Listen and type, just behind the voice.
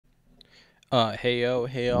Hey yo,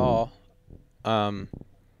 hey all. Um,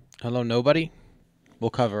 hello nobody. We'll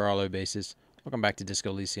cover all our bases. Welcome back to Disco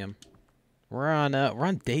Elysium. We're on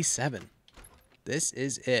day 7. This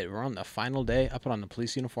is it. We're on the final day. I put on the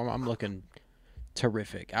police uniform. I'm looking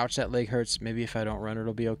terrific. Ouch, that leg hurts. Maybe if I don't run,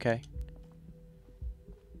 it'll be okay.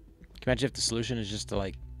 Can you imagine if the solution is just to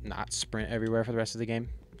like not sprint everywhere for the rest of the game?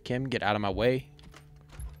 Kim, get out of my way.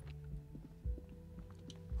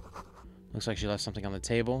 Looks like she left something on the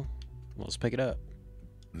table. Well, let's pick it up.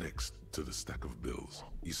 Next to the stack of bills,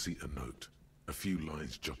 you see a note. A few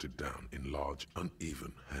lines jotted down in large,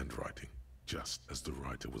 uneven handwriting, just as the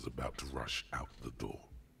writer was about to rush out the door.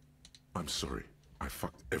 I'm sorry, I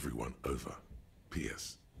fucked everyone over.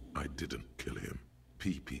 P.S. I didn't kill him.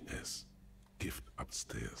 P.P.S. Gift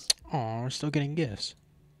upstairs. Aw, we're still getting gifts.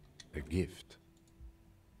 A gift?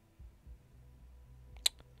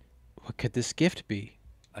 What could this gift be?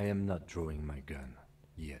 I am not drawing my gun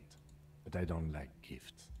yet, but I don't like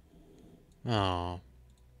gifts. Oh,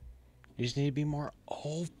 you just need to be more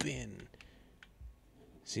open.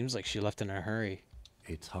 Seems like she left in a hurry.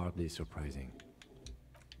 It's hardly surprising.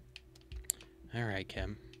 All right,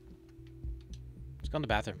 Kim. Let's go in the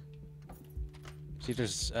bathroom. See if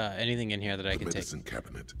there's anything in here that I can The take. medicine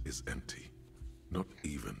cabinet is empty. Not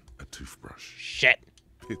even a toothbrush. Shit.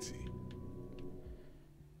 Pity.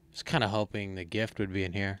 Just kind of hoping the gift would be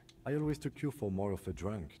in here. I always took you for more of a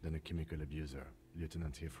drunk than a chemical abuser,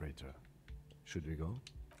 Lieutenant Hefreiter. Should we go?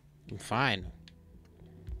 I'm fine.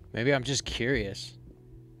 Maybe I'm just curious.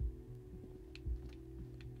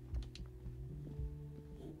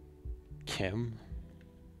 Kim.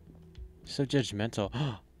 So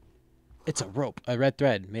judgmental. It's a rope. A red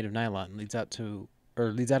thread made of nylon leads out of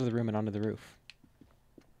the room and onto the roof.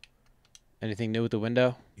 Anything new with the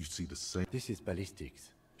window? You see the same. This is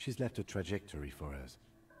ballistics. She's left a trajectory for us.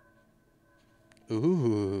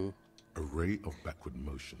 Ooh. A ray of backward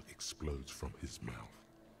motion explodes from his mouth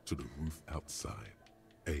to the roof outside,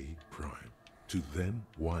 A prime, to then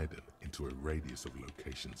widen into a radius of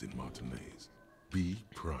locations in Martinez, B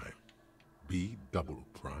prime, B double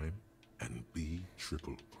prime, and B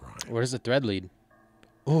triple prime. Where does the thread lead?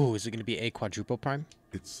 Ooh, is it going to be A quadruple prime?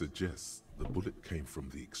 It suggests the bullet came from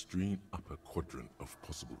the extreme upper quadrant of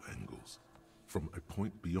possible angles, from a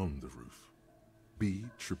point beyond the roof, B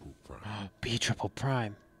triple prime. B triple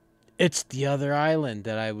prime. It's the other island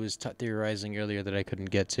that I was theorizing earlier that I couldn't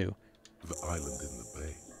get to. The island in the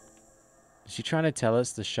bay. Is she trying to tell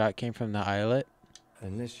us the shot came from the islet?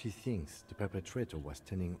 Unless she thinks the perpetrator was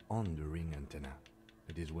standing on the ring antenna.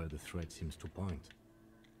 It is where the thread seems to point.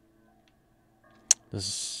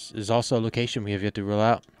 This is also a location we have yet to rule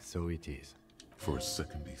out. So it is. For a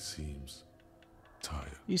second he seems tired.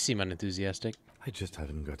 You seem unenthusiastic. I just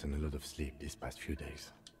haven't gotten a lot of sleep these past few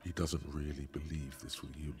days. He doesn't really believe this will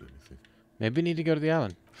yield anything. Maybe we need to go to the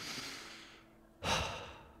island.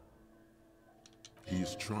 He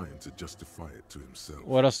is trying to justify it to himself.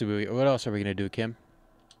 What else are we gonna do, Kim?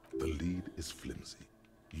 The lead is flimsy.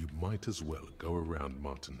 You might as well go around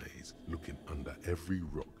Martinez looking under every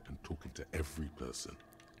rock and talking to every person.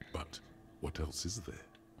 But what else is there?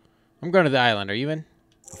 I'm going to the island. Are you in?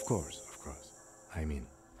 Of course, of course. I mean,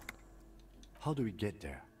 how do we get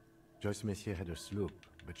there? Joyce Messier had a sloop,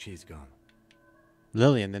 but she's gone.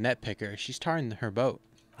 Lillian, the net picker. She's tarring her boat.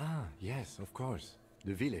 Ah, yes, of course.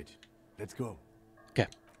 The village. Let's go. Okay.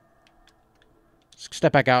 Let's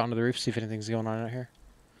step back out onto the roof, see if anything's going on out here.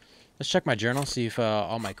 Let's check my journal, see if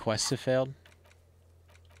all my quests have failed.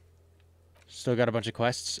 Still got a bunch of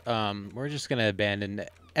quests. We're just going to abandon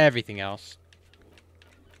everything else.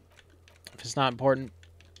 If it's not important,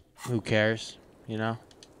 who cares, you know?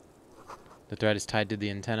 The thread is tied to the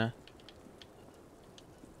antenna.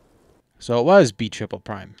 So it was B triple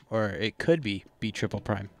prime, or it could be B triple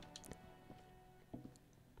prime.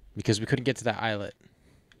 Because we couldn't get to that islet.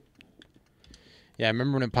 Yeah, I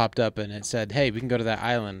remember when it popped up and it said, hey, we can go to that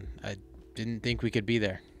island. I didn't think we could be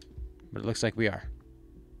there. But it looks like we are.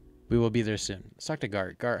 We will be there soon. Let's talk to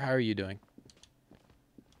Gart. Gart, how are you doing?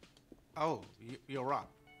 Oh, you're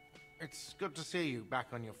up. It's good to see you back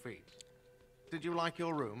on your feet. Did you like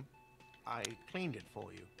your room? I cleaned it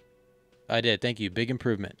for you. I did, thank you. Big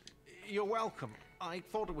improvement. You're welcome. I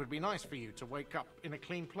thought it would be nice for you to wake up in a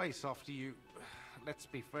clean place after you, let's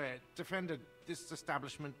be fair, defended this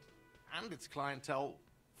establishment and its clientele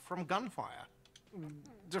from gunfire.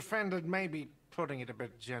 Defended may be putting it a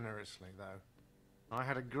bit generously, though. I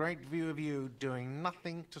had a great view of you doing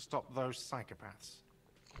nothing to stop those psychopaths.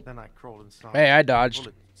 Then I crawled inside. Hey, I dodged.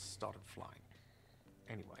 Bullets started flying.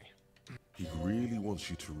 Anyway. He really wants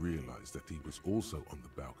you to realize that he was also on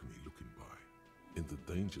the balcony looking by, in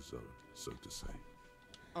the danger zone, so to say.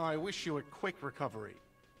 I wish you a quick recovery.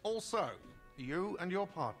 Also, you and your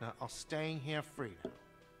partner are staying here free now.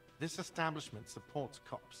 This establishment supports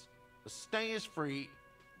cops. The stay is free,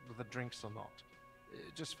 but the drinks are not.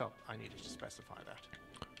 Just felt I needed to specify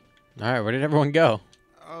that. All right, where did everyone go?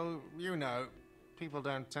 Oh, you know, people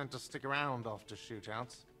don't tend to stick around after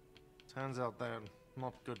shootouts. Turns out they're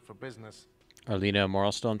not good for business. Are Lena and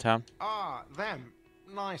Moral still in town? Ah, them.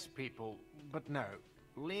 Nice people, but no.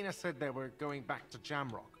 Lena said they were going back to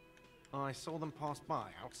Jamrock. I saw them pass by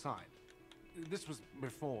outside. This was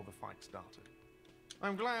before the fight started.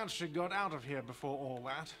 I'm glad she got out of here before all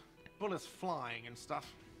that. Bullets flying and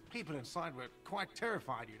stuff. People inside were quite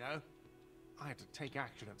terrified, you know. I had to take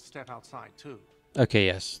action and step outside too. Okay,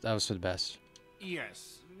 yes, that was for the best.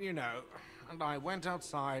 Yes, you know, and I went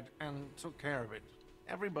outside and took care of it.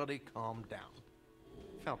 Everybody calmed down.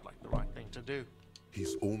 Felt like the right thing to do.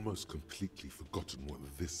 He's almost completely forgotten what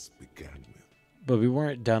this began with. But we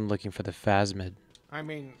weren't done looking for the phasmid. I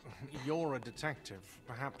mean, you're a detective.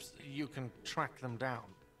 Perhaps you can track them down.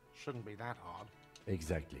 Shouldn't be that hard.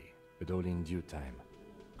 Exactly, but all in due time.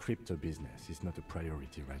 Crypto business is not a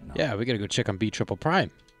priority right now. Yeah, we gotta go check on B Triple Prime.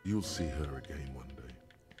 You'll see her again one day.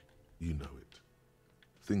 You know it.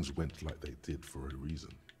 Things went like they did for a reason.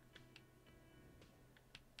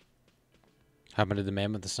 How about the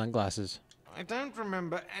man with the sunglasses? I don't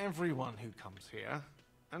remember everyone who comes here.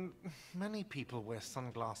 And many people wear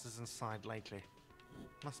sunglasses inside lately.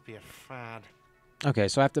 Must be a fad. Okay,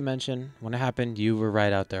 so I have to mention, when it happened, you were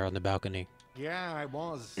right out there on the balcony. Yeah, I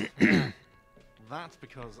was. Yeah. That's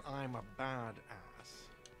because I'm a bad ass.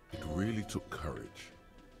 It really took courage.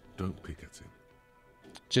 Don't pick at him.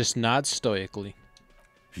 Just nod stoically.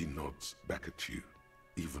 He nods back at you,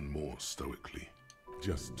 even more stoically.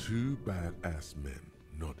 Just two badass men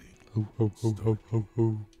nodding. Ho, ho, ho, ho, ho,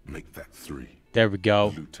 ho. Make that three. There we go.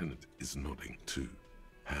 The lieutenant is nodding too,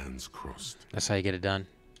 hands crossed. That's how you get it done.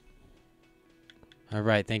 All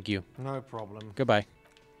right, thank you. No problem. Goodbye.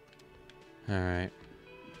 All right.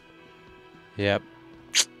 Yep.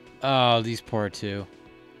 Oh, these poor two.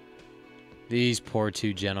 These poor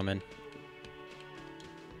two gentlemen.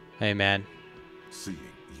 Hey, man. Seeing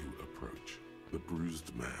you approach, the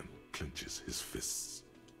bruised man clenches his fists.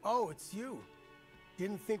 Oh, it's you.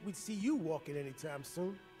 Didn't think we'd see you walking anytime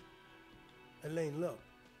soon. Elaine, look.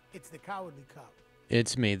 It's the cowardly cop.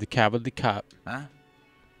 It's me, the cowardly cop. Huh?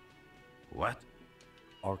 What?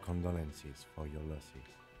 Our condolences for your losses.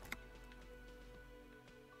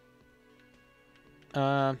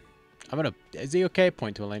 I'm gonna... Is he okay?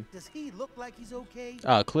 Point to Elaine. Does he look like he's okay?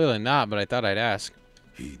 Clearly not, but I thought I'd ask.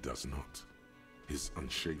 He does not. His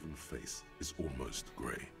unshaven face is almost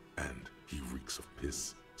grey, and he reeks of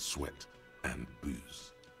piss, sweat, and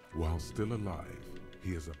booze. While still alive,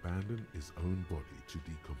 he has abandoned his own body to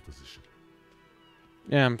decomposition.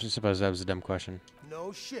 Yeah, I suppose that was a dumb question.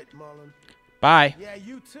 No shit, Marlon. Bye. Yeah,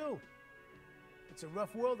 you too. It's a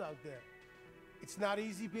rough world out there. It's not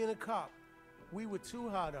easy being a cop. We were too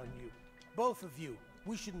hard on you. Both of you.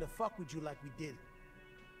 We shouldn't have fucked with you like we did.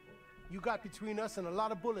 You got between us and a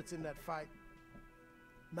lot of bullets in that fight.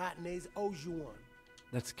 Matinees owes you one.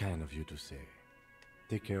 That's kind of you to say.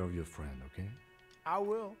 Take care of your friend, okay? I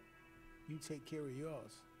will. You take care of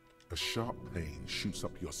yours. A sharp pain shoots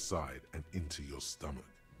up your side and into your stomach.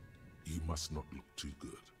 You must not look too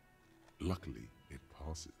good. Luckily, it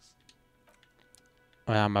passes.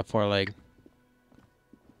 Ah, my poor leg.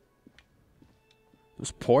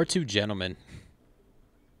 Those poor two gentlemen.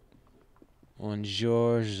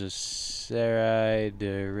 Bonjour, je serai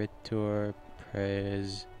de retour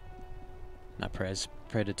près... Not près,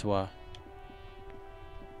 près de toi.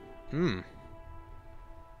 Have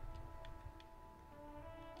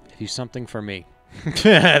you something for me?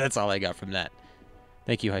 That's all I got from that.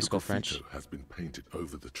 Thank you, high school French. Has been painted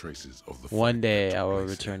over the traces of the One fight day that I took will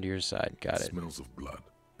place return here. to your side. Got it. Smells of blood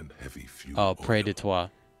and heavy fuel Oh, près oil. de toi.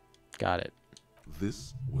 Got it.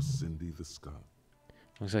 This was Cindy the Skull.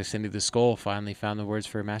 Looks like Cindy the Skull finally found the words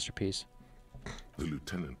for a masterpiece. The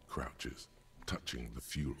lieutenant crouches, touching the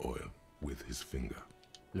fuel oil with his finger.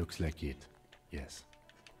 Looks like it. Yes.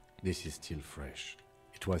 This is still fresh.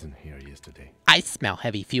 It wasn't here yesterday. I smell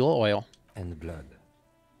heavy fuel oil. And blood.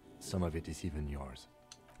 Some of it is even yours.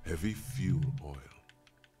 Heavy fuel oil.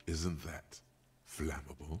 Isn't that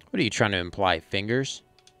flammable? What are you trying to imply? Fingers?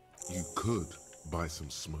 You could buy some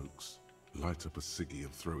smokes, light up a ciggy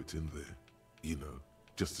and throw it in there. You know,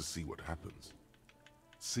 just to see what happens.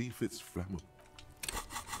 See if it's flammable.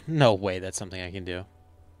 No way that's something I can do.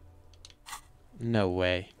 No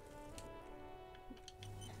way.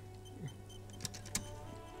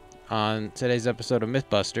 On today's episode of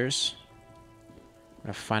Mythbusters, I'm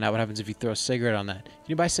gonna find out what happens if you throw a cigarette on that. Can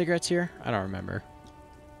you buy cigarettes here? I don't remember.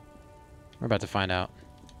 We're about to find out.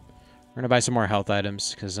 We're gonna buy some more health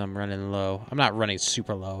items because I'm running low. I'm not running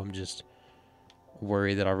super low. I'm just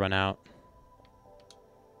worried that I'll run out.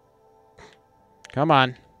 Come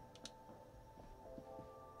on.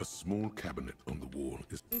 A small cabinet on the wall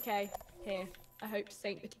is... Okay, here. I hope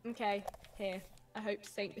Saint... Okay, here. I hope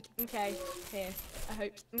Saint... Okay, here. I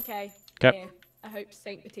hope... Okay, here. I hope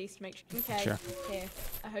Saint Baptiste makes... Okay, Sure. here.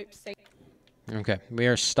 I hope Saint... Okay, we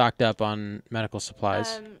are stocked up on medical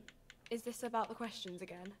supplies. Is this about the questions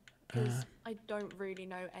again? Because I don't really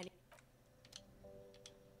know any...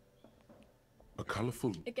 a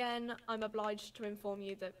colorful... Again, I'm obliged to inform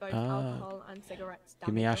you that both alcohol and cigarettes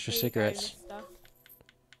Give me damage extra your cigarettes. stuff.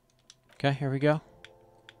 Okay, here we go.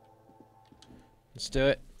 Let's do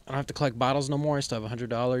it. I don't have to collect bottles no more. I still have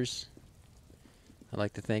 $100. I'd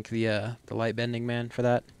like to thank the light bending man for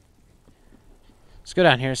that. Let's go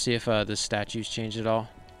down here and see if the statues changed at all.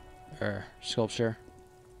 Or sculpture.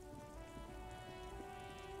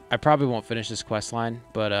 I probably won't finish this quest line,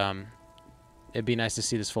 but it'd be nice to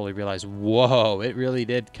see this fully realized. Whoa, it really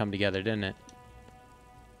did come together, didn't it?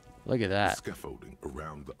 Look at The that. scaffolding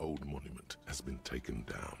around the old monument has been taken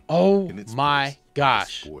down. Oh In its my place are the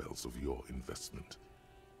gosh. spoils of your investment.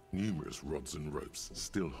 Numerous rods and ropes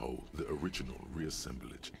still hold the original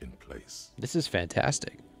reassemblage in place. This is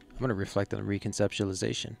fantastic. I'm going to reflect on the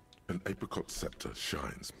reconceptualization. An apricot scepter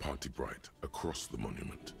shines party bright across the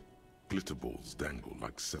monument. Glitter balls dangle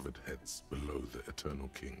like severed heads below the eternal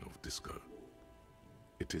king of disco.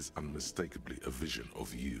 It is unmistakably a vision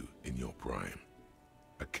of you in your prime.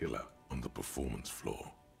 A killer on the performance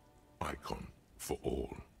floor. Icon for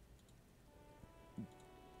all.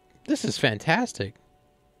 This is fantastic.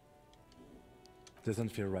 Doesn't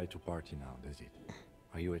feel right to party now, does it?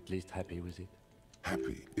 Are you at least happy with it?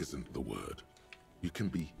 Happy isn't the word. You can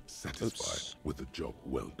be satisfied with a job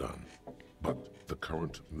well done. But the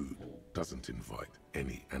current mood doesn't invite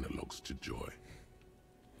any analogues to joy.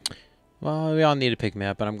 Well, we all need to pick me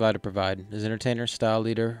up, and I'm glad to provide. As entertainer, style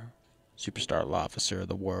leader, superstar law officer of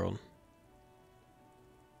the world.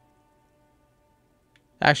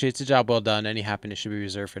 Actually, it's a job well done. Any happiness should be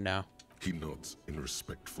reserved for now. He nods in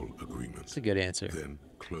respectful agreement. That's a good answer. Then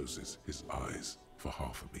closes his eyes for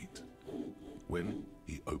half a beat. When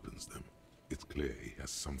he opens them, it's clear he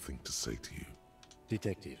has something to say to you.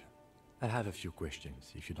 Detective, I have a few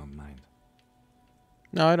questions, if you don't mind.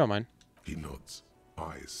 No, I don't mind. He nods,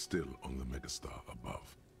 eyes still on the megastar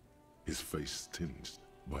above. His face tinged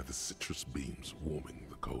by the citrus beams warming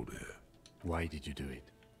the cold air. Why did you do it?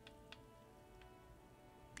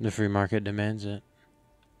 The free market demands it.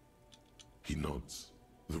 He nods.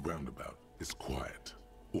 The roundabout is quiet,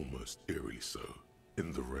 almost eerily so.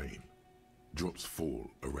 In the rain, drops fall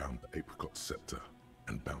around the apricot scepter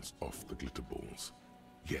and bounce off the glitter balls.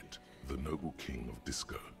 Yet, the noble king of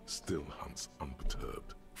disco still hunts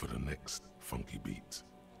unperturbed for the next funky beat.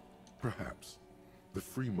 Perhaps the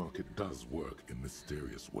free market does work in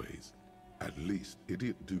mysterious ways. At least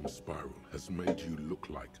Idiot Doom Spiral has made you look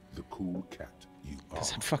like the cool cat you are.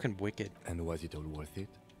 That's fucking wicked. And was it all worth it?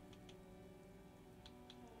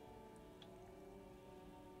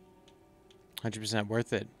 100%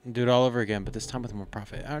 worth it. Do it all over again, but this time with more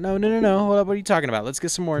profit. Oh, no. What are you talking about? Let's get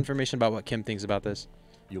some more information about what Kim thinks about this.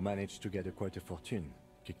 You managed to get quite a fortune,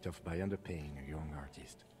 kicked off by underpaying a young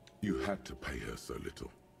artist. You had to pay her so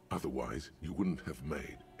little. Otherwise, you wouldn't have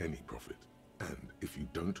made any profit. And if you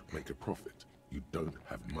don't make a profit, you don't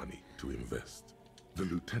have money to invest. The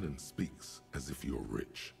lieutenant speaks as if you're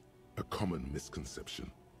rich. A common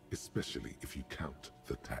misconception, especially if you count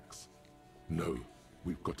the tax. No,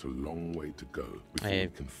 we've got a long way to go before we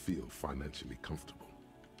can feel financially comfortable.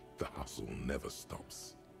 The hustle never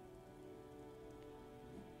stops.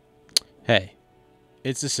 Hey,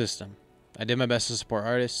 it's the system. I did my best to support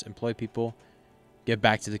artists, employ people, give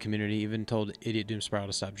back to the community, even told Idiot Doom Spiral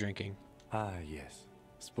to stop drinking. Ah, yes.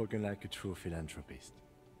 Spoken like a true philanthropist.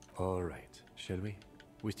 All right, shall we?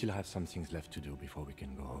 We still have some things left to do before we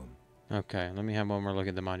can go home. Okay, let me have one more look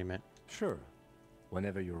at the monument. Sure.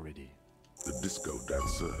 Whenever you're ready. The disco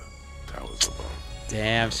dancer towers above.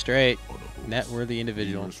 Damn straight. On a horse, Net-worthy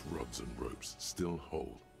individual. numerous rods and ropes still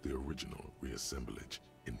hold the original reassemblage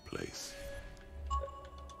in place.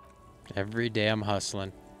 Every day I'm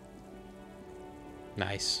hustling.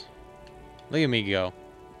 Nice. Look at me go.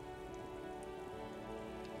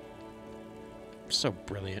 So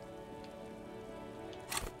brilliant.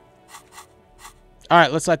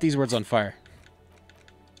 Alright, let's light these words on fire.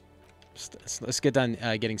 Let's get done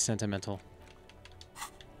getting sentimental.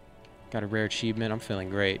 Got a rare achievement. I'm feeling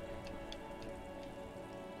great.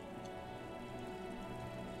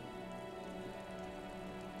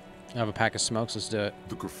 I have a pack of smokes. Let's do it.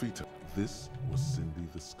 The graffiti. This was Cindy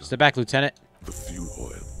the Skunk. Step back, Lieutenant. The fuel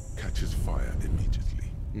oil catches fire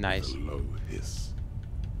immediately. Nice. With a low hiss.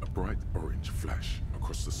 A bright orange flash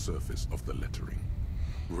across the surface of the lettering.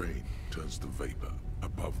 Rain turns to vapor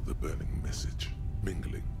above the burning message,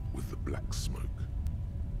 mingling with the black smoke.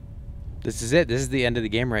 This is it. This is the end of the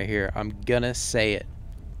game right here. I'm gonna say it.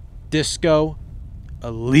 Disco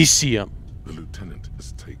Elysium. The lieutenant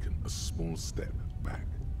has taken a small step back.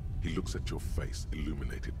 He looks at your face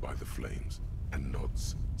illuminated by the flames and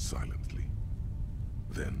nods silently.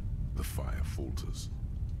 Then the fire falters.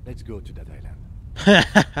 Let's go to that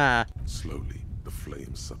island. Slowly, the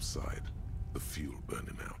flames subside, the fuel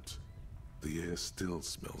burning out. The air still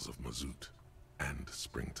smells of mazout and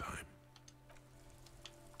springtime.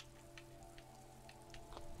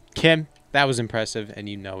 Kim, that was impressive, and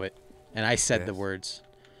you know it. And I said the words.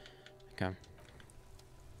 Okay.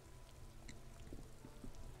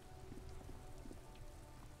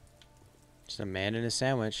 Just a man and a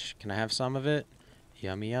sandwich. Can I have some of it?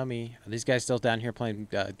 Yummy, yummy. Are these guys still down here playing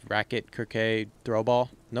racket, croquet, throw ball?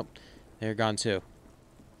 Nope. They're gone too.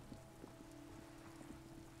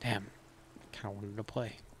 Damn. Kind of wanted to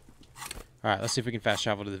play. Alright, let's see if we can fast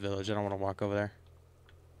travel to the village. I don't want to walk over there.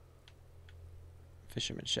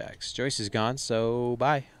 Fisherman shacks. Joyce is gone, so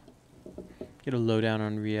bye. Get a lowdown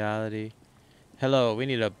on reality. Hello, we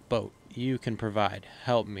need a boat. You can provide.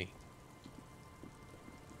 Help me.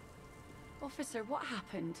 Officer, what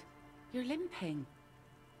happened? You're limping.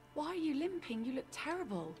 Why are you limping? You look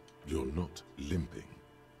terrible. You're not limping.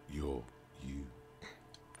 You're you.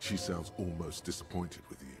 She sounds almost disappointed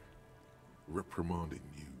with you, reprimanding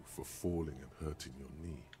you for falling and hurting your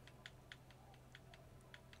knee.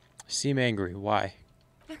 Seem angry. Why?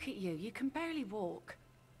 Look at you. You can barely walk.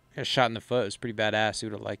 I got shot in the foot. It was pretty badass. Who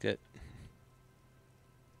would have liked it?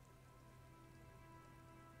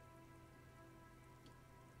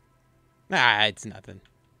 Nah, it's nothing.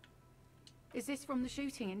 Is this from the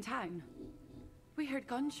shooting in town? We heard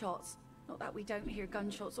gunshots. Not that we don't hear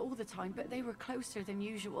gunshots all the time, but they were closer than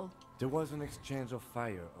usual. There was an exchange of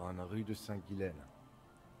fire on Rue de Saint-Guylaine.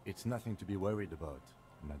 It's nothing to be worried about,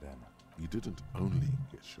 madame. You didn't only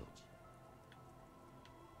get shot.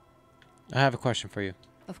 I have a question for you.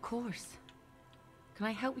 Of course. Can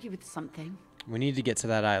I help you with something? We need to get to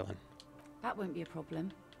that island. That won't be a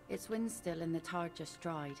problem. It's wind still and the tar just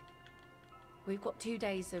dried. We've got 2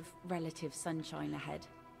 days of relative sunshine ahead.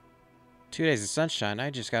 2 days of sunshine.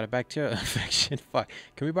 I just got a bacterial infection. Fuck.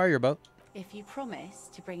 Can we borrow your boat? If you promise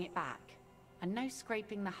to bring it back. And no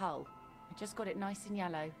scraping the hull. I just got it nice and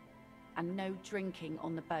yellow. And no drinking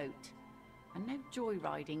on the boat. And no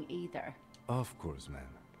joyriding either. Of course, ma'am.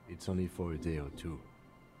 It's only for a day or two.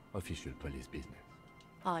 Official police business.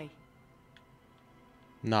 Aye.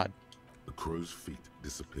 Nod. The crow's feet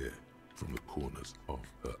disappear from the corners of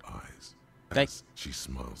her eyes Thanks. as she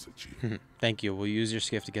smiles at you. Thank you. We'll use your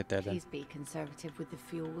skiff to get there then. Please be conservative with the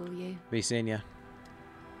fuel, will you? Be seeing ya.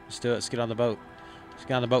 Let's do it. Let's get on the boat. Let's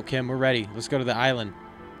get on the boat, Kim. We're ready. Let's go to the island.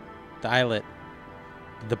 The islet.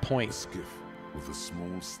 The A point. skiff with a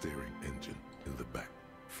small steering engine in the back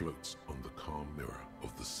floats on the calm mirror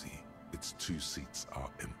of the sea. Its 2 seats are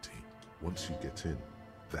empty. Once you get in,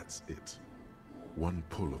 that's it. One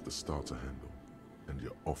pull of the starter handle, and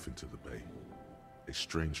you're off into the bay. A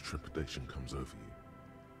strange trepidation comes over you.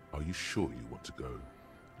 Are you sure you want to go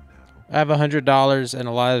now? I have $100 and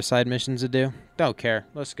a lot of side missions to do. Don't care.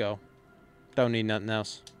 Let's go. Don't need nothing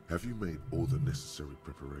else. Have you made all the necessary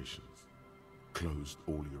preparations? Closed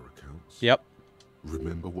all your accounts? Yep.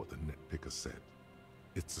 Remember what the net picker said.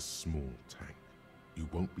 It's a small tank. You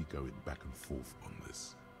won't be going back and forth on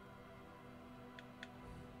this.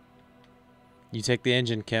 You take the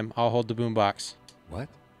engine, Kim. I'll hold the boombox. What?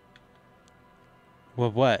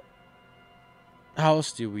 Well, what? How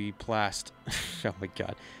else do we blast? Oh my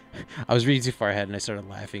god. I was reading too far ahead and I started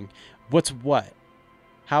laughing. What's what?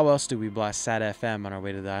 How else do we blast SAD FM on our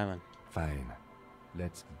way to the island? Fine.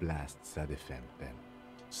 Let's blast SAD FM then.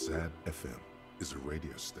 SAD FM is a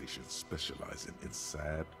radio station specializing in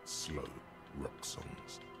sad, slow rock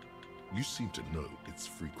songs. You seem to know its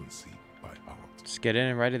frequency by heart. Just get in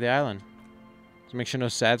and ride to the island. Just make sure no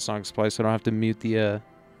sad songs play so I don't have to mute the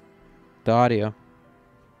audio.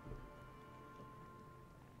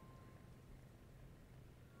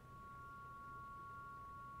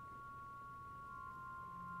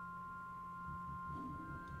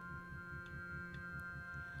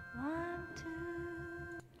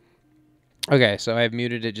 Okay, so I've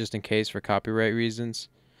muted it just in case for copyright reasons.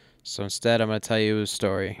 So instead, I'm going to tell you a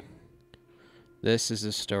story. This is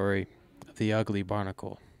the story of the ugly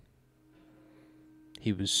barnacle.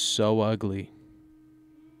 He was so ugly.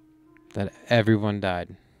 that everyone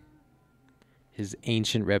died. His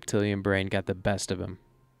ancient reptilian brain got the best of him.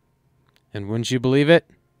 And wouldn't you believe it?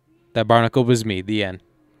 That barnacle was me. The end.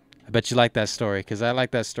 I bet you like that story, because I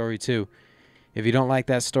like that story too. If you don't like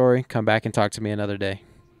that story, come back and talk to me another day.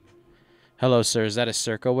 Hello, sir. Is that a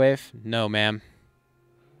circo wave? No, ma'am.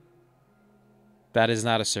 That is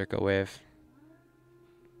not a circo wave.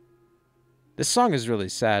 This song is really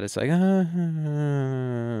sad. It's like, you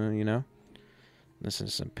know? Listen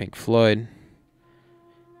to some Pink Floyd.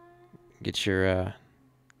 Get your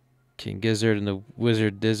King Gizzard and the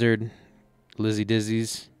Wizard Dizzard, Lizzie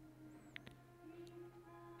Dizzies.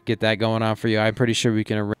 Get that going on for you. I'm pretty sure we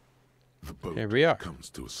can. The boat Here we are. comes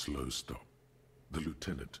to a slow stop. The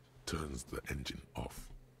lieutenant turns the engine off.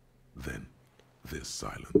 Then there's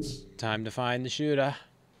silence. Time to find the shooter.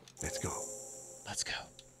 Let's go. Let's go.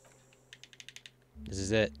 This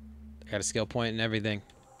is it. I got a skill point and everything.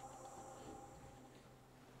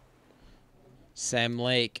 Sam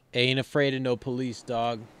Lake. Ain't afraid of no police,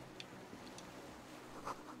 dog.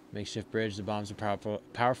 Makeshift bridge. The bombs are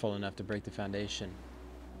powerful enough to break the foundation.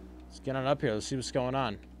 Let's get on up here. Let's see what's going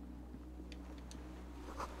on.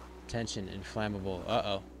 Tension. Inflammable.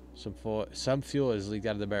 Uh-oh. Some fuel is leaked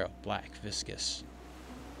out of the barrel. Black. Viscous.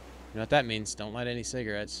 You know what that means? Don't light any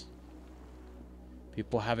cigarettes.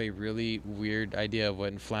 People have a really weird idea of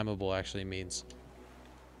what inflammable actually means.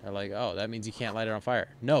 They're like, oh, that means you can't light it on fire.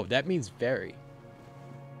 No, that means very.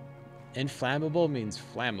 Inflammable means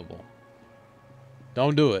flammable.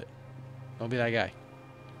 Don't do it. Don't be that guy.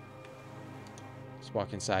 Let's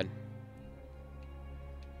walk inside.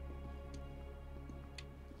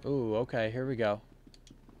 Ooh, okay, here we go.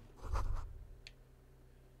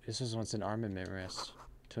 This was once an armament rest.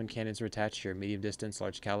 Twin cannons were attached here. Medium distance,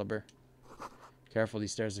 large caliber. Careful,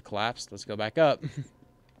 these stairs have collapsed. Let's go back up.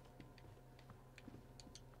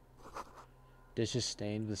 Dishes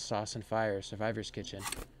stained with sauce and fire. Survivor's kitchen.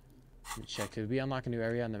 Let me check. Did we unlock a new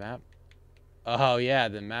area on the map? Oh, yeah,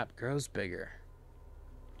 the map grows bigger.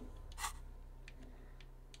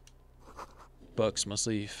 Books,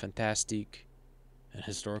 mostly fantastic and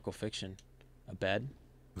historical fiction. A bed?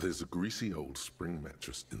 There's a greasy old spring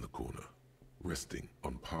mattress in the corner, resting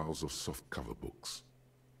on piles of soft cover books.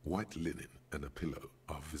 White linen and a pillow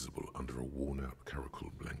are visible under a worn-out caracol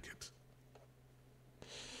blanket.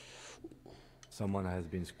 Someone has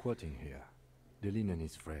been squatting here. The linen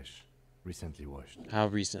is fresh, recently washed. How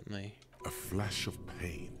recently? A flash of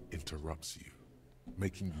pain interrupts you,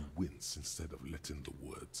 making you wince instead of letting the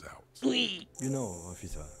words out. You know,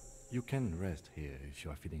 officer, you can rest here if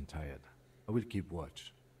you are feeling tired. I will keep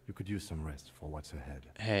watch. You could use some rest for what's ahead.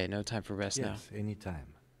 Hey, no time for rest now. Yes, anytime.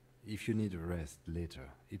 If you need a rest later,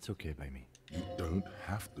 it's okay by me. You don't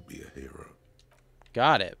have to be a hero.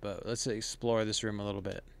 Got it, but let's explore this room a little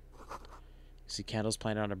bit. See candles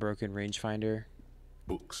planted on a broken rangefinder.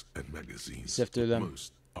 Books and magazines. Sift through them.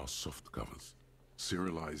 Most are soft covers.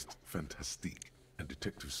 Serialized fantastique and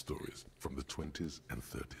detective stories from the 20s and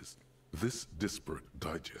 30s. This disparate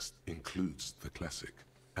digest includes the classic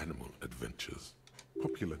Animal Adventures.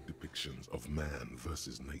 Popular depictions of man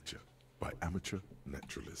versus nature by amateur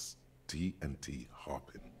naturalists T&T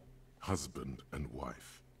Harpin. Husband and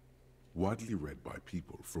wife. Widely read by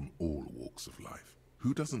people from all walks of life.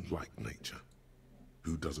 Who doesn't like nature?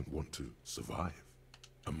 Who doesn't want to survive?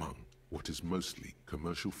 Among what is mostly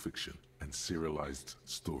commercial fiction and serialized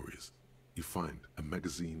stories, you find a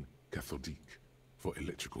magazine cathodique for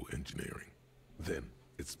electrical engineering. Then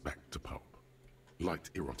it's back to pulp. Light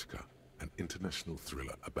erotica, an international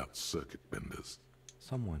thriller about circuit benders.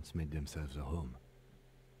 Someone's made themselves a home.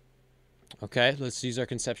 Okay, let's use our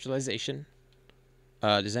conceptualization.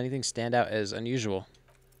 Does anything stand out as unusual?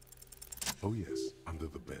 Oh yes, under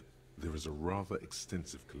the bed, there is a rather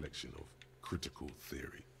extensive collection of critical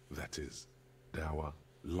theory. That is, dour,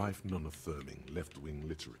 life non-affirming left-wing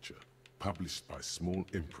literature, published by small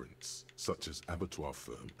imprints such as Abattoir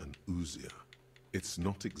Firm and Ouzia. It's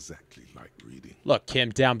not exactly like reading. Look,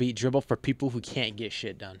 Kim, downbeat dribble for people who can't get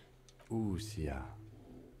shit done. Ouzia.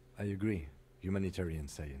 I agree. Humanitarian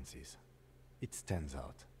sciences. It stands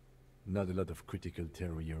out. Not a lot of critical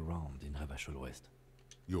theory around in Ravachol West.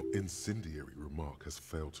 Your incendiary remark has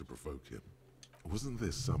failed to provoke him. Wasn't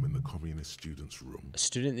there some in the communist student's room? A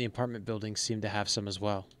student in the apartment building seemed to have some as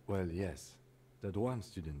well. Well, yes. That one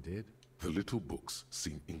student did. The little books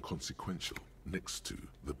seem inconsequential next to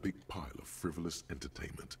the big pile of frivolous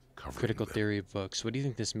entertainment covering Critical them. theory of books. What do you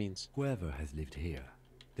think this means? Whoever has lived here,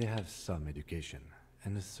 they have some education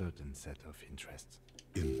and a certain set of interests.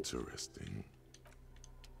 Interesting.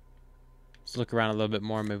 Let's look around a little bit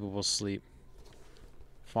more. Maybe we'll sleep.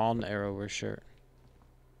 Fallen arrow shirt.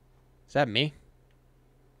 Is that me?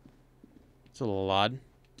 It's a little odd.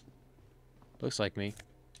 Looks like me.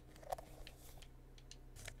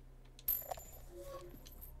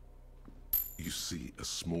 You see a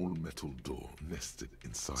small metal door nested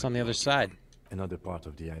inside. It's on the other side. Another part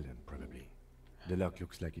of the island, probably. The lock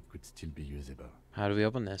looks like it could still be usable. How do we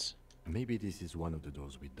open this? Maybe this is one of the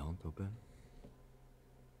doors we don't open?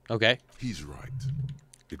 Okay. He's right.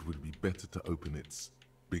 It would be better to open its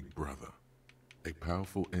big brother. A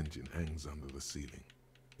powerful engine hangs under the ceiling.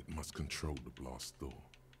 It must control the blast door.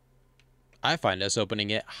 I find us opening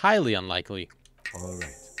it highly unlikely.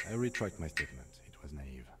 Alright, I retract my statement. It was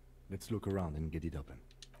naive. Let's look around and get it open.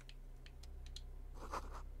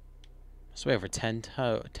 It's way over 10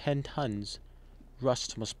 tons.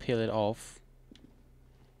 Rust must peel it off.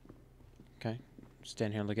 Okay.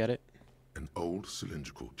 Stand here and look at it. An old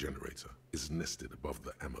cylindrical generator is nested above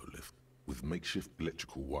the ammo lift, with makeshift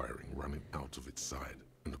electrical wiring running out of its side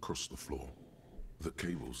and across the floor. The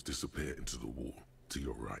cables disappear into the wall to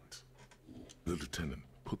your right. The lieutenant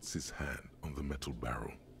puts his hand on the metal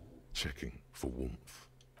barrel, checking for warmth.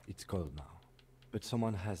 It's cold now, but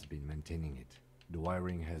someone has been maintaining it. The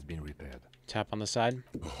wiring has been repaired. Tap on the side.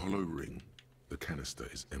 A hollow ring. The canister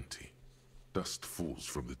is empty. Dust falls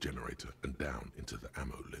from the generator and down into the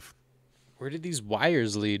ammo lift. Where did these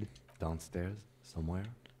wires lead? Downstairs, somewhere?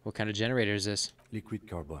 What kind of generator is this? Liquid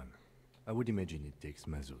carbon. I would imagine it takes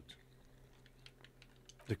mazout.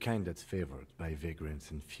 The kind that's favored by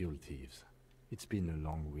vagrants and fuel thieves. It's been a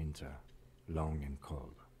long winter, long and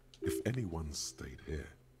cold. If anyone stayed here,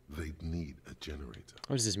 they'd need a generator.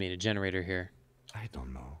 What does this mean, a generator here? I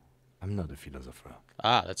don't know. I'm not a philosopher.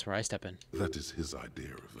 Ah, that's where I step in. That is his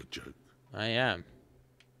idea of a joke. I am.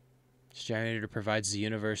 This generator provides the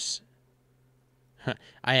universe...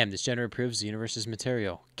 I am. This generator proves the universe's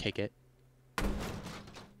material. Kick it.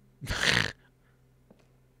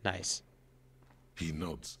 Nice. He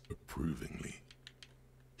nods approvingly.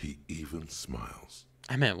 He even smiles.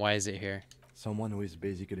 I meant, why is it here? Someone with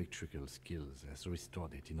basic electrical skills has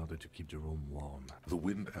restored it in order to keep the room warm. The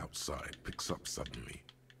wind outside picks up suddenly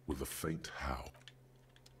with a faint howl.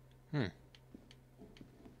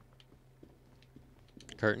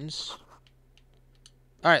 Curtains.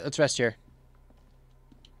 Alright, let's rest here.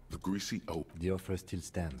 The greasy oak. The offer still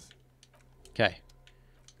stands. Okay.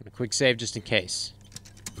 A quick save just in case.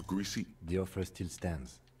 The greasy. The offer still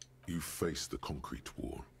stands. You face the concrete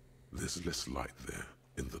wall. There's less light there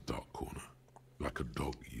in the dark corner. Like a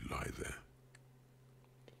dog, you lie there.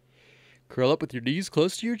 Curl up with your knees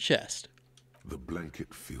close to your chest. The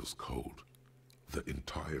blanket feels cold. The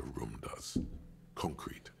entire room does.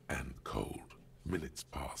 Concrete and cold. Minutes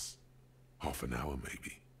pass. Half an hour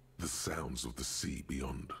maybe. The sounds of the sea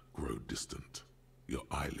beyond grow distant. Your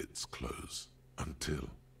eyelids close until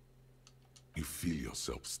you feel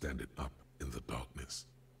yourself standing up in the darkness,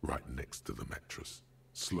 right next to the mattress.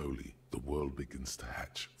 Slowly, the world begins to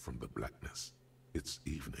hatch from the blackness. It's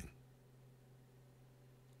evening.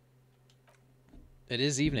 It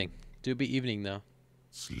is evening. Do be evening, though.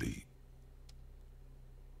 Sleep.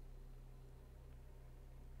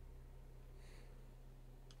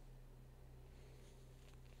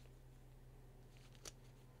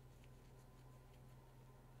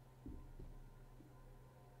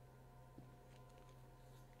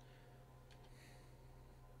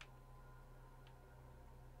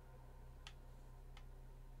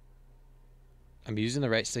 I'm using the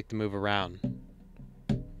right stick to move around.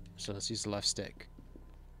 So let's use the left stick.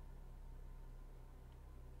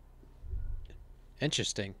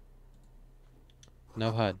 Interesting.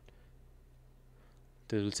 No HUD.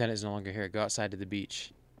 The lieutenant is no longer here. Go outside to the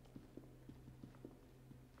beach.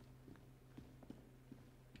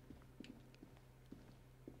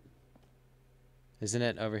 Isn't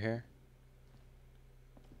it over here?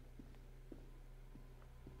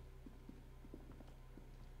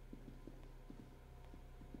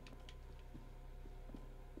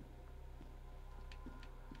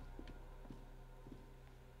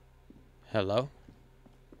 Hello?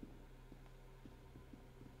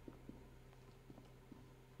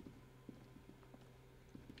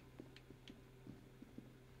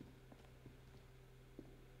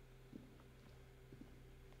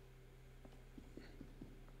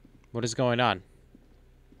 What is going on?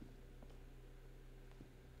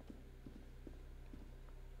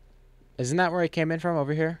 Isn't that where I came in from,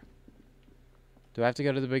 over here? Do I have to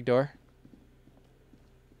go to the big door?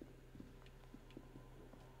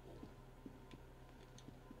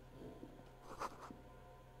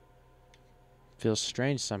 Feels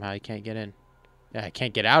strange somehow. I can't get in. Yeah, I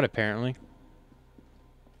can't get out apparently.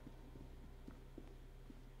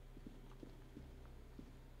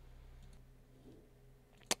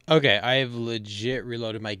 Okay, I have legit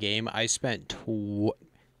reloaded my game. I spent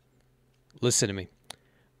listen to me.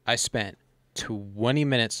 I spent 20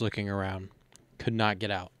 minutes looking around. Could not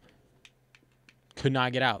get out. Could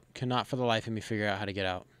not get out. Could not for the life of me figure out how to get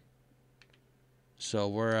out. So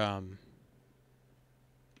we're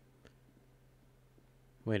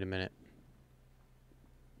wait a minute.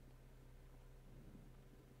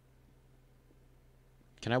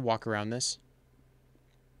 Can I walk around this?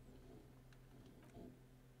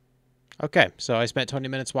 Okay, so I spent 20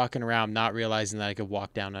 minutes walking around, not realizing that I could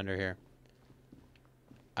walk down under here.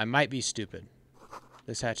 I might be stupid.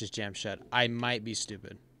 This hatch is jammed shut. I might be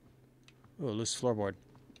stupid. Ooh, a loose floorboard.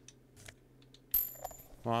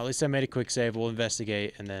 Well, at least I made a quick save. We'll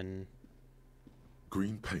investigate, and then...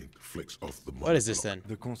 Green paint flicks off the What is this then?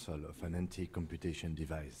 The console of an antique computation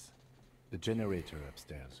device. The generator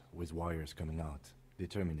upstairs, with wires coming out. They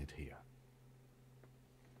terminate here.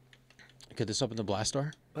 Could this open the blast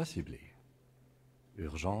door? Possibly.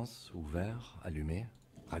 Urgence, ouvert, allumé,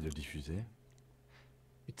 radio diffusé.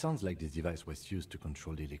 It sounds like this device was used to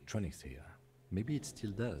control the electronics here. Maybe it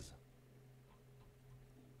still does.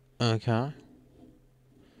 Okay.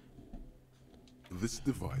 This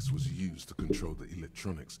device was used to control the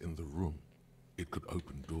electronics in the room. It could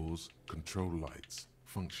open doors, control lights,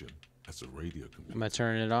 function as a radio computer. I'm gonna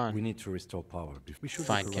turn it on. We need to restore power before we should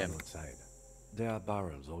Fine, look Kim. around outside. There are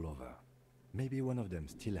barrels all over. Maybe one of them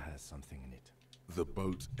still has something in it. The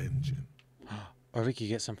boat engine. Or we could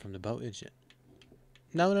get some from the boat engine.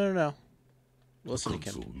 No, no, no, no. The Listen to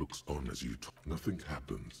console Kim. looks on as you talk. Nothing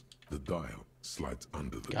happens. The dial slides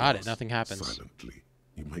under the Got it, glass nothing happens. Silently,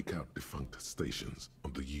 you make out defunct stations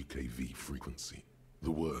on the UKV frequency.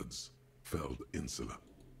 The words "Feld Insula"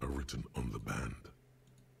 are written on the band.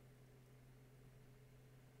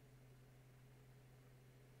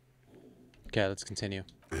 Okay, let's continue.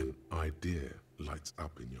 An idea lights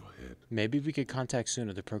up in your head. Maybe we could contact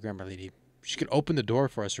Suna, the programmer lady. She could open the door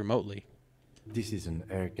for us remotely. This is an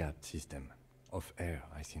air-gapped system. Of air,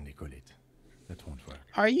 I think they call it. That won't work.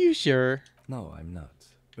 Are you sure? No, I'm not.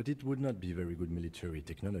 But it would not be very good military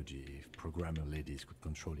technology if programmer ladies could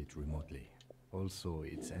control it remotely. Also,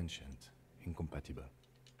 it's ancient, incompatible.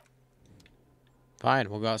 Fine,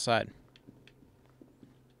 we'll go outside.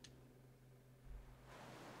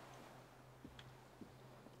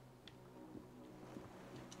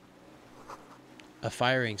 A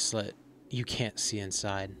firing slit. You can't see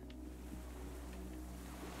inside.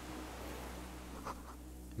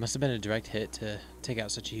 Must have been a direct hit to take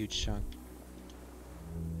out such a huge chunk.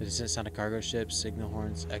 The distant sound of cargo ships, signal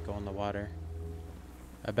horns echo on the water.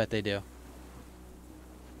 I bet they do.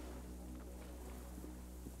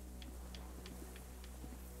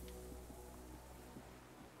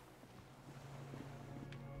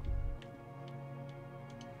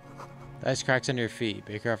 The ice cracks under your feet.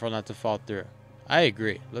 Be careful not to fall through. I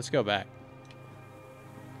agree. Let's go back.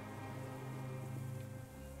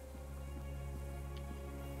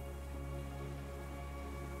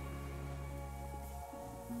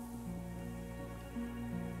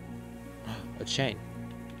 A chain.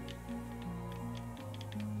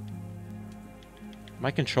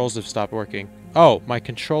 My controls have stopped working. Oh, my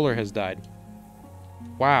controller has died.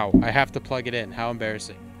 Wow, I have to plug it in. How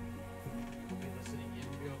embarrassing. Okay, listening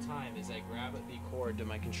in real time as I grab the cord to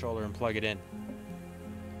my controller and plug it in.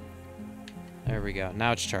 There we go.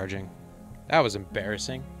 Now it's charging. That was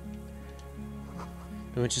embarrassing.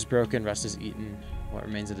 The winch is broken. Rust has eaten what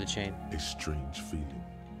remains of the chain. A strange feeling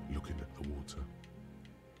looking at the water.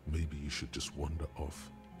 Maybe you should just wander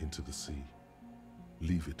off into the sea.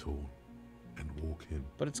 Leave it all and walk in.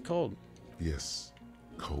 But it's cold. Yes,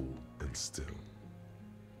 cold and still.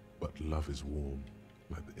 But love is warm,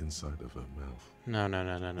 like the inside of her mouth. No, no,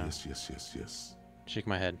 no, no, no. Yes, yes, yes, yes. Shake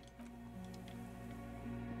my head.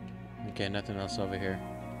 Okay, nothing else over here.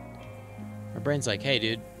 My brain's like, hey,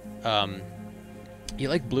 dude, you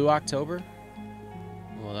like Blue October?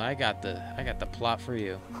 Well, I got the plot for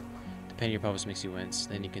you. The pain in your pelvis makes you wince.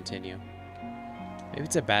 Then you continue. Maybe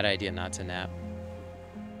it's a bad idea not to nap.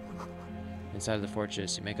 Inside of the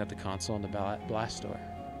fortress, you make out the console and the blast door.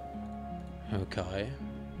 Okay.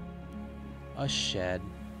 A shed.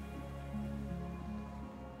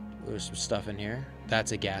 There's some stuff in here.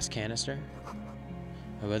 That's a gas canister.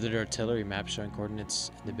 A weathered artillery map showing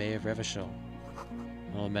coordinates in the Bay of Revachol.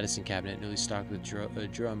 An old medicine cabinet newly stocked with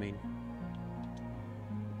dramamine.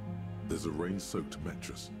 There's a rain-soaked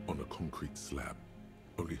mattress on a concrete slab,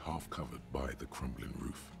 only half covered by the crumbling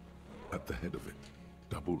roof. At the head of it,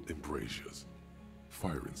 double embrasures,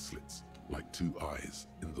 firing slits like two eyes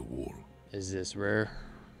in the wall. Is this where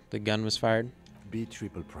the gun was fired? B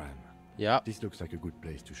triple prime. Yep. This looks like a good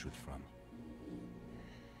place to shoot from.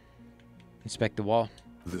 Inspect the wall.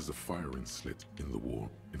 There's a firing slit in the wall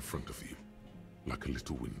in front of you, like a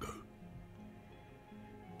little window.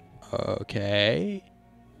 Okay.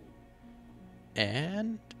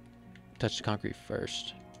 And touch the concrete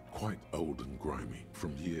first. Quite old and grimy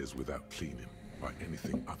from years without cleaning by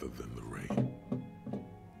anything other than the rain.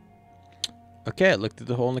 Okay, I looked through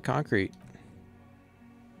the hole in the concrete.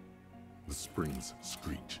 The springs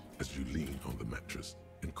screech as you lean on the mattress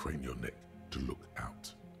and crane your neck to look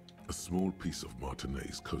out. A small piece of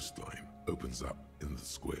Martinez coastline opens up in the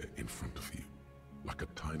square in front of you, like a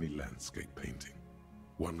tiny landscape painting.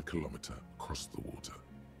 1 kilometer across the water.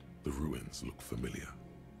 The ruins look familiar.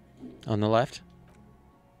 On the left?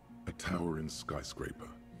 A towering skyscraper,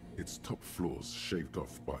 its top floors shaved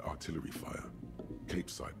off by artillery fire.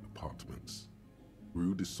 Capeside apartments.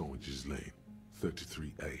 Rue de Saint-Ghislain,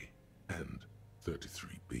 33A and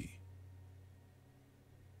 33B.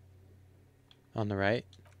 On the right?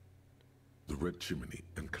 The red chimney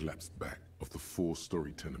and collapsed back of the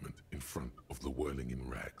 4-story tenement in front of the whirling in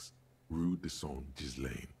rags. Rue de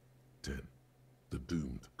Saint-Ghislain, 10. The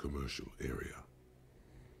doomed commercial area.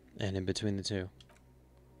 And in between the two?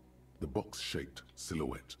 The box-shaped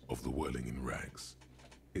silhouette of the whirling in rags.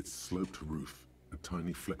 Its sloped roof, a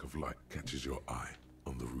tiny fleck of light catches your eye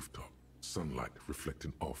on the rooftop. Sunlight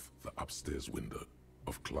reflecting off the upstairs window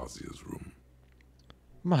of Clausia's room.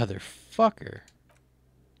 Motherfucker.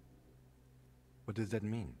 What does that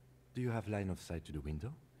mean? Do you have line of sight to the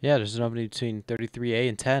window? Yeah, there's an opening between 33A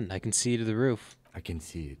and 10. I can see to the roof. I can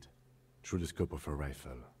see it. Through the scope of a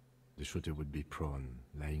rifle. The shooter would be prone,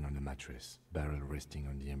 lying on the mattress, barrel resting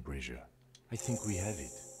on the embrasure. I think we have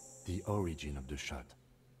it. The origin of the shot.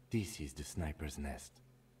 This is the sniper's nest.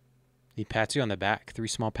 He pats you on the back. 3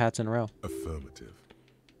 small pats in a row. Affirmative.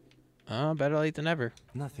 Oh, better late than never.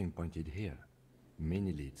 Nothing pointed here.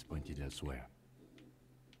 Many leads pointed elsewhere.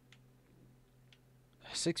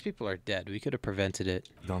 6 people are dead. We could have prevented it.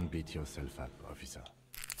 Don't beat yourself up, officer.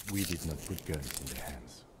 We did not put guns in their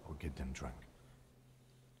hands or get them drunk.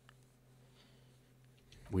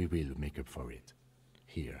 We will make up for it.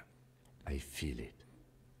 Here. I feel it.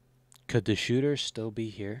 Could the shooter still be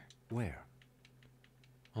here? Where?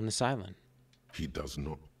 On this island. He does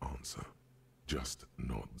not answer, just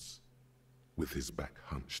nods. With his back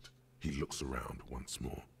hunched, he looks around once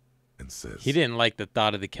more and says, He didn't like the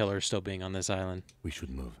thought of the killer still being on this island. We should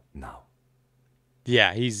move now.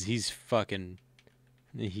 Yeah, he's fucking...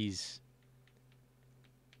 He's...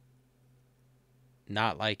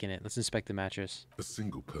 not liking it. Let's inspect the mattress. A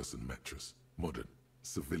single-person mattress, modern,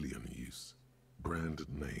 civilian use. Brand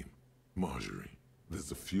name, Marjorie.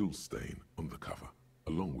 There's a fuel stain on the cover,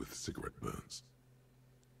 along with cigarette burns.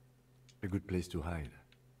 A good place to hide.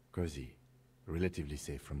 Cozy. Relatively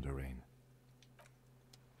safe from the rain.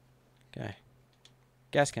 Okay.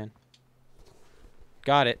 Gas can.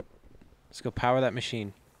 Got it. Let's go power that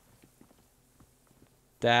machine.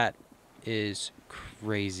 That is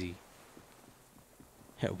crazy.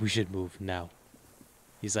 Yeah, we should move now.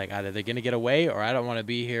 He's like, either they're going to get away or I don't want to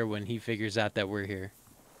be here when he figures out that we're here.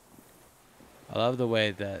 I love the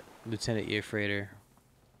way that Lieutenant Yefrader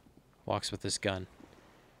walks with this gun,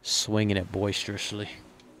 swinging it boisterously.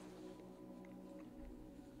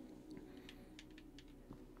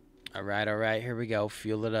 All right, here we go.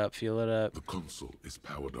 Fuel it up, fuel it up. The console is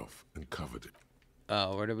powered off and covered.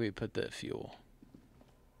 Oh, where do we put the fuel?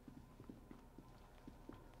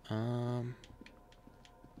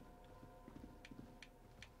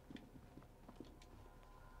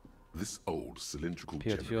 This old cylindrical Put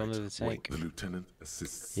fuel generator. into the tank. The lieutenant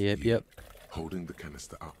assists Yep, you, yep. holding the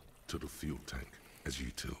canister up to the fuel tank as you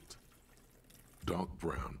tilt. Dark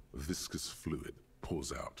brown, viscous fluid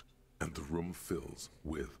pours out, and the room fills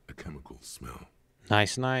with a chemical smell.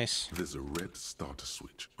 Nice, nice. There's a red starter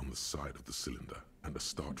switch on the side of the cylinder and a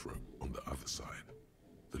start rope on the other side.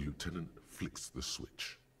 The lieutenant flicks the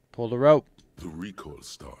switch. Pull the rope. The recoil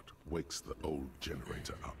start wakes the old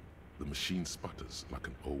generator up. The machine sputters like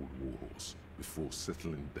an old warhorse before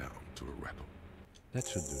settling down to a rattle. That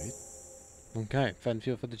should do it. Okay, find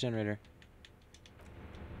fuel for the generator.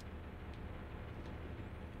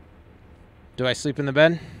 Do I sleep in the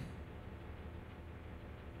bed?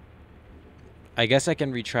 I guess I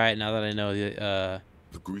can retry it now that I know the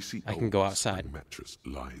greasy I can go old outside. spring mattress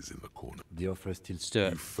lies in the corner. The offer still Let's do You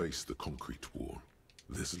it. face the concrete wall.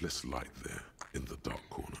 There's less light there in the dark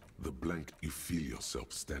corner. The blank, you feel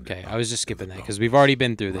yourself standing Okay, up I was just in skipping the that because darkness, we've already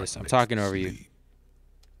been through right this. I'm next talking to over you. sleep.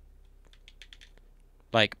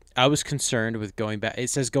 Like, I was concerned with going back. It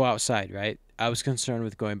says go outside, right? I was concerned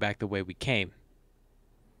with going back the way we came.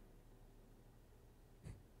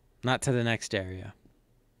 Not to the next area.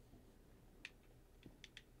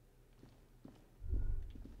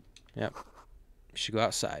 Yep. We should go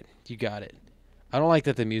outside. You got it. I don't like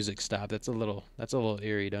that the music stopped. That's a little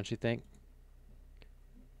eerie, don't you think?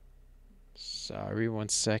 Sorry, 1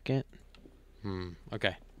 second.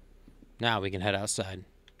 Okay. Now we can head outside.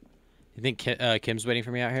 You think Kim's waiting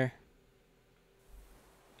for me out here?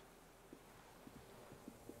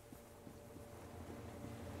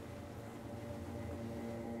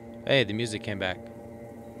 Hey, the music came back.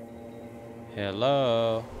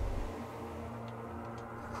 Hello.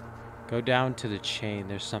 Go down to the chain.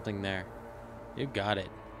 There's something there. You got it.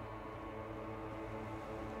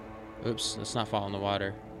 Oops, let's not fall in the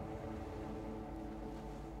water.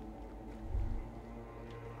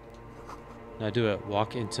 Now do it.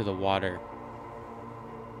 Walk into the water.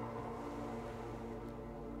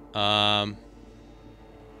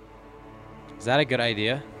 Is that a good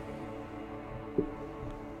idea?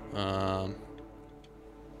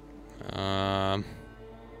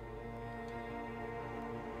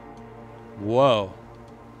 Whoa.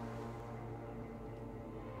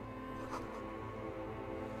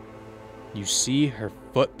 You see her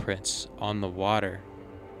footprints on the water.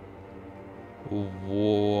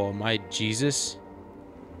 Whoa, my Jesus.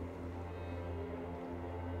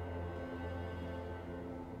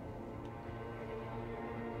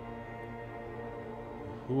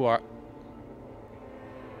 Who are...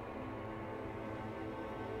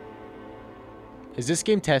 Is this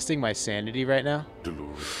game testing my sanity right now?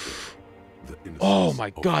 Oh my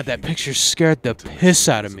god, that picture scared the piss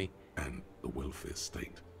out of me. And the welfare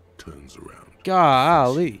state turns around.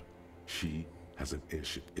 Golly. She has an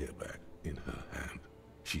airship airbag in her hand.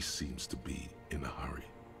 She seems to be in a hurry.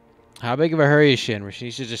 How big of a hurry is she in where she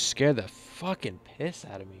needs to just scare the fucking piss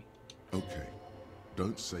out of me? Okay,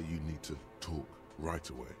 don't say you need to talk right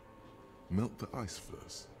away. Melt the ice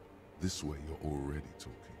first. This way you're already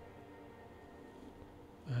talking.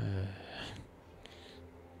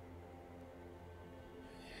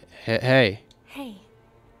 Hey. Hey.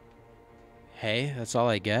 Hey, that's all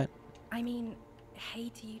I get? I mean, hey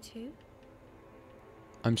to you too?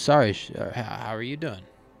 I'm sorry. How are you doing?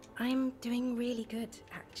 I'm doing really good,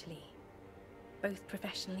 actually. Both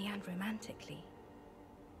professionally and romantically.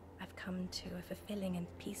 I've come to a fulfilling and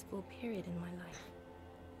peaceful period in my life.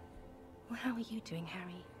 Well, how are you doing,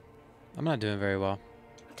 Harry? I'm not doing very well.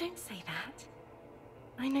 Don't say that.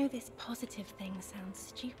 I know this positive thing sounds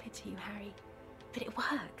stupid to you, Harry, but it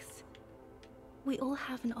works. We all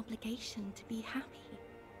have an obligation to be happy.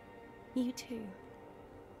 You too.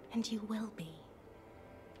 And you will be.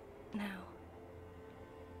 Now.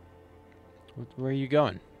 Where are you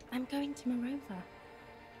going? I'm going to Morova.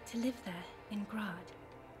 To live there, in Grad.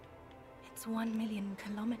 It's 1 million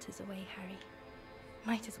kilometers away, Harry.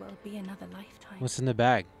 Might as well be another lifetime. What's in the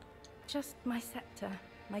bag? Just my scepter,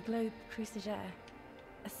 my globe cruciger,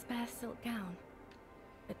 a spare silk gown,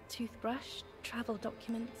 a toothbrush, travel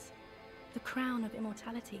documents, the crown of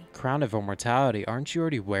immortality. Crown of immortality? Aren't you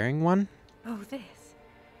already wearing one? Oh, this.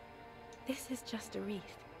 This is just a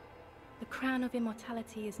wreath. The crown of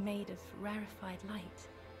immortality is made of rarefied light,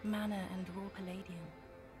 mana and raw palladium.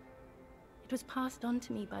 It was passed on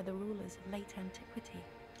to me by the rulers of late antiquity.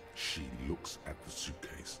 She looks at the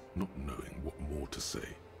suitcase, not knowing what more to say.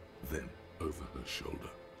 Then, over her shoulder.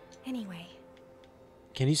 Anyway.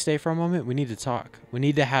 Can you stay for a moment? We need to talk. We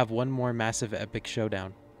need to have one more massive epic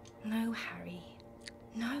showdown. No, Harry.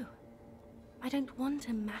 No. I don't want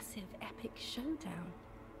a massive epic showdown.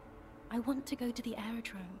 I want to go to the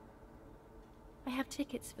aerodrome. I have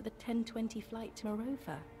tickets for the 10:20 flight to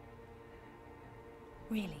Morova.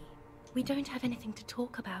 Really, we don't have anything to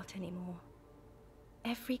talk about anymore.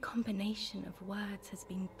 Every combination of words has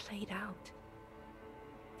been played out.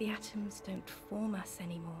 The atoms don't form us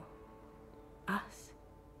anymore. Us.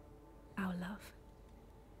 Our love.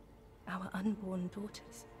 Our unborn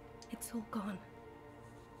daughters. It's all gone.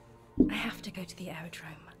 I have to go to the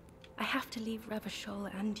aerodrome. I have to leave Revachol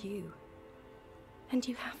and you. And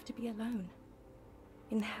you have to be alone.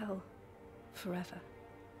 In hell. Forever.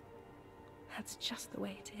 That's just the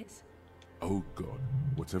way it is. Oh God,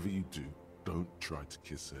 whatever you do, don't try to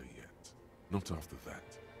kiss her yet. Not after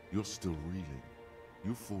that. You're still reeling.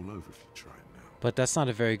 You'll fall over if you try now. But that's not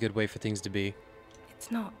a very good way for things to be. It's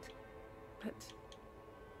not.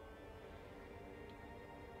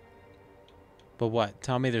 But what?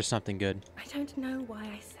 Tell me there's something good. I don't know why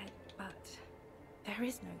I said but. There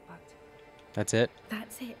is no but. That's it?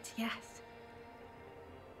 That's it, yes.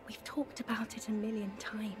 We've talked about it 1,000,000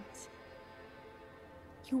 times.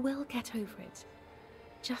 You will get over it.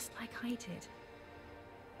 Just like I did.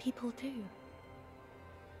 People do.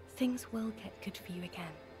 Things will get good for you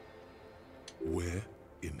again. Where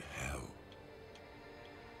in hell?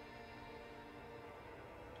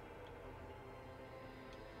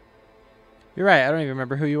 You're right, I don't even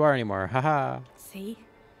remember who you are anymore. Haha. See?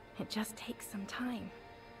 It just takes some time.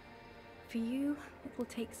 For you, it will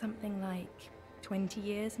take something like 20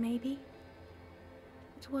 years, maybe?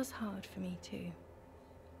 It was hard for me, too.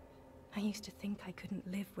 I used to think I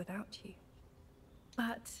couldn't live without you.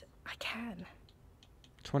 But I can.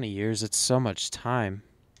 20 years, it's so much time.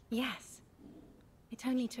 Yes. It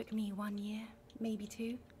only took me 1 year, maybe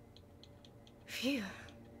 2. Phew.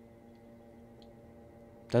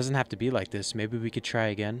 Doesn't have to be like this. Maybe we could try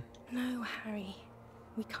again. No, Harry.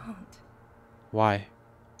 We can't. Why?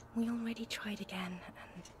 We already tried again,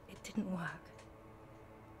 and it didn't work.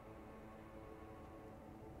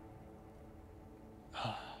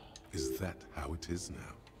 Is that how it is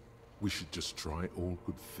now? We should just try all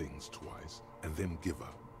good things twice, and then give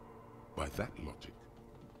up. By that logic.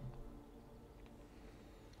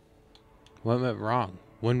 What went wrong?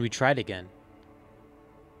 When we tried again?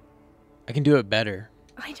 I can do it better.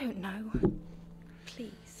 I don't know.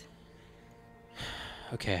 Please.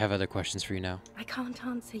 Okay, I have other questions for you now. I can't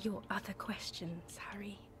answer your other questions,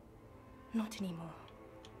 Harry. Not anymore.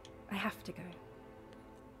 I have to go.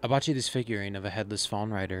 I bought you this figurine of a headless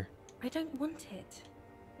fawn rider. I don't want it.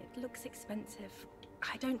 It looks expensive.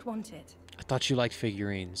 I don't want it. I thought you liked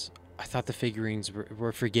figurines. I thought the figurines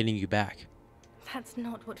were for getting you back. That's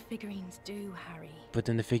not what figurines do, Harry. But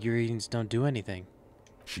then the figurines don't do anything.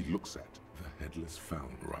 She looks at the headless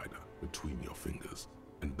fawn rider between your fingers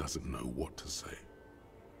and doesn't know what to say.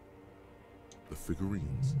 The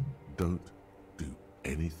figurines don't do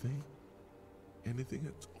anything? Anything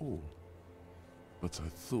at all? But I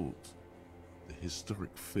thought the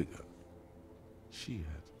historic figure she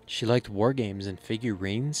had. She liked war games and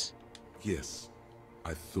figurines? Yes,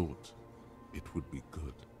 I thought it would be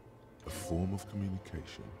good. A form of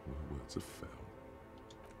communication where words have failed.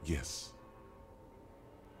 Yes.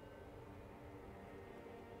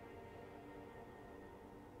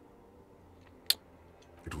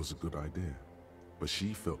 It was a good idea, but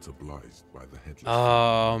she felt obliged by the headless.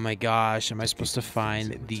 Oh my gosh, am I supposed to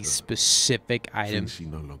find the specific item? She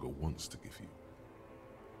no longer wants to give you.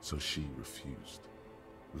 So she refused.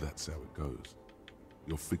 That's how it goes.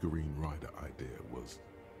 Your figurine rider idea was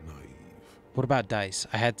naive. What about dice?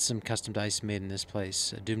 I had some custom dice made in this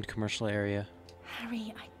place. A doomed commercial area.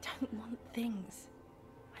 Harry, I don't want things.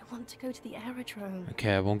 I want to go to the aerodrome.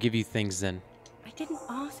 Okay, I won't give you things then. I didn't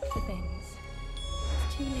ask for things.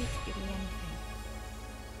 It's too late to give me anything.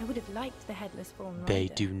 I would have liked the headless fawn rider. They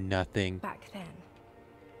do nothing. Back then.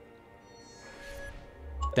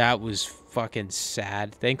 That was fucking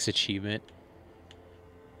sad. Thanks, achievement.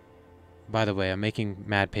 By the way, I'm making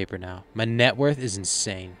mad paper now. My net worth is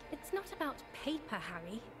insane. It's not about paper,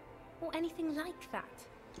 Harry. Or anything like that.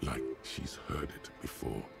 Like she's heard it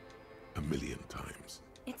before. 1,000,000 times.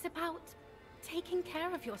 It's about taking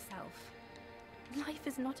care of yourself. Life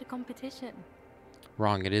is not a competition.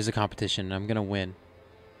 Wrong, it is a competition and I'm gonna win.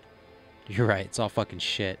 You're right, it's all fucking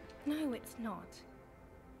shit. No, it's not.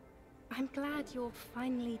 I'm glad you're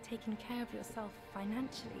finally taking care of yourself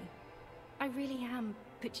financially. I really am,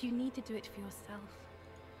 but you need to do it for yourself,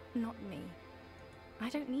 not me. I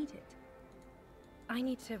don't need it. I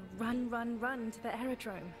need to run to the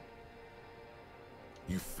aerodrome.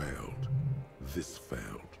 You failed. This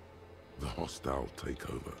failed. The hostile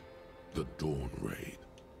takeover. The Dawn Raid.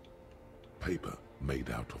 Paper made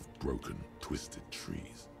out of broken, twisted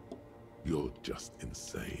trees. You're just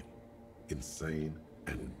insane. Insane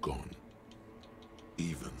and gone.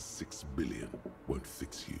 Even 6 billion won't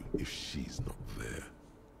fix you if she's not there.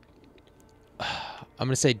 I'm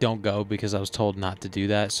gonna say don't go because I was told not to do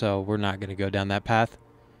that, so we're not gonna go down that path.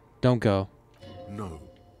 Don't go. No,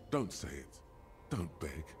 don't say it. Don't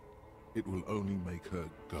beg. It will only make her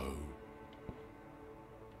go.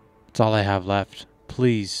 It's all I have left.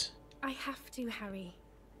 Please. I have to, Harry.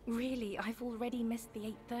 Really, I've already missed the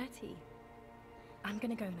 8:30. I'm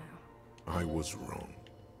gonna go now. I was wrong.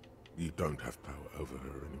 You don't have power over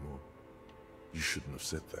her anymore. You shouldn't have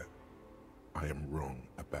said that. I am wrong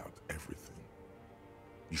about everything.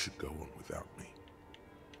 You should go on without me.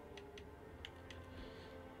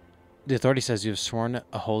 The authority says you have sworn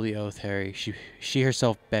a holy oath, Harry. She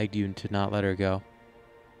herself begged you to not let her go.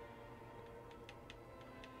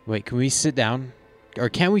 Wait, can we sit down? Or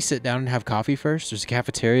can we sit down and have coffee first? There's a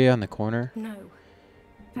cafeteria on the corner. No.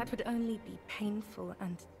 That would only be painful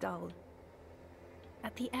and dull.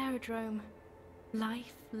 At the aerodrome,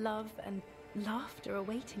 life, love, and laughter are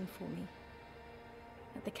waiting for me.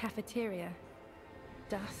 At the cafeteria,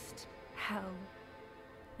 dust, hell,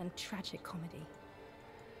 and tragic comedy.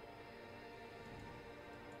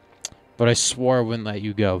 But I swore I wouldn't let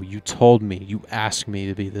you go. You told me. You asked me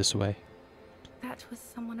to be this way. That was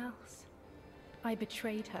someone else. I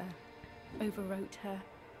betrayed her, overwrote her,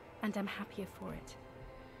 and I'm happier for it.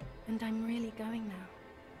 And I'm really going now.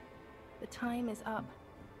 The time is up.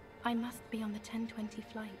 I must be on the 10:20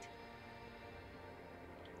 flight.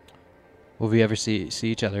 Will we ever see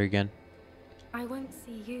each other again? I won't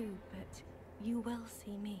see you, but you will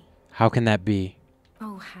see me. How can that be?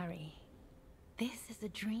 Oh, Harry. This is a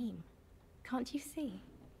dream. Can't you see?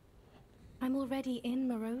 I'm already in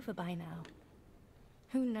Morova by now.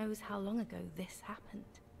 Who knows how long ago this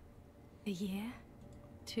happened? A year?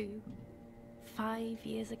 2? 5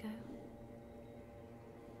 years ago?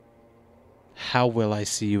 How will I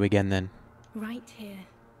see you again then? Right here,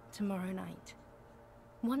 tomorrow night.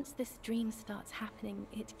 Once this dream starts happening,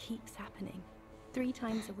 it keeps happening. 3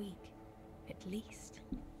 times a week, at least.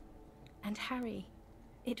 And Harry,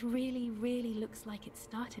 it really, really looks like it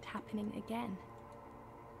started happening again.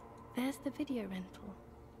 There's the video rental.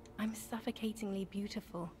 I'm suffocatingly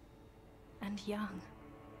beautiful. And young.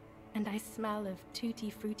 And I smell of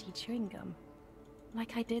tutti frutti chewing gum.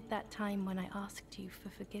 Like I did that time when I asked you for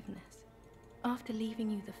forgiveness. After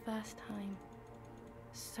leaving you the first time.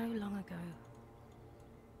 So long ago.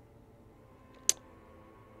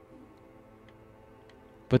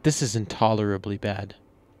 But this is intolerably bad.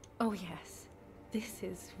 Oh yes, this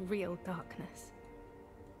is real darkness.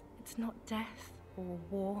 It's not death, or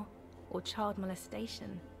war, or child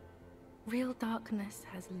molestation. Real darkness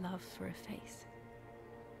has love for a face.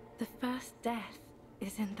 The first death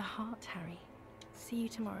is in the heart, Harry. See you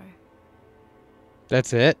tomorrow.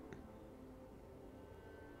 That's it?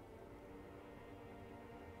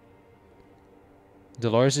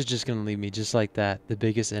 Dolores is just gonna leave me just like that. The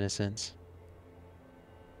biggest innocence.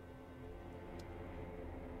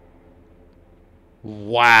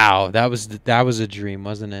 Wow, that was a dream,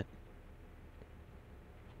 wasn't it?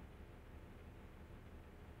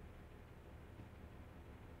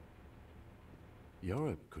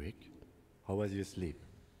 You're up quick. How was your sleep?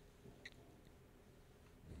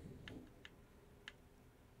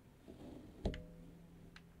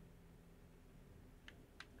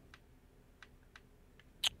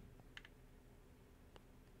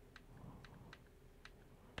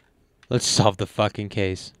 Let's solve the fucking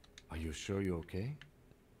case. Are you sure you're okay?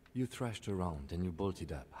 You thrashed around and you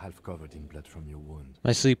bolted up, half covered in blood from your wound.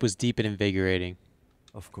 My sleep was deep and invigorating.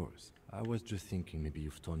 Of course. I was just thinking maybe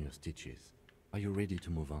you've torn your stitches. Are you ready to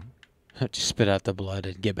move on? Just spit out the blood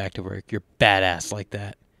and get back to work. You're badass like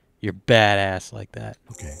that. You're badass like that.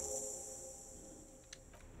 Okay.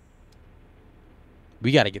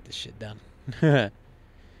 We gotta get this shit done.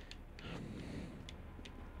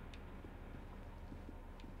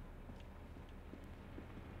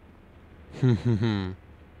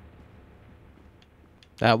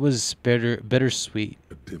 That was bittersweet.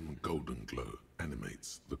 A dim golden glow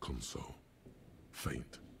animates the console.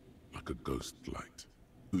 Faint, like a ghost light.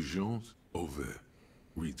 Urgence ouvert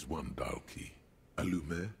reads one dial key.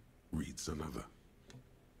 Allumer reads another.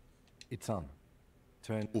 It's on.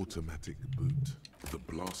 Turn. Automatic boot. The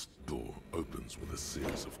blast door opens with a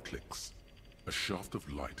series of clicks. A shaft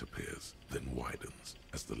of light appears, then widens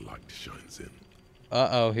as the light shines in.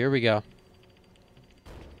 Uh-oh, here we go.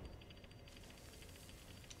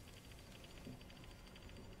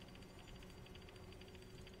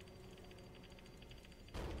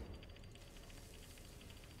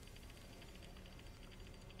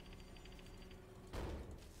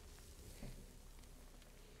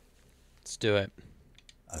 Let's do it.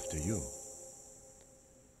 After you.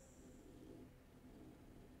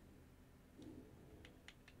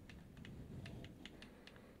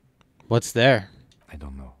 What's there? I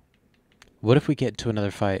don't know. What if we get into another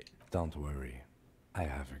fight? Don't worry. I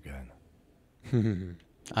have a gun.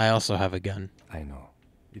 I also have a gun. I know.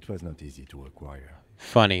 It was not easy to acquire.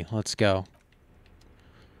 Funny. Let's go.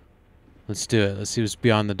 Let's do it. Let's see what's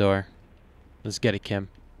beyond the door. Let's get it, Kim.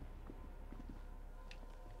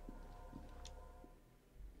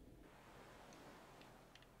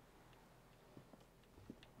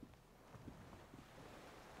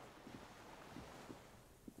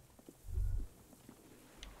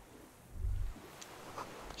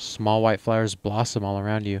 Small white flowers blossom all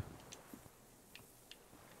around you.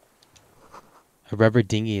 A rubber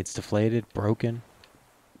dinghy, it's deflated, broken.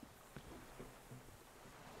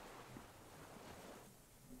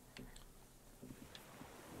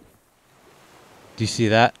 Do you see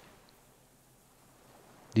that?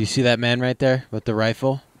 Do you see that man right there with the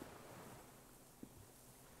rifle?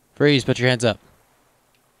 Freeze, put your hands up.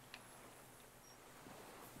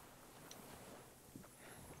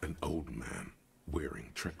 An old man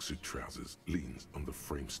wearing tracksuit trousers leans on the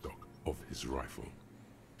frame stock of his rifle.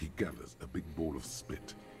 He gathers a big ball of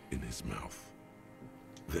spit in his mouth.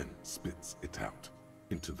 then spits it out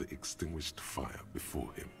into the extinguished fire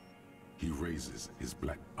before him. He raises his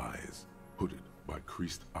black eyes, hooded by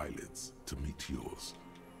creased eyelids, to meet yours.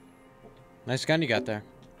 Nice gun you got there.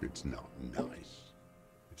 It's not nice.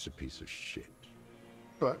 It's a piece of shit.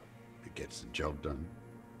 But it gets the job done.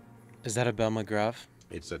 Is that a Belle McGrath?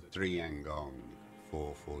 It's a Triangon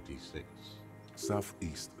 446.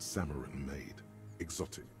 Southeast Samaran made.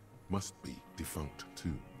 Exotic. Must be defunct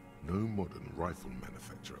too. No modern rifle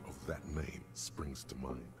manufacturer of that name springs to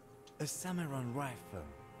mind. A Samaran rifle.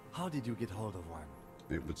 How did you get hold of one?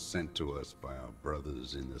 It was sent to us by our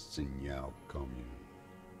brothers in the Sinyao commune.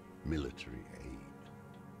 Military aid.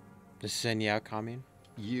 The Sinyao commune?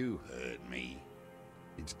 You heard me.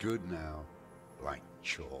 It's good now. Like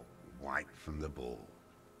chalk, white from the ball.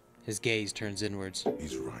 His gaze turns inwards.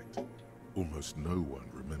 He's right. Almost no one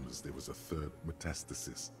remembers there was a third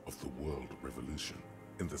metastasis of the World Revolution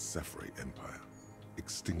in the Sefre Empire,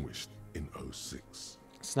 extinguished in 06.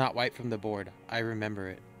 It's not white from the board. I remember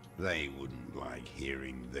it. They wouldn't like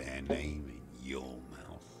hearing their name in your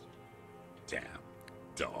mouth. Damn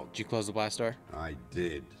dog. Did you close the blast door? I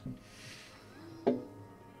did.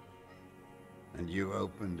 And you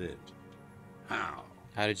opened it. How?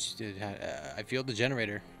 How did you... I fueled the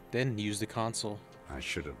generator, then used the console. I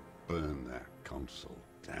should have burned that console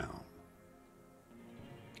down.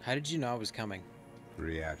 How did you know I was coming?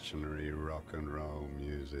 Reactionary rock and roll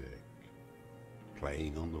music.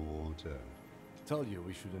 Playing on the water. Told you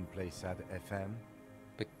we shouldn't play sad FM.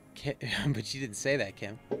 But but you didn't say that,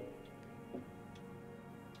 Kim.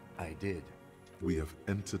 I did. We have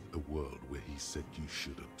entered a world where he said you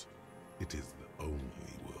shouldn't. It is the only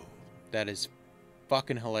world. That is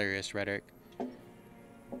fucking hilarious rhetoric. Alright,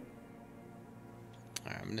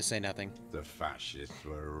 I'm gonna say nothing. The fascists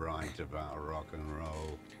were right about rock and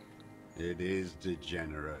roll. It is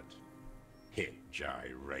degenerate. Hip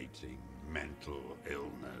gyrating, mental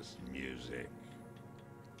illness music.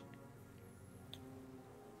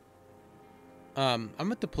 I'm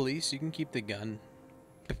with the police. You can keep the gun.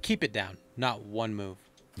 But keep it down. Not one move.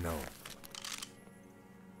 No.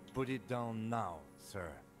 Put it down now, sir.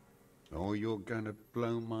 Or you're gonna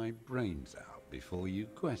blow my brains out before you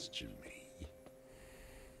question me.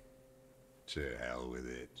 To hell with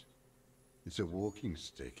it. It's a walking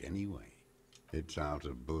stick anyway. It's out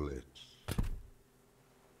of bullets.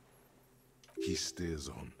 He stares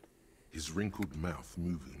on, his wrinkled mouth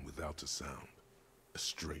moving without a sound. A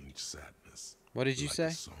strange sadness. What did you like say?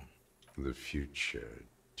 a song. The future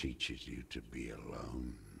teaches you to be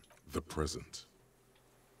alone. The present.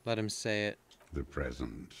 Let him say it. The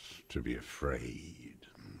present to be afraid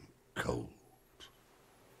and cold.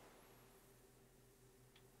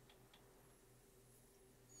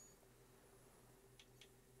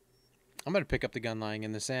 I'm gonna pick up the gun lying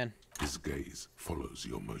in the sand. His gaze follows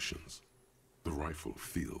your motions. The rifle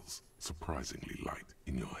feels surprisingly light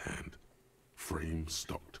in your hand. Frame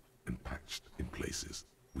stocked and patched in places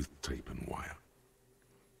with tape and wire.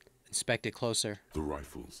 Inspect it closer. The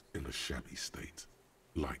rifle's in a shabby state,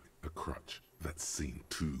 like a crutch that's seen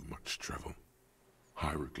too much travel.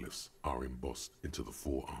 Hieroglyphs are embossed into the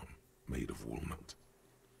forearm, made of walnut.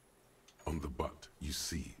 On the butt, you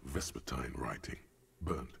see Vespertine writing,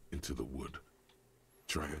 burnt into the wood.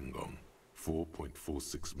 Triangon,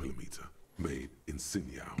 4.46mm, made in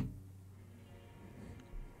Sinyao.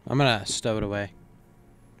 I'm gonna stow it away.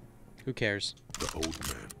 Who cares? The old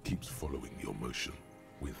man keeps following your motion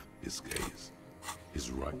with his gaze. His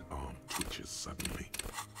right arm twitches suddenly.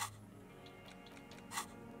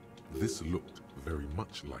 This looked very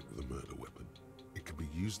much like the murder weapon. It could be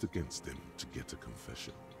used against him to get a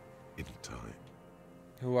confession. Any time.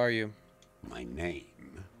 Who are you? My name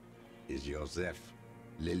is Josef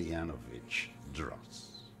Lilianovich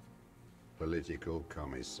Dross, Political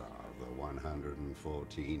Commissar of the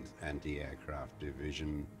 114th Anti-Aircraft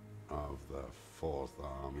Division of the 4th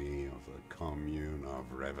Army of the Commune of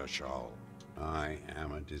Revachol. I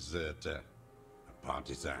am a deserter, a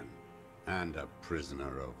partisan, and a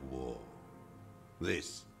prisoner of war.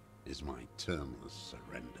 This is my termless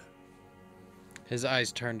surrender. His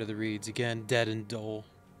eyes turn to the reeds again, dead and dull.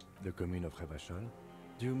 The commune of Revachol?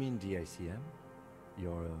 Do you mean the ICM?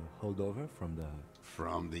 You're a holdover from the...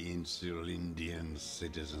 From the Insulindian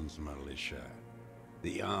Citizens Militia,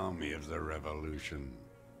 the army of the revolution.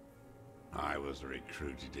 I was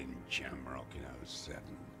recruited in Jamrock in 07,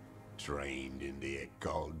 trained in the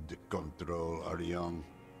École de Contrôle Orient,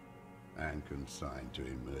 and consigned to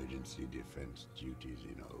emergency defense duties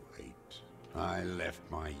in 08. I left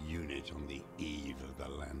my unit on the eve of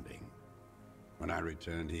the landing. When I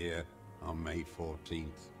returned here on May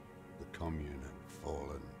 14th, the commune had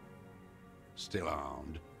fallen. still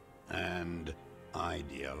armed, and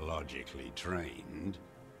ideologically trained,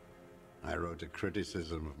 I wrote a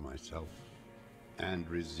criticism of myself and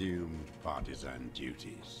resumed partisan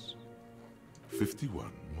duties.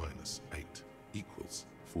 51 minus 8 equals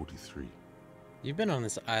 43. You've been on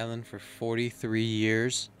this island for 43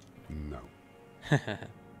 years? No.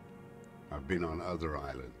 I've been on other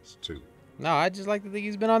islands, too. No, I just like to think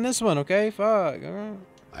he's been on this one, okay? Fuck.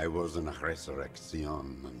 I was in a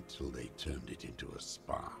resurrection until they turned it into a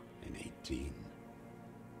spa in 18.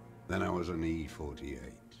 Then I was an E-48,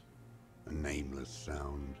 a nameless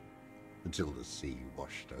sound, until the sea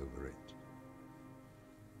washed over it.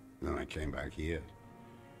 Then I came back here.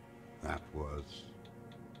 That was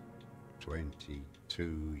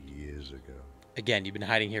 22 years ago. Again, you've been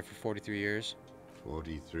hiding here for 43 years?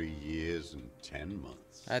 43 years and 10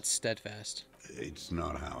 months. That's steadfast. It's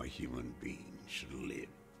not how a human being should live.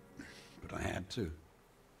 But I had to.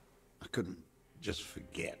 I couldn't just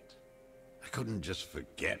forget. I couldn't just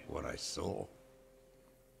forget what I saw.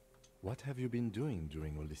 What have you been doing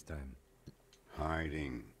during all this time?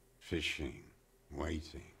 Hiding, fishing,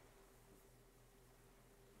 waiting.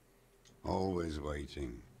 Always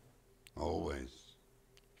waiting. Always.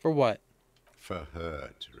 For what? For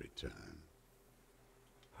her to return.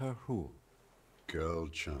 Her who? Girl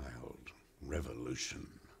child. Revolution.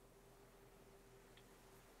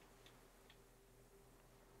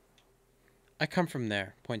 I come from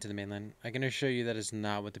there. Point to the mainland. I can assure you that is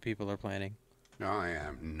not what the people are planning. I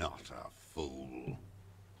am not a fool.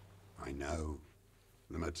 I know.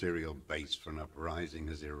 The material base for an uprising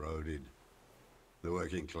has eroded. The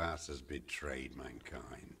working class has betrayed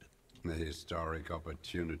mankind. The historic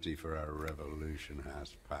opportunity for a revolution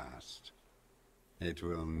has passed. It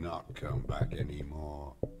will not come back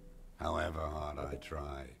anymore, however hard I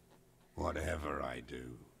try, whatever I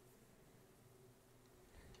do.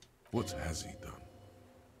 What has he done?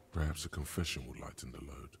 Perhaps a confession would lighten the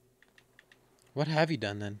load. What have you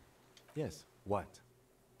done then? Yes, what?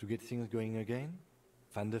 To get things going again?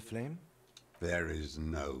 Fan the flame? There is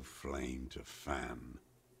no flame to fan.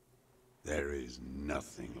 There is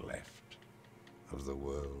nothing left of the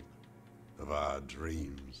world, of our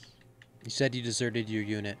dreams. You said you deserted your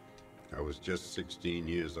unit. I was just 16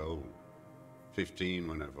 years old, 15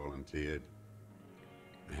 when I volunteered.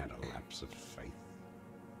 I had a lapse of faith.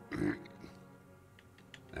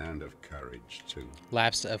 And of courage, too.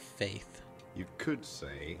 Lapse of faith. You could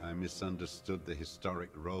say I misunderstood the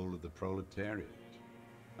historic role of the proletariat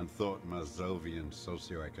and thought Mazovian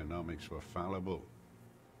socioeconomics were fallible.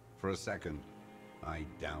 For a second, I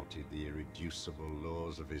doubted the irreducible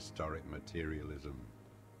laws of historic materialism.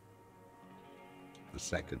 A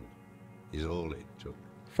second is all it took.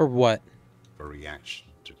 For what? For reaction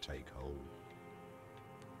to take hold.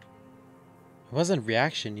 It wasn't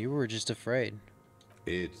reaction, you were just afraid.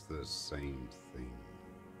 It's the same thing.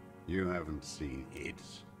 You haven't seen it.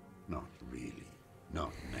 Not really.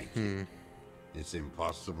 Not naked. It's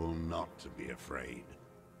impossible not to be afraid.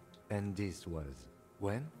 And this was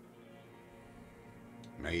when?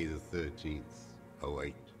 May the 13th,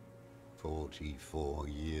 08, 44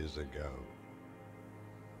 years ago.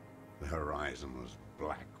 The horizon was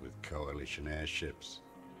black with coalition airships.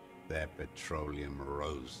 Their petroleum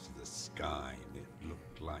rose to the sky, and it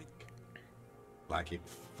looked like it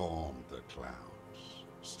formed the clouds.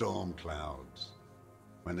 Storm clouds.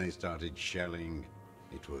 When they started shelling,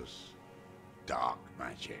 it was dark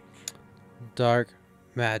magic. Dark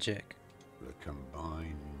magic. The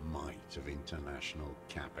combined might of international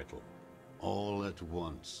capital. All at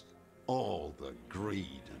once, all the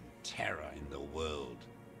greed and terror in the world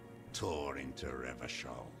tore into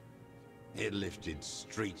Revachol. It lifted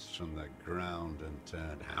streets from the ground and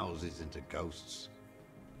turned houses into ghosts.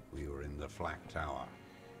 We were in the flak tower,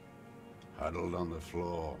 huddled on the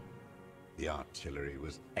floor. The artillery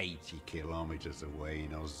was 80 kilometers away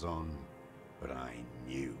in Ozon, but I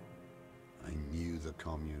knew the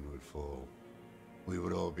commune would fall. We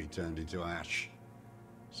would all be turned into ash.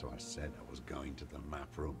 So I said I was going to the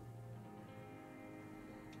map room.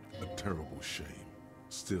 A terrible shame,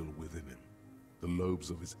 still within him. The lobes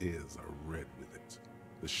of his ears are red with it.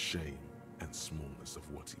 The shame and smallness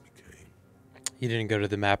of what he became. You didn't go to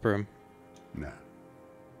the map room. No.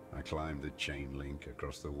 I climbed the chain link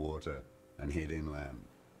across the water and hid inland,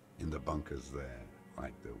 in the bunkers there,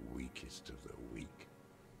 like the weakest of the weak.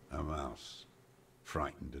 A mouse,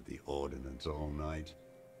 frightened at the ordnance all night,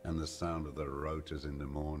 and the sound of the rotors in the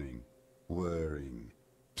morning, whirring.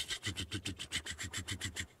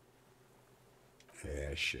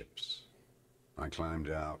 Airships. I climbed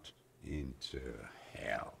out into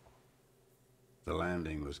hell. The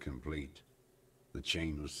landing was complete. The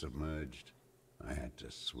chain was submerged. I had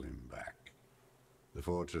to swim back. The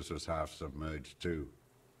fortress was half submerged too.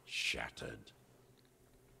 Shattered.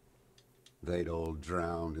 They'd all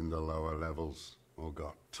drowned in the lower levels, or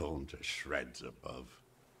got torn to shreds above.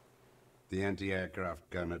 The anti-aircraft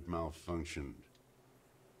gun had malfunctioned.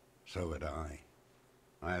 So had I.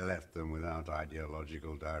 I left them without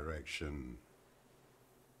ideological direction.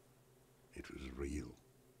 It was real.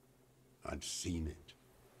 I'd seen it.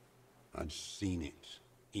 I'd seen it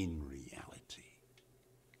in reality.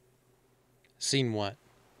 Seen what?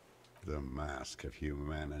 The mask of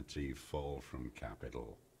humanity fall from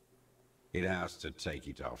capital. It has to take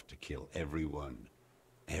it off to kill everyone,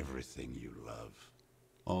 everything you love.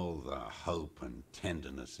 All the hope and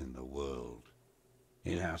tenderness in the world.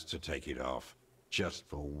 It has to take it off just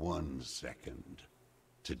for 1 second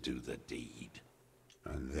to do the deed.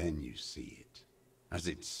 And then you see it, as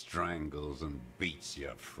it strangles and beats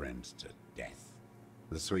your friends to death.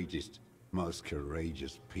 The sweetest, most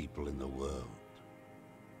courageous people in the world.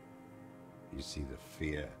 You see the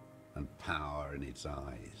fear and power in its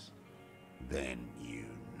eyes. Then you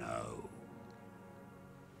know.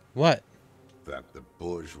 What? That the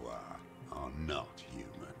bourgeois are not human.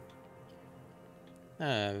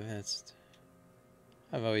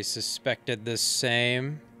 I've always suspected the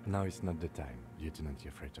same. Now is not the time, Lieutenant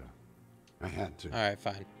Yefreto. I had to. Alright,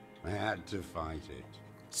 fine. I had to fight it.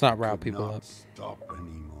 Let's not rile Could people not up. Stop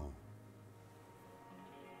anymore.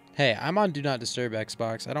 Hey, I'm on Do Not Disturb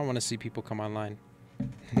Xbox. I don't want to see people come online.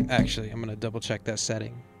 Actually, I'm going to double check that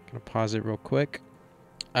setting. Going to pause it real quick.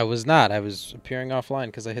 I was not. I was appearing offline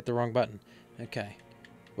because I hit the wrong button. Okay.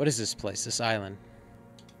 What is this place, this island?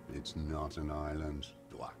 It's not an island,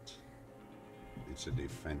 Dwight. It's a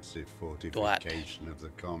defensive fortification of the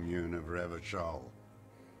commune of Revachol.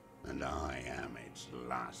 And I am its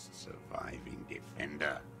last surviving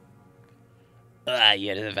defender.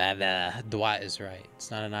 Yeah, Dwight is right.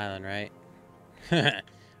 It's not an island, right?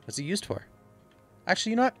 What's it used for?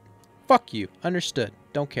 Actually, you know what? Fuck you. Understood.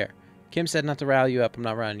 Don't care. Kim said not to rile you up. I'm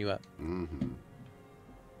not riling you up. Mm-hmm.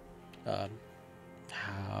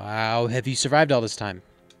 How have you survived all this time?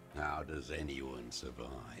 How does anyone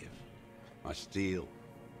survive? I steal.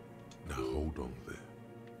 Now hold on there.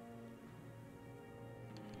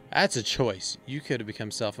 That's a choice. You could have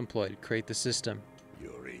become self-employed. Create the system.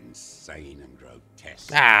 You're insane and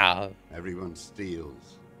grotesque. Ah! Everyone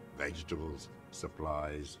steals. Vegetables,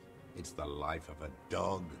 supplies. It's the life of a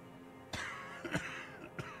dog.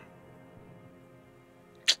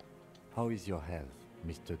 How is your health,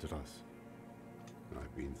 Mr. Druss?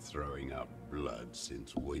 I've been throwing up blood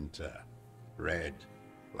since winter. Red,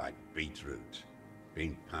 like beetroot.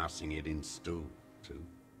 Been passing it in stew, too.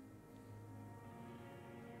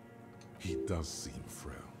 He does seem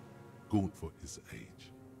frail. Good for his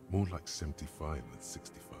age. More like 75 than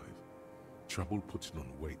 65. Trouble putting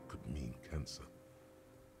on weight could mean cancer.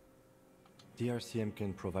 The RCM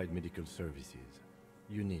can provide medical services.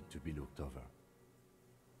 You need to be looked over.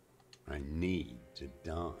 I need to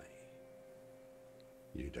die.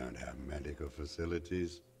 You don't have medical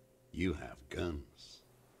facilities. You have guns.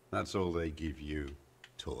 That's all they give you.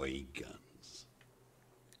 Toy guns.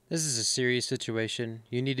 This is a serious situation.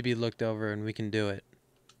 You need to be looked over and we can do it.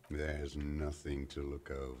 There's nothing to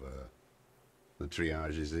look over. The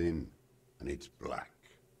triage is in, and it's black.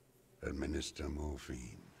 Administer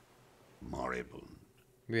morphine. Moribund.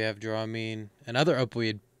 We have Dramamine and other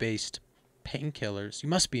opioid-based painkillers. You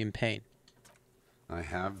must be in pain. I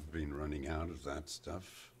have been running out of that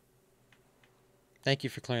stuff. Thank you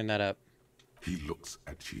for clearing that up. He looks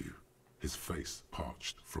at you, his face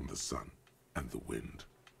parched from the sun and the wind.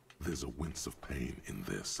 There's a wince of pain in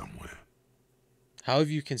there somewhere. How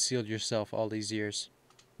have you concealed yourself all these years?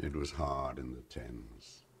 It was hard in the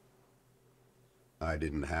Thames. I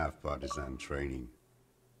didn't have partisan training.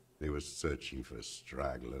 They were searching for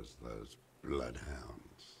stragglers, those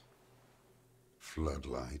bloodhounds.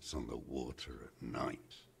 Floodlights on the water at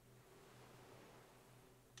night.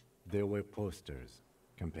 There were posters,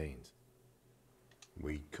 campaigns.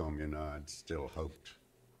 We communards still hoped,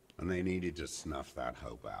 and they needed to snuff that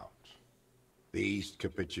hope out. The East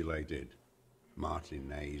capitulated.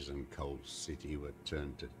 Martinez and Cold City were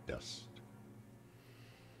turned to dust.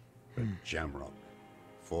 But Jamrock,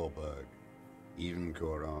 Forburg, even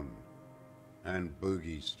Coron, and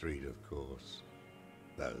Boogie Street, of course.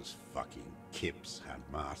 Those fucking kips had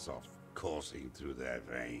Marsov coursing through their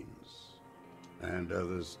veins. And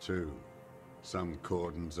others too. Some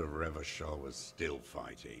cordons of Revachol was still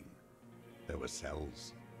fighting. There were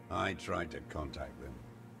cells. I tried to contact them.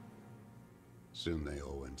 Soon they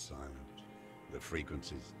all went silent. The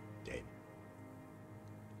frequency's dead.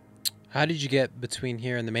 How did you get between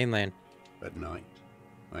here and the mainland? At night,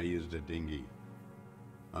 I used a dinghy.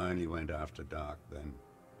 I only went after dark then.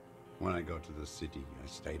 When I got to the city, I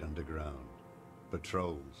stayed underground.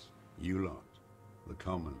 Patrols, you lot, the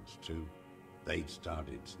commons too. They'd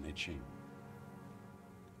started snitching.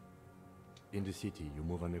 In the city, you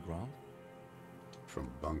move underground? From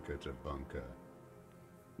bunker to bunker.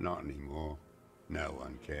 Not anymore. No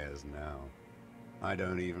one cares now. I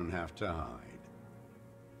don't even have to hide.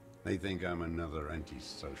 They think I'm another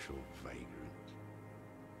antisocial vagrant.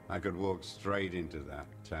 I could walk straight into that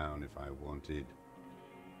town if I wanted.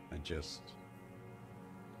 I just...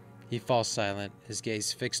 He falls silent, his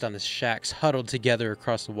gaze fixed on the shacks huddled together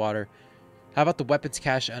across the water. How about the weapons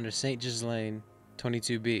cache under St. Ghislaine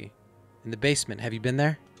 22B? In the basement, have you been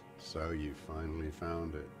there? So you finally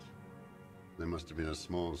found it. There must have been a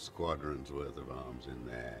small squadron's worth of arms in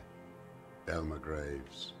there. Elmer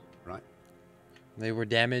Graves, right? They were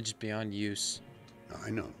damaged beyond use. I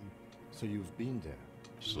know. So you've been there?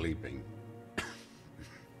 Sleeping.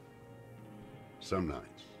 Some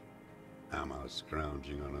nights, ammo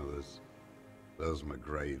scrounging on others. Those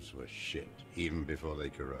McGraves were shit, even before they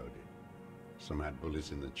corroded. Some had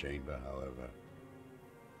bullets in the chamber, however.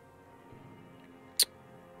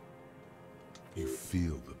 You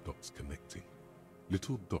feel the dots connecting.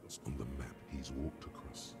 Little dots on the map he's walked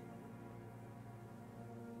across.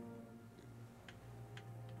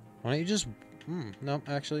 Why don't you just... no,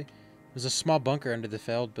 actually. There's a small bunker under the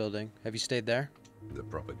failed building. Have you stayed there? The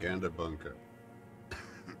propaganda bunker.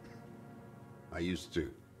 I used to,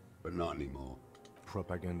 but not anymore.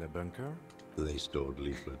 Propaganda bunker? They stored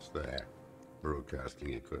leaflets there.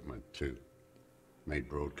 Broadcasting equipment, too. Made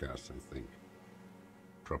broadcasts, I think.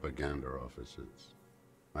 Propaganda officers.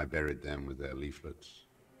 I buried them with their leaflets.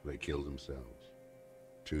 They killed themselves.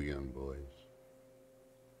 2 young boys.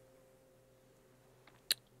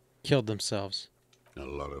 Killed themselves. A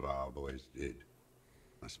lot of our boys did.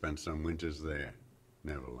 I spent some winters there.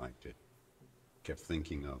 Never liked it. Kept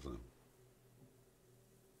thinking of them.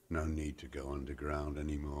 No need to go underground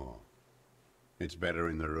anymore. It's better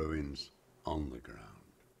in the ruins, on the ground.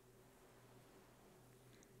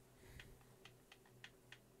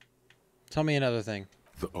 Tell me another thing.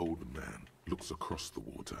 The old man looks across the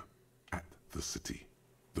water, at the city,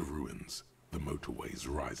 the ruins, the motorways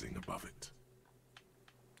rising above it.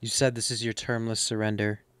 You said this is your termless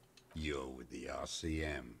surrender. You're with the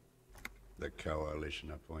RCM, the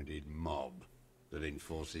coalition-appointed mob that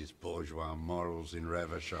enforces bourgeois morals in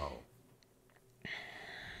Revachol.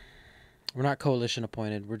 We're not coalition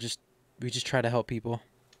appointed. We just try to help people.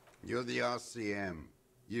 You're the RCM.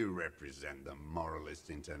 You represent the Moralist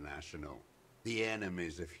International, the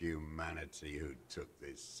enemies of humanity who took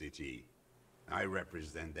this city. I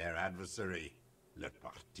represent their adversary, le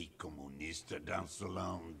Parti Communiste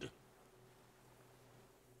d'Insolande.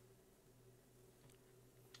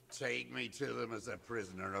 Take me to them as a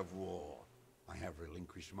prisoner of war. I have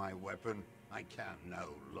relinquished my weapon. I can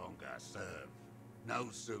no longer serve. No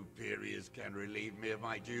superiors can relieve me of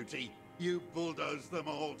my duty. You bulldoze them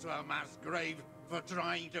all to a mass grave for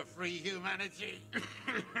trying to free humanity.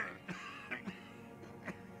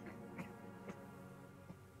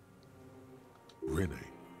 Rene,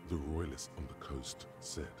 the royalist on the coast,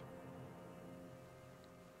 said,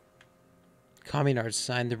 Communards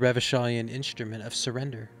signed the Revacholian Instrument of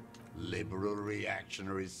Surrender. Liberal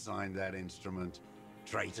reactionaries signed that instrument.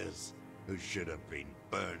 Traitors who should have been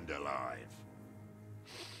burned alive.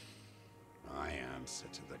 I answer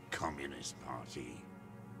to the Communist Party.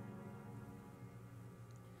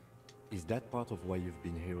 Is that part of why you've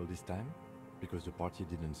been here all this time? Because the party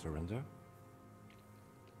didn't surrender?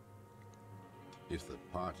 If the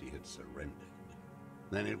party had surrendered,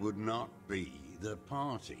 then it would not be the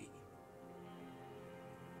party.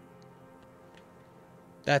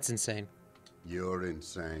 That's insane. You're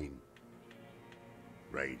insane.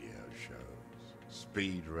 Radio shows,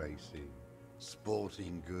 speed racing,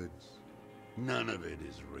 sporting goods. None of it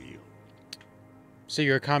is real. So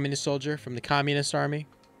you're a communist soldier from the communist army?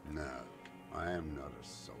 No, I am not a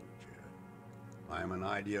soldier. I am an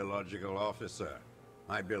ideological officer.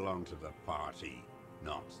 I belong to the party,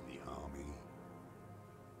 not the army.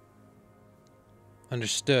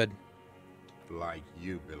 Understood. Like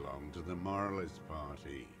you belong to the Moralist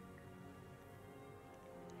Party.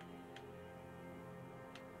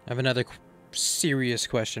 I have another serious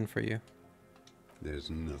question for you. There's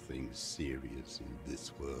nothing serious in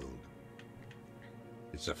this world.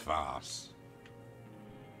 It's a farce.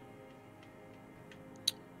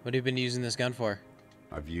 What have you been using this gun for?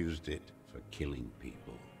 I've used it for killing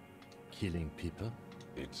people. Killing people?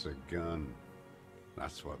 It's a gun.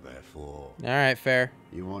 That's what they're for. Alright, fair.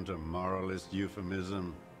 You want a moralist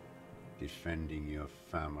euphemism? defending your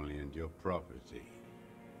family and your property.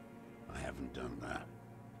 I haven't done that.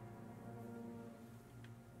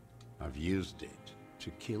 I've used it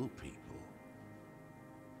to kill people.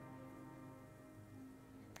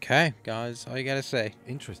 Okay, guys, all you gotta say.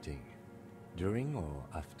 Interesting. During or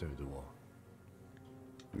after the war?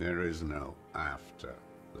 There is no after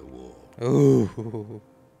the war. Ooh.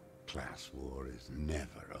 Class war is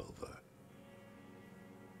never over.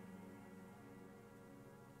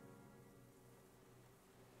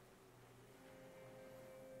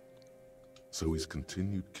 So he's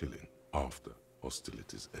continued killing after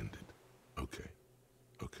hostilities ended. Okay.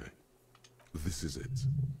 Okay. This is it.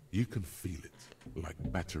 You can feel it, like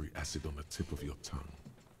battery acid on the tip of your tongue.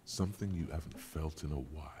 Something you haven't felt in a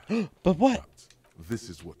while. But what? But this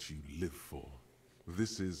is what you live for.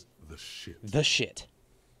 This is the shit. The shit.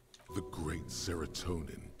 The great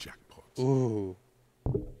serotonin jackpot. Ooh.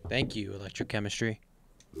 Thank you, electrochemistry.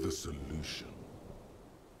 The solution.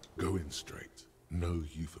 Go in straight. No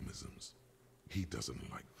euphemisms. He doesn't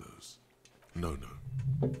like those. No,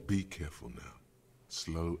 no. Be careful now.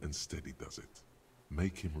 Slow and steady does it.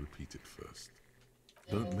 Make him repeat it first.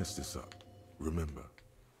 Don't mess this up. Remember,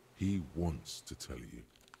 he wants to tell you.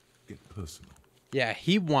 Get personal. Yeah,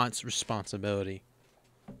 he wants responsibility.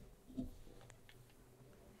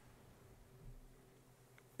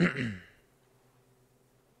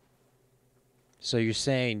 So you're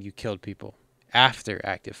saying you killed people after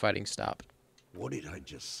active fighting stopped? What did I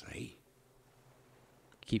just say?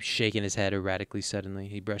 Keeps shaking his head erratically suddenly.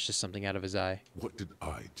 He brushes something out of his eye. What did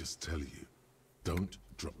I just tell you? Don't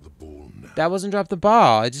drop the ball now. That wasn't drop the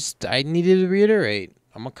ball. I needed to reiterate.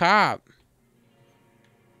 I'm a cop.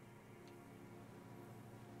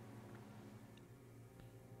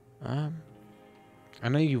 I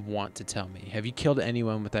know you want to tell me. Have you killed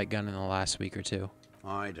anyone with that gun in the last week or two?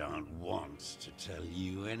 I don't want to tell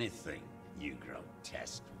you anything, you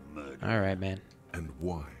grotesque murderer. All right, man. And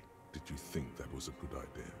why did you think that was a good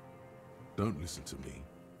idea? Don't listen to me.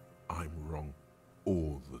 I'm wrong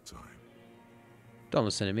all the time. Don't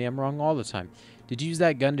listen to me. I'm wrong all the time. Did you use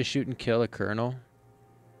that gun to shoot and kill a colonel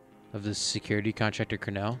of the security contractor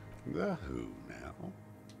Cornell? The who now?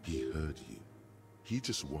 He heard you. He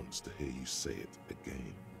just wants to hear you say it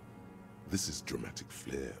again. This is dramatic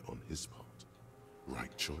flair on his part.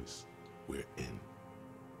 Right choice. We're in.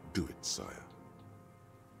 Do it, sire.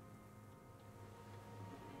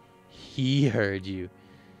 He heard you.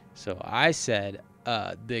 So I said,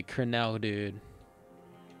 the Cornell dude.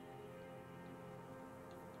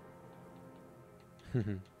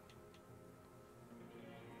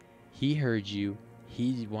 He heard you.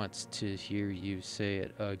 He wants to hear you say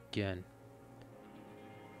it again.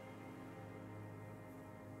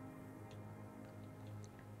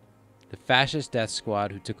 The fascist death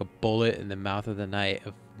squad who took a bullet in the mouth of the night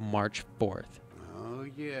of March 4th. Oh,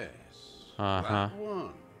 yes. Uh-huh. That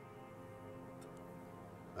one.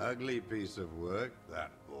 Ugly piece of work,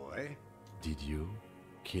 that boy. Did you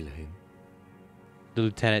kill him? The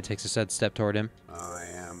lieutenant takes a side step toward him. I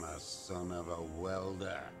am a son of a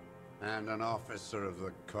welder and an officer of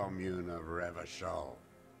the commune of Revachol.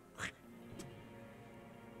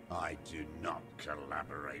 I do not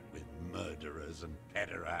collaborate with murderers and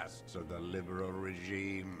pederasts of the liberal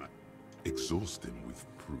regime. Exhaust him with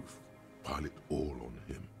proof. Pile it all on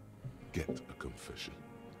him. Get a confession.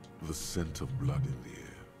 The scent of blood in the air.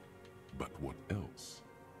 But what else?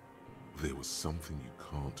 There was something you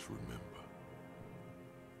can't remember.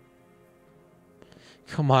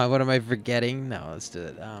 Come on, what am I forgetting? No, let's do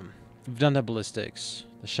it. We've done the ballistics.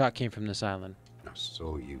 The shot came from this island. I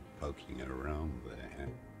saw you poking around there,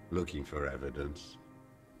 looking for evidence.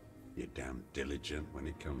 You're damn diligent when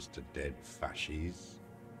it comes to dead fascies.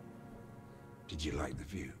 Did you like the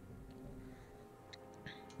view?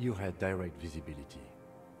 You had direct visibility.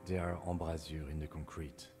 There are embrasures in the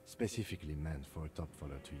concrete, specifically meant for a top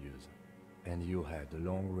follower to use. And you had a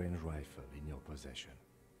long-range rifle in your possession.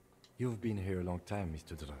 You've been here a long time,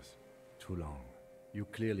 Mr. Druss. Too long. You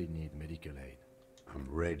clearly need medical aid. I'm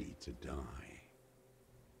ready to die.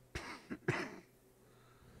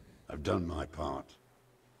 I've done my part.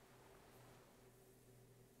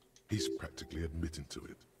 He's practically admitting to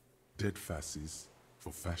it. Dead fascists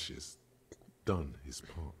for fascists. Done his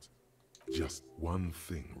part. Just one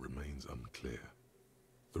thing remains unclear.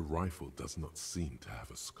 The rifle does not seem to have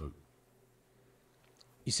a scope.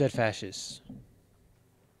 You said fascists.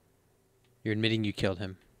 You're admitting you killed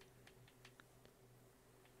him.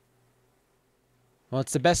 Well,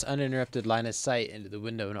 it's the best uninterrupted line of sight into the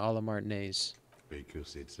window in all of Martinez.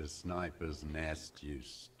 Because it's a sniper's nest, you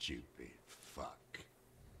stupid fuck.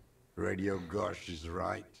 Radio Gosh is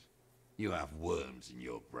right. You have worms in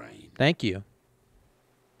your brain. Thank you.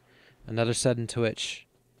 Another sudden twitch.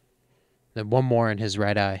 Then one more in his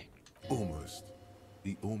right eye. Almost.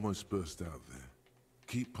 He almost burst out there.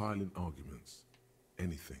 Keep piling arguments.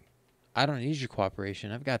 Anything. I don't need your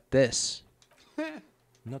cooperation. I've got this.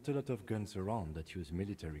 Not a lot of guns around that use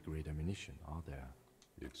military-grade ammunition, are there?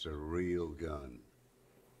 It's a real gun.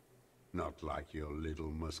 Not like your little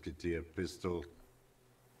musketeer pistol.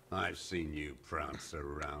 I've seen you prance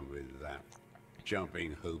around with that.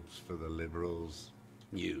 Jumping hoops for the liberals.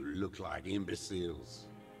 You look like imbeciles.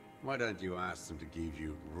 Why don't you ask them to give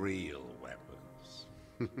you real weapons?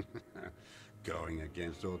 Going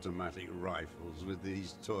against automatic rifles with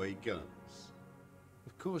these toy guns.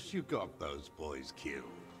 Of course you got those boys killed.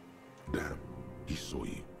 Damn, he saw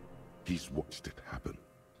you. He's watched it happen.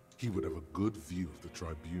 He would have a good view of the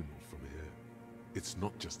tribunal from here. It's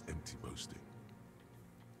not just empty boasting.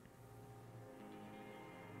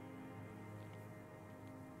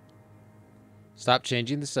 Stop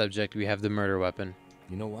changing the subject. We have the murder weapon.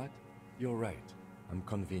 You know what? You're right. I'm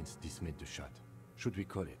convinced this made the shot. Should we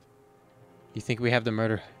call it? You think we have the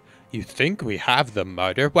murder? You think we have the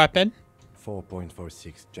murder weapon?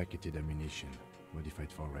 4.46 jacketed ammunition,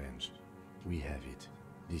 modified for range. We have it.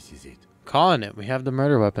 This is it. Calling it. We have the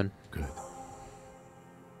murder weapon. Good.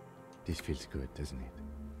 This feels good, doesn't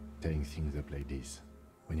it? Tearing things up like this.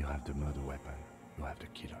 When you have the murder weapon, you have the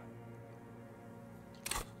killer.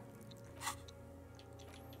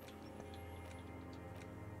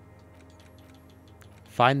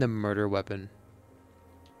 Find the murder weapon.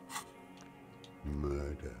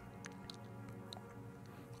 Murder.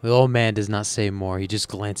 The old man does not say more. He just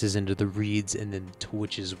glances into the reeds and then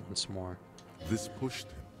twitches once more. This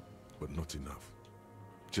pushed him, but not enough.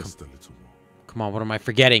 Just a little more. Come on, what am I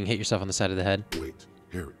forgetting? Hit yourself on the side of the head. Wait,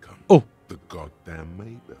 here it comes. Oh! The goddamn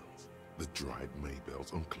Maybells. The dried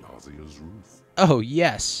Maybells on Clausia's roof. Oh,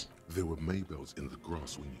 yes. There were Maybells in the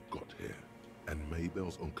grass when you got here, and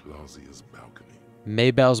Maybells on Clausia's balcony.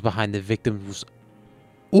 Maybells behind the victim's...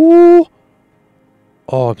 Ooh!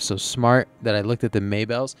 Oh, I'm so smart that I looked at the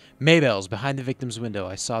Maybells. Maybells behind the victim's window.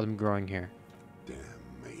 I saw them growing here. Damn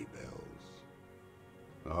Maybells.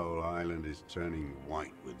 The whole island is turning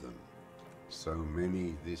white with them. So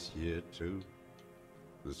many this year, too.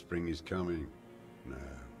 The spring is coming. No,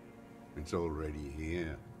 it's already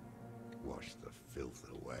here. Wash the filth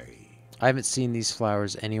away. I haven't seen these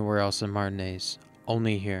flowers anywhere else in Martinez.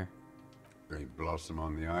 Only here. They blossom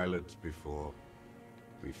on the islets before.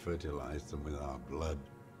 We fertilize them with our blood.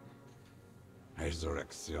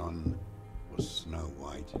 Resurrection was snow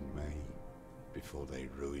white in May, before they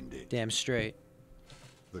ruined it. Damn straight.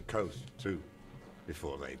 The coast, too,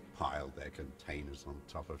 before they piled their containers on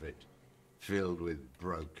top of it, filled with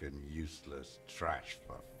broken, useless trash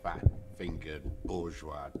for fat-fingered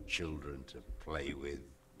bourgeois children to play with.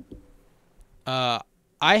 I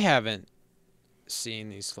haven't seen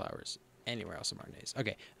these flowers anywhere else in Martinez.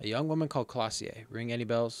 Okay, a young woman called Clausier. Ring any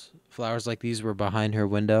bells? Flowers like these were behind her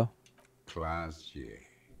window. Clausier.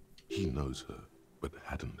 He knows her, but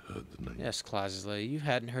hadn't heard the name. Yes, Clausier. You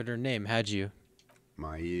hadn't heard her name, had you?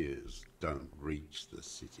 My ears don't reach the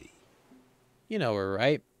city. You know her,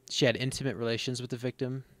 right? She had intimate relations with the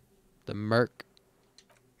victim. The merc.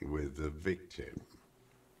 With the victim.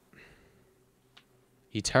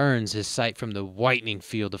 He turns his sight from the whitening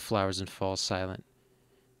field of flowers and falls silent.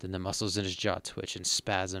 Then the muscles in his jaw twitch and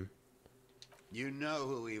spasm. You know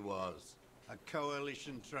who he was. A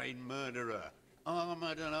coalition-trained murderer.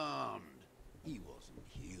 Armored and armed. He wasn't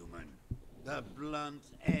human. The blunt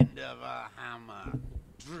end of a hammer.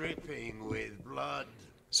 Dripping with blood.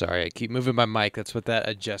 Sorry, I keep moving my mic. That's what that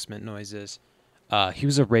adjustment noise is. He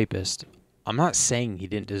was a rapist. I'm not saying he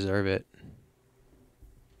didn't deserve it.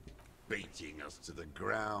 Beating us to the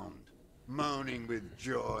ground. Moaning with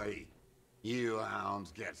joy. You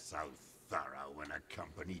hounds get so thorough when a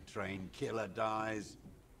company-trained killer dies.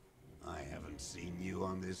 I haven't seen you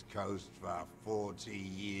on this coast for 40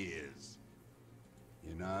 years.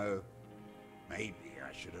 You know, maybe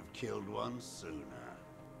I should have killed one sooner.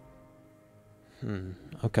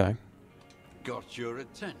 Okay. Got your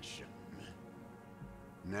attention.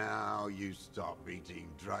 Now you stop eating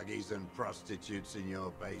druggies and prostitutes in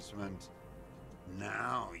your basement.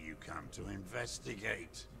 Now you come to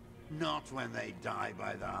investigate. Not when they die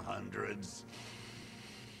by the hundreds.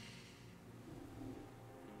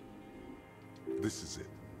 This is it.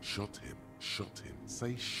 Shot him. Shot him.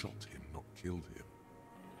 Say shot him, not killed him.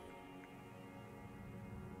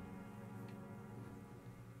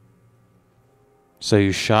 So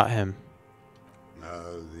you shot him.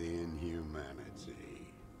 Oh, the inhumanity.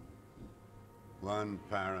 One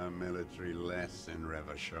paramilitary less in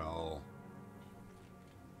Revachol.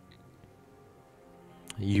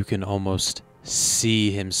 You can almost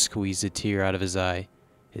see him squeeze a tear out of his eye.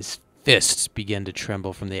 His fists begin to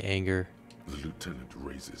tremble from the anger. The lieutenant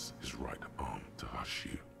raises his right arm to hush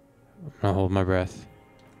you. I'll hold my breath.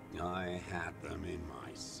 I had them in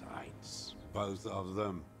my sights. Both of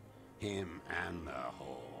them. Him and the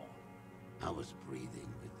whore. I was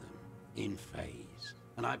breathing with them, in phase.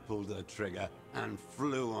 And I pulled the trigger and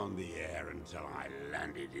flew on the air until I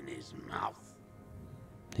landed in his mouth.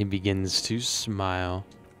 He begins to smile.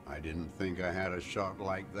 I didn't think I had a shot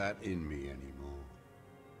like that in me anymore.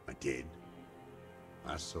 I did.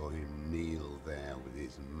 I saw him kneel there with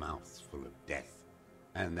his mouth full of death,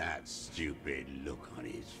 and that stupid look on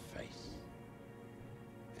his face.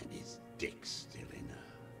 And his dick still in her.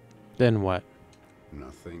 Then what?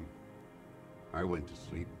 Nothing. I went to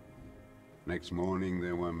sleep. Next morning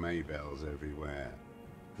there were Maybells everywhere.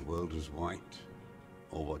 The world was white,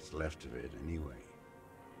 or what's left of it anyway.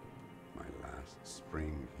 My last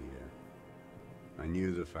spring here. I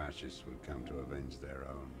knew the fascists would come to avenge their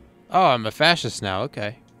own. Oh, I'm a fascist now,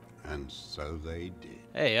 okay. And so they did.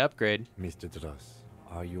 Hey, upgrade. Mr. Druss,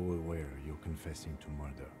 are you aware you're confessing to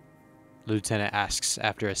murder? Lieutenant asks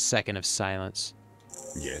after a second of silence.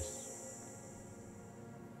 Yes.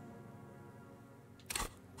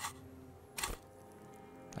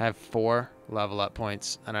 I have 4 level up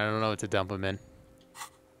points, and I don't know what to dump them in.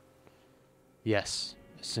 Yes,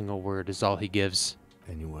 a single word is all he gives.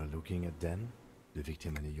 And you were looking at them, the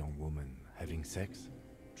victim and a young woman, having sex,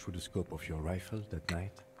 through the scope of your rifle that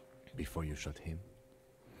night, before you shot him?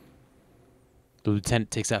 The lieutenant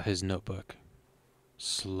takes out his notebook.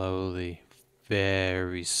 Slowly,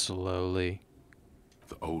 very slowly.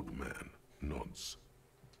 The old man nods.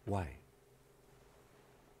 Why?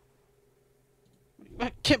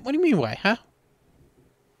 Kip, what do you mean why, huh?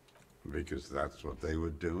 Because that's what they were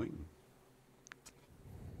doing.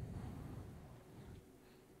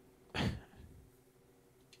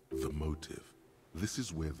 The motive. This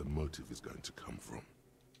is where the motive is going to come from.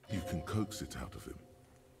 You can coax it out of him.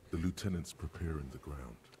 The lieutenant's preparing the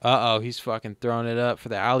ground. Uh-oh, he's fucking throwing it up for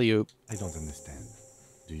the alley-oop. I don't understand.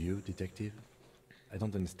 Do you, detective? I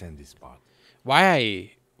don't understand this part.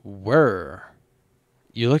 Why were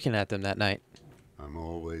you looking at them that night? I'm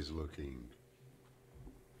always looking.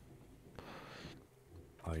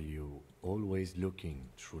 Are you always looking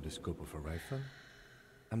through the scope of a rifle?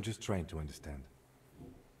 I'm just trying to understand.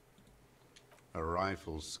 A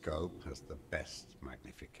rifle scope has the best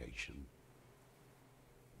magnification.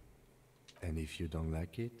 And if you don't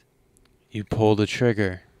like it? You pull the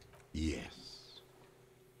trigger. Yes.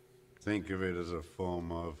 Think of it as a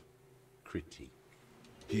form of critique.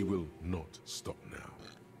 He will not stop now.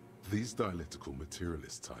 These dialectical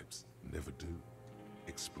materialist types never do.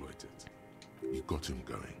 Exploit it. You got him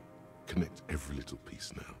going. Connect every little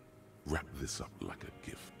piece now. Wrap this up like a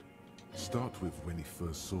gift. Start with when he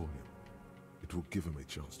first saw him. It will give him a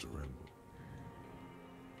chance to ramble.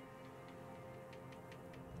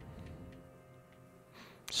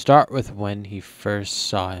 Start with when he first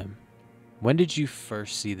saw him. When did you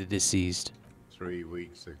first see the deceased? 3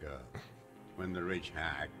 weeks ago, when the rich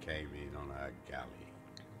hag came in on her galley.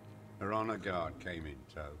 Her honor guard came in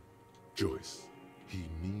tow. Joyce. He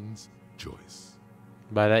means Joyce.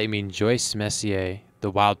 By that you mean Joyce Messier, the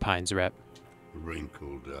Wild Pines rep.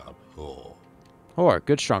 Wrinkled up whore. Or,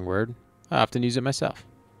 good strong word. I often use it myself.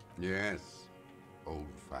 Yes,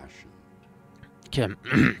 old-fashioned. Kim.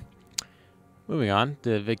 Moving on,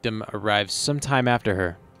 the victim arrives sometime after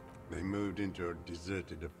her. They moved into a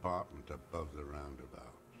deserted apartment above the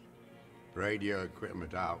roundabout. Radio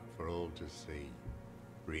equipment out for all to see.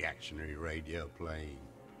 Reactionary radio playing,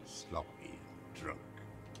 sloppy and drunk.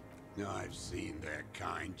 I've seen their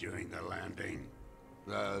kind during the landing.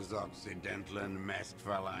 Those Occidental and Mesk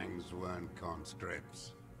phalangs weren't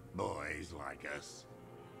conscripts. Boys like us.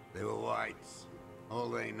 They were whites. All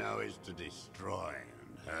they know is to destroy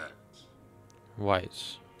and hurt.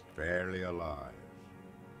 Whites. Barely alive.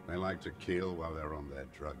 They like to kill while they're on their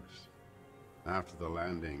drugs. After the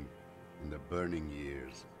landing, in the burning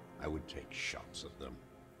years, I would take shots at them.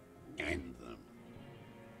 End them.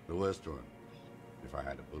 The worst one, if I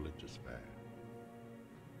had a bullet to spare.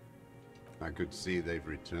 I could see they've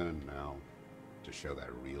returned now to show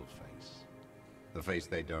their real face. The face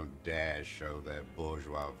they don't dare show their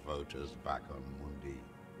bourgeois voters back on Mundi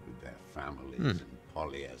with their families in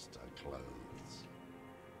polyester clothes.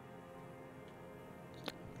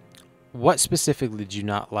 What specifically did you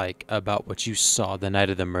not like about what you saw the night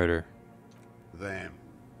of the murder? Them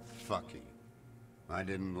fucking. I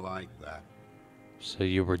didn't like that. So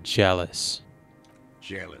you were jealous.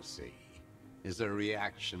 Jealousy is a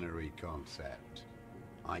reactionary concept.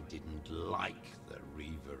 I didn't like the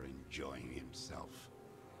Reaver enjoying himself,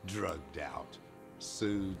 drugged out,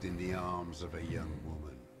 soothed in the arms of a young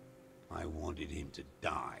woman. I wanted him to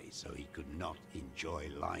die so he could not enjoy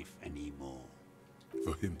life anymore.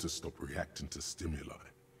 For him to stop reacting to stimuli,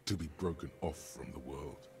 to be broken off from the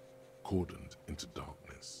world, cordoned into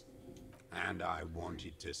darkness. And I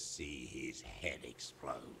wanted to see his head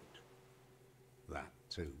explode. That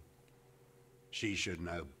too. She should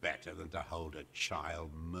know better than to hold a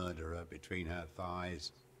child murderer between her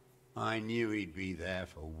thighs. I knew he'd be there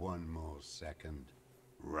for one more second,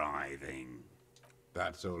 writhing.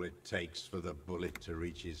 That's all it takes for the bullet to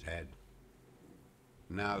reach his head.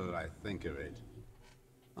 Now that I think of it,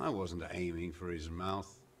 I wasn't aiming for his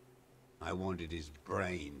mouth. I wanted his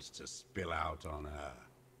brains to spill out on her.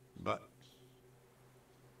 But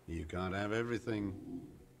you can't have everything.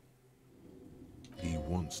 He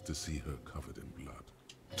wants to see her covered in blood,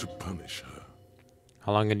 to punish her.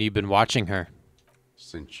 How long had you been watching her?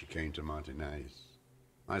 Since she came to Martinez.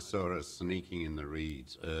 I saw her sneaking in the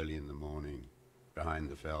reeds early in the morning, behind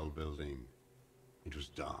the Fell building. It was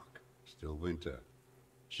dark, still winter.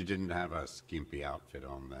 She didn't have her skimpy outfit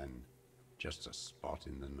on then, just a spot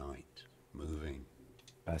in the night, moving.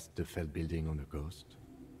 Past the Fell building on a ghost?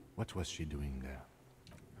 What was she doing there?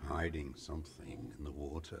 Hiding something in the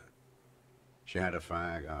water. She had a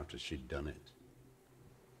fag after she'd done it.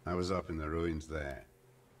 I was up in the ruins there.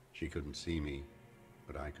 She couldn't see me,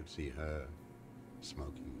 but I could see her,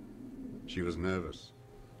 smoking. She was nervous,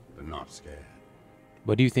 but not scared.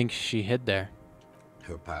 What do you think she hid there?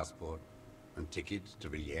 Her passport and tickets to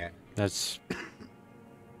Villiers. That's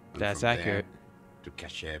And that's from accurate. there to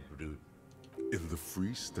Cachet Brut. In the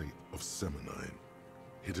free state of Seminine,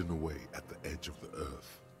 hidden away at the edge of the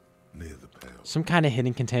earth, near the Pale. Some kind of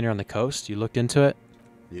hidden container on the coast. You looked into it?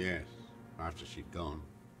 Yes, after she'd gone.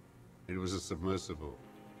 It was a submersible.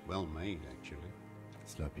 Well made, actually.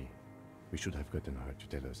 Sloppy. We should have gotten her to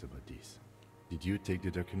tell us about this. Did you take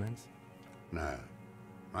the documents? No,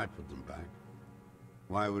 I put them back.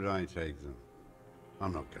 Why would I take them?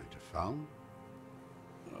 I'm not going to phone.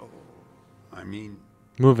 Oh, I mean,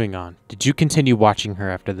 Moving on. Did you continue watching her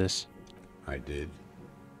after this? I did.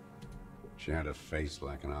 She had a face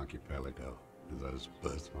like an archipelago, with those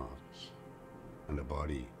birthmarks, and a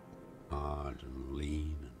body hard and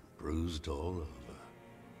lean and bruised all over,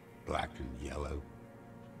 black and yellow.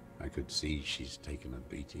 I could see she's taken a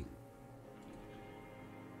beating.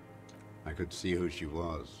 I could see who she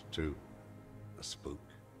was, too. A spook,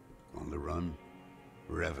 on the run.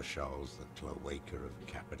 Revachol's the cloaca of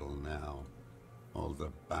capital now. All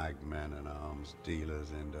the bagmen and arms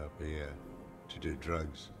dealers end up here to do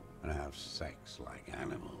drugs and have sex like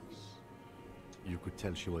animals. You could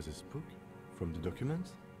tell she was a spook from the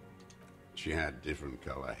documents? She had different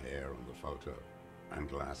color hair on the photo, and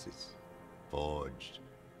glasses. Forged.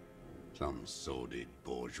 Some sordid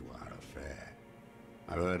bourgeois affair.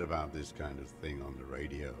 I've heard about this kind of thing on the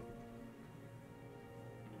radio.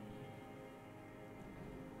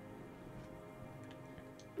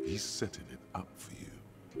 He's setting it up for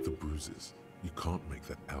you. The bruises. You can't make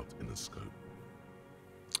that out in a scope.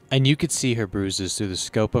 And you could see her bruises through the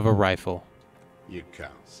scope of a rifle. You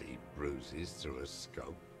can't see bruises through a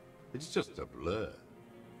scope. It's just a blur.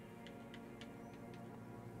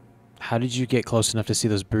 How did you get close enough to see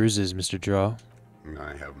those bruises, Mr. Dro?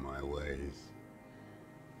 I have my ways.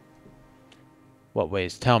 What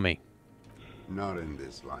ways? Tell me. Not in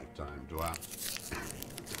this lifetime, do I?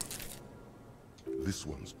 This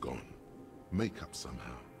one's gone. Make up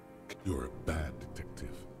somehow. You're a bad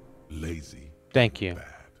detective. Lazy. Thank you. Bad.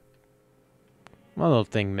 My little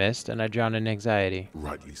thing missed, and I drowned in anxiety.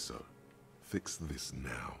 Rightly so. Fix this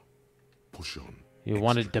now. Push on. You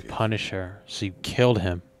wanted to Extra punish her, so you killed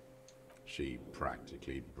him. She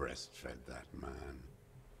practically breastfed that man.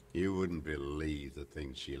 You wouldn't believe the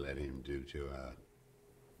things she let him do to her.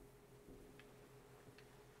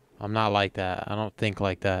 I'm not like that. I don't think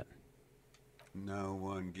like that. No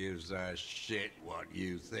one gives a shit what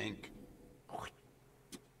you think.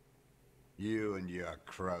 You and your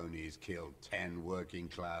cronies kill 10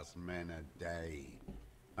 working-class men a day.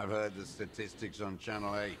 I've heard the statistics on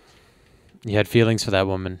Channel 8. You had feelings for that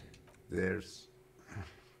woman. There's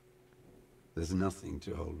nothing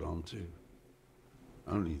to hold on to.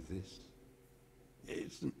 Only this.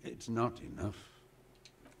 It's not enough.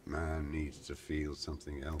 Man needs to feel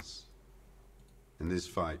something else. In this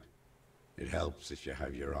fight, it helps if you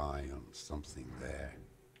have your eye on something there.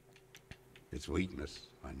 It's weakness,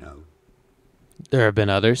 I know. There have been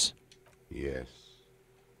others. Yes,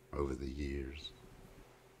 over the years.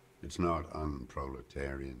 It's not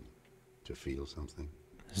unproletarian to feel something.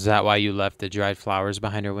 Is that why you left the dried flowers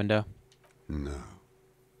behind her window? No.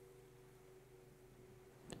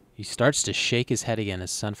 He starts to shake his head again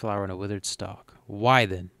as sunflower on a withered stalk. Why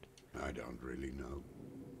then? I don't really know.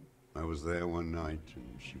 I was there one night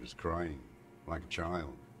and she was crying, like a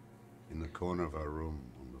child, in the corner of her room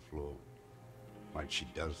on the floor, like she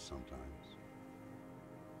does sometimes.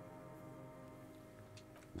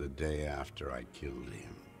 The day after I killed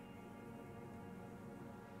him.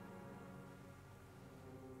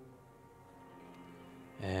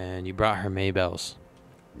 And you brought her Maybells.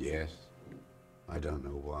 Yes. I don't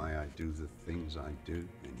know why I do the things I do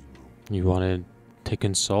anymore. You wanted to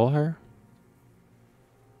console her?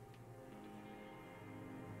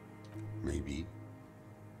 Maybe.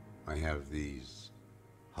 I have these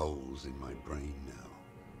holes in my brain now.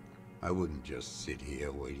 I wouldn't just sit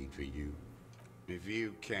here waiting for you. If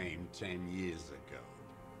you came 10 years ago,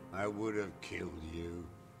 I would have killed you.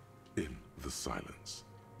 In the silence,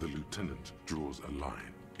 the lieutenant draws a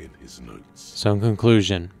line in his notes. So in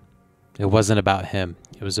conclusion, it wasn't about him.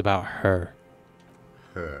 It was about her.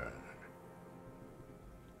 Her.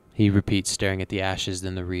 He repeats, staring at the ashes,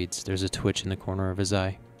 then the reeds. There's a twitch in the corner of his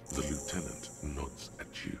eye. The lieutenant nods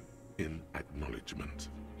at you in acknowledgement.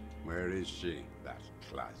 Where is she, that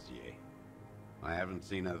Clasier? I haven't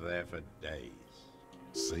seen her there for days.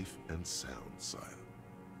 Safe and sound, sire.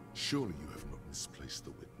 Surely you have not misplaced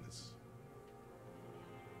the witness.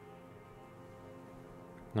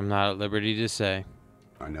 I'm not at liberty to say.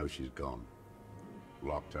 I know she's gone.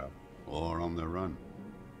 Locked up, or on the run.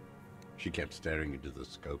 She kept staring into the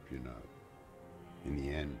scope, you know. In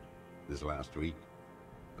the end, this last week,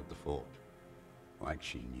 at the fort. Like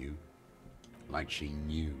she knew. Like she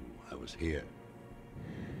knew I was here.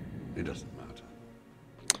 It doesn't matter.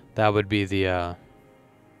 That would be the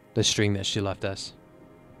string that she left us.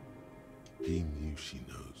 He knew she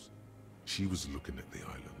knows. She was looking at the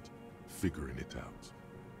island, figuring it out.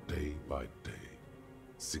 Day by day.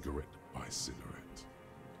 Cigarette by cigarette.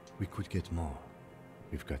 We could get more.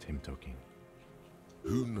 We've got him talking.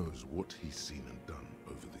 Who knows what he's seen and done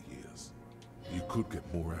over the years? You could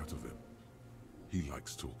get more out of him. He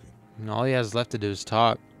likes talking. And all he has left to do is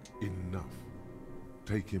talk. Enough.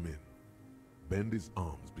 Take him in. Bend his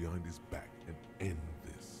arms behind his back and end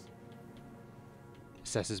this.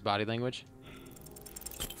 Assess his body language.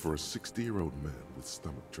 For a 60-year-old man with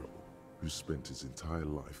stomach trouble, who spent his entire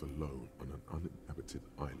life alone on an uninhabited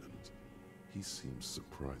island, he seems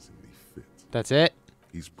surprisingly fit. That's it?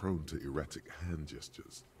 He's prone to erratic hand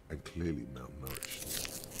gestures and clearly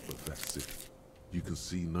malnourished. But that's it. You can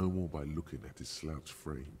see no more by looking at his slouched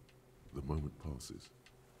frame. The moment passes,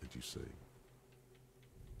 and you say,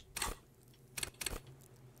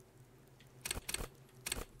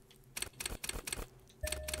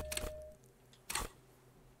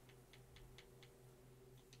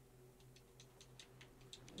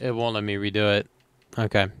 It won't let me redo it.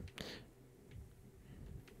 Okay.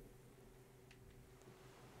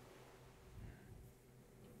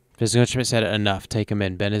 Physical instrument said enough. Take him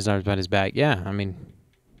in. Bend his arms behind his back. Yeah, I mean,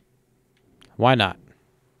 why not?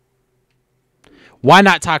 Why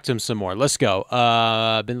not talk to him some more? Let's go.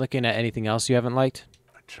 Been looking at anything else you haven't liked?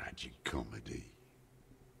 A tragic comedy.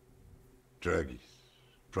 Druggies,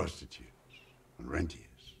 prostitutes, and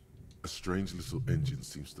rentiers. a strange little engine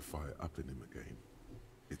seems to fire up in him again.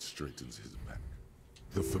 It straightens his back.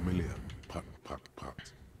 The familiar put, put,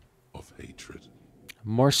 put of hatred.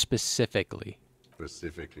 More specifically.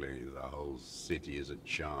 Specifically, the whole city is a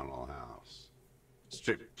charnel house.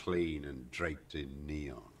 Stripped clean and draped in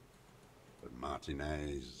neon. But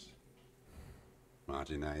Martinez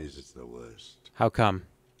is the worst. How come?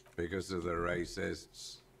 Because of the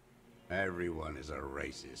racists. Everyone is a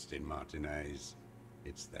racist in Martinez.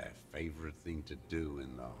 It's their favorite thing to do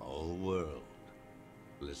in the whole world.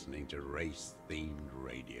 Listening to race-themed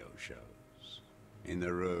radio shows. In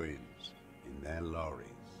the ruins, in their lorries.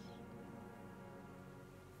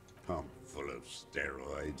 Pumped full of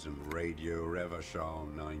steroids and Radio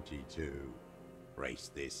Revachol 92.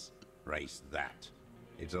 Race this, race that.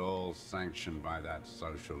 It's all sanctioned by that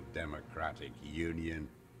Social Democratic Union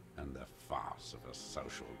and the farce of a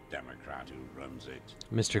Social Democrat who runs it.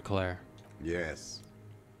 Mr. Clare. Yes,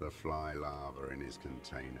 the fly larva in his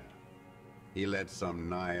container. He let some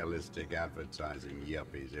nihilistic advertising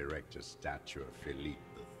yuppies erect a statue of Philippe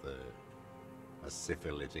III, a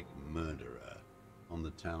syphilitic murderer, on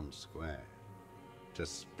the town square, to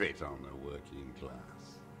spit on the working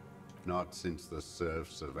class. Not since the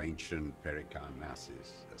serfs of ancient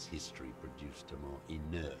Pericarnassus has history produced a more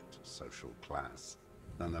inert social class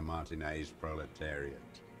than the Martinez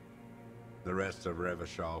proletariat. The rest of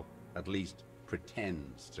Revachol at least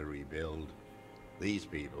pretends to rebuild. These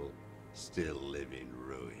people still live in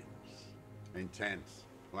ruins. In tents,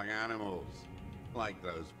 like animals. Like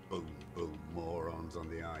those boom morons on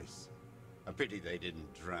the ice. A pity they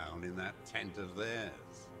didn't drown in that tent of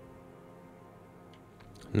theirs.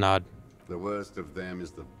 Nod. The worst of them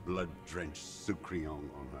is the blood-drenched Sucrion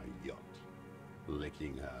on her yacht,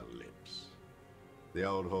 licking her lips. The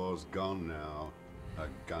old whore's gone now. Her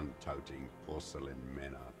gun-toting porcelain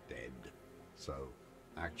men are dead. So,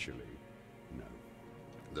 actually, no.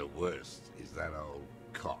 The worst is that old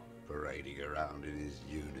cop parading around in his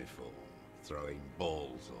uniform, throwing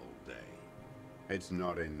balls all day. It's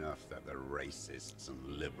not enough that the racists and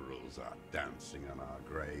liberals are dancing on our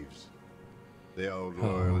graves. The old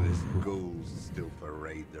royalist ghouls still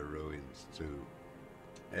parade the ruins too.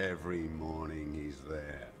 Every morning he's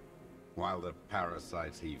there, while the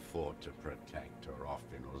parasites he fought to protect are off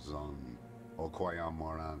in Ozon, or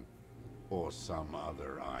Quayamoran, or some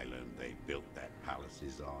other island they built their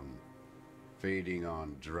palaces on, feeding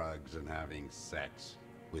on drugs and having sex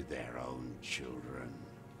with their own children.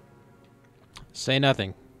 Say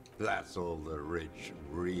nothing. That's all the rich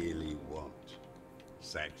really want.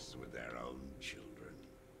 Sex with their own children.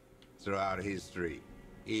 Throughout history,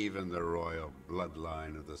 even the royal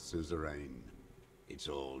bloodline of the suzerain, it's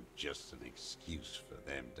all just an excuse for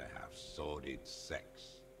them to have sordid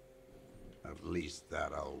sex. At least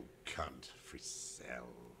that old cunt Frisell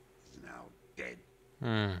is now dead.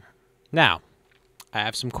 Now, I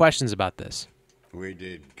have some questions about this. We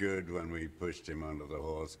did good when we pushed him under the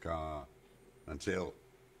horse car. Until,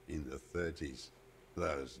 in the 30s,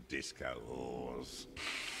 those disco whores.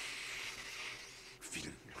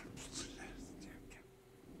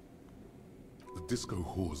 The disco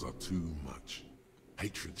whores are too much.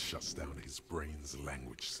 Hatred shuts down his brain's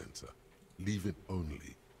language center, leaving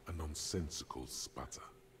only a nonsensical sputter.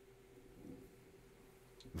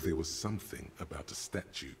 There was something about a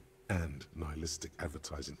statue and nihilistic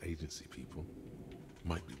advertising agency people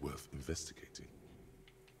might be worth investigating.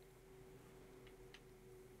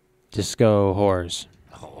 Disco whores.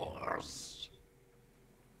 Whores.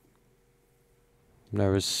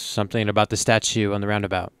 There was something about the statue on the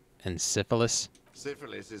roundabout. And syphilis?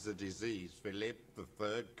 Syphilis is a disease Philip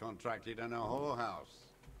III contracted in a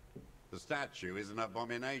whorehouse. The statue is an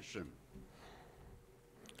abomination.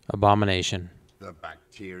 Abomination. The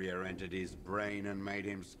bacteria entered his brain and made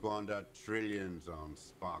him squander trillions on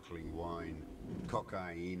sparkling wine,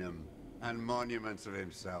 cocainum, and monuments of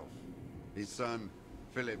himself. His son,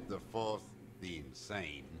 Philip IV, the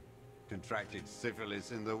Insane, contracted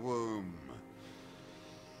syphilis in the womb.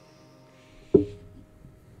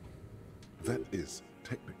 That is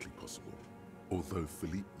technically possible, although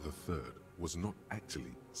Philippe III was not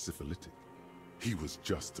actually syphilitic. He was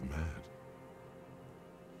just mad.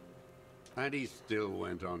 And he still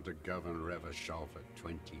went on to govern Revachol for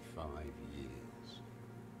 25 years.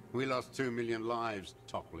 We lost 2 million lives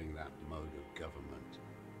toppling that mode of government.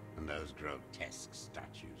 And those grotesque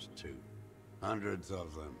statues, too. Hundreds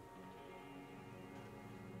of them.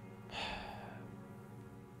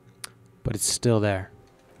 But it's still there.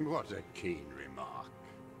 What a keen remark.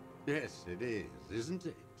 Yes, it is, isn't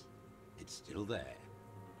it? It's still there.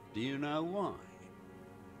 Do you know why?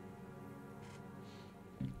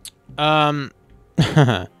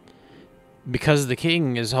 Because the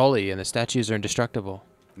king is holy and the statues are indestructible.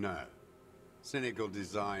 No. Cynical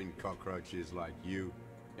design cockroaches like you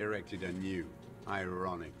erected a new,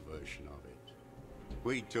 ironic version of it.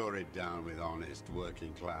 We tore it down with honest,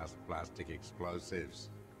 working-class plastic explosives.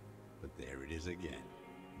 But there it is again,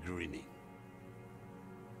 grinning.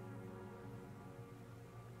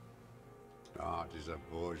 Art is a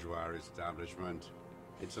bourgeois establishment.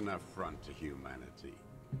 It's an affront to humanity.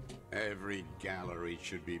 Every gallery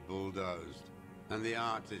should be bulldozed, and the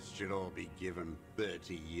artists should all be given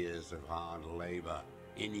 30 years of hard labor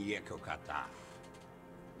in Yekokata.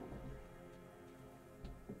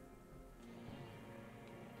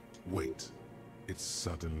 Wait, it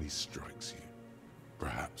suddenly strikes you.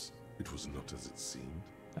 Perhaps it was not as it seemed.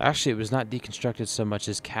 Actually, it was not deconstructed so much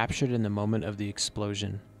as captured in the moment of the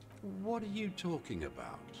explosion. What are you talking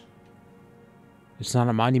about? It's not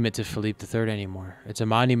a monument to Philippe III anymore. It's a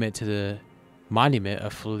monument to the monument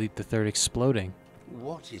of Philippe III exploding.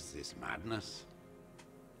 What is this madness?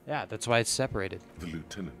 Yeah, that's why it's separated. The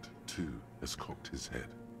lieutenant, too, has cocked his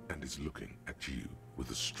head and is looking at you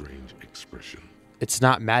with a strange expression. It's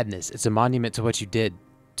not madness. It's a monument to what you did,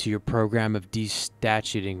 to your program of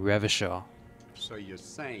destatuting Revachol. So you're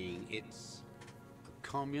saying it's a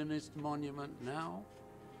communist monument now?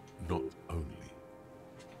 Not only.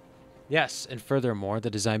 Yes, and furthermore, the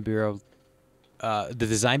design bureau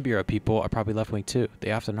people are probably left-wing too.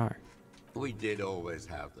 They often are. We did always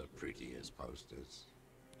have the prettiest posters.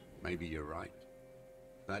 Maybe you're right.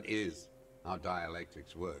 That is how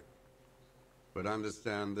dialectics work. But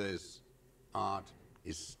understand this. Art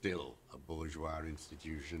is still a bourgeois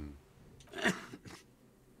institution.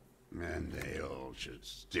 And they all should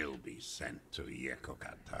still be sent to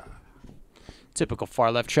Yekokata. Typical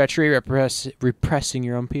far-left treachery, repressing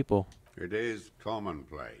your own people. It is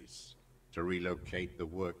commonplace to relocate the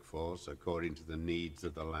workforce according to the needs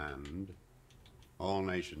of the land. All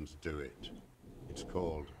nations do it. It's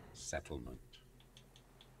called settlement.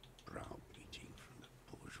 Browbeating from the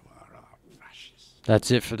bourgeois art fascists.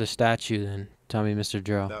 That's it for the statue, then. Tell me, Mr.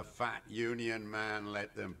 Drill. The fat union man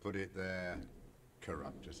let them put it there.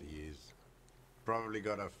 Corrupt as he is. Probably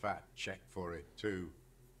got a fat check for it, too.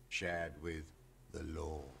 Shared with the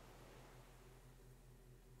law.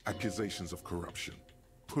 Accusations of corruption.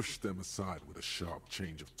 Push them aside with a sharp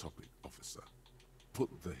change of topic, officer. Put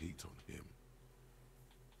the heat on him.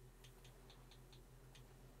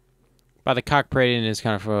 By the cock parading in his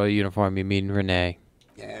conformal uniform, you mean Renee.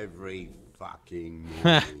 Every fucking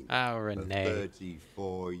morning. Oh, Renee. For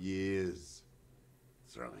 34 years.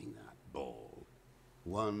 Throwing that ball.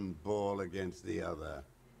 One ball against the other.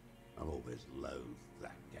 I've always loathed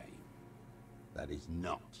that game. That is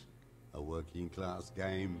not a working class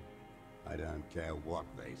game. I don't care what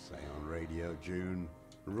they say on Radio June.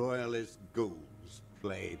 Royalist ghouls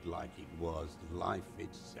played like it was life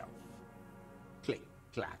itself. Click,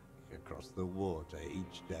 clack across the water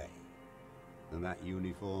each day. And that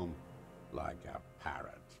uniform, like a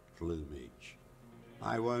parrot's plumage.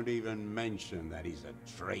 I won't even mention that he's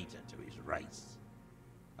a traitor to his race.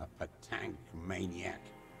 A patank maniac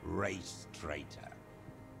race traitor.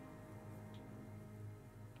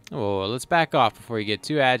 Oh, let's back off before you get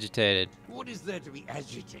too agitated. What is there to be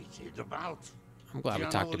agitated about? I'm glad we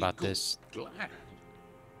talked about this. Glad.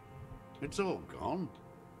 It's all gone.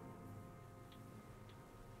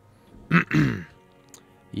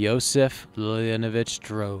 Yosef Lilianovich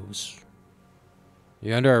Droz.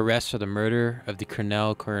 You're under arrest for the murder of the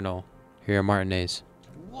Colonel Colonel here at Martinez.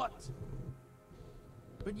 What?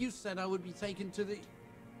 But you said I would be taken to the...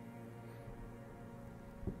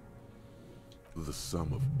 The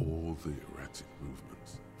sum of all the erratic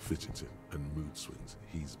movements, fidgeting, and mood swings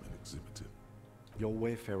he's been exhibiting. Your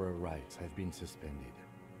Wayfarer rights have been suspended.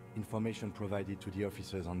 Information provided to the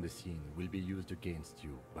officers on the scene will be used against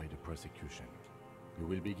you by the prosecution. You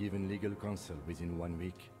will be given legal counsel within 1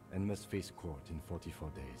 week and must face court in 44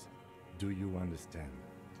 days. Do you understand?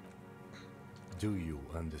 Do you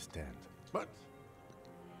understand? But...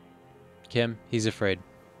 Kim, he's afraid.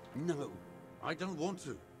 No, I don't want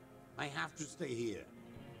to. I have to stay here.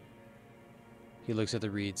 He looks at the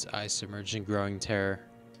reeds, eyes submerged in growing terror.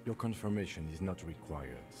 Your confirmation is not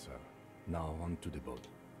required, sir. Now on to the boat.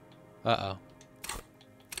 Uh-oh.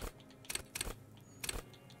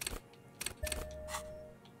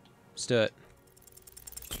 Let's do it.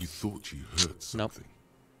 You thought you heard something,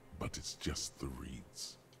 but it's just the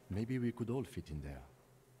reeds. Maybe we could all fit in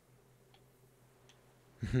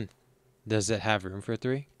there. Does it have room for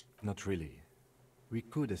 3? Not really. We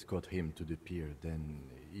could escort him to the pier, then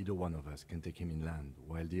either one of us can take him inland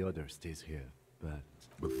while the other stays here, but...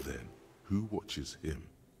 But then, who watches him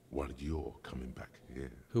while you're coming back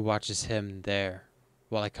here? Who watches him there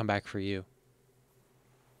while I come back for you?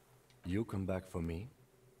 You come back for me?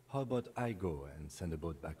 How about I go and send a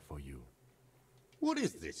boat back for you? What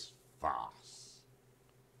is this farce?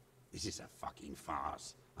 This is a fucking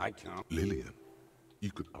farce. I can't... Lillian,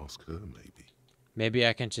 you could ask her maybe. Maybe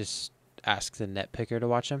I can just ask the net picker to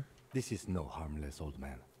watch him? This is no harmless old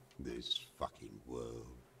man. This fucking world.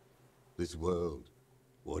 This world.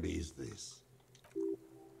 What is this?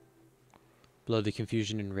 Below the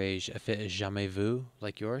confusion and rage, a fit is jamais vu,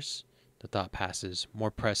 like yours. The thought passes.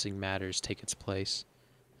 More pressing matters take its place.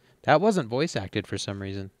 That wasn't voice acted for some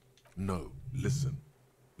reason. No, listen.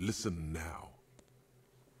 Listen now.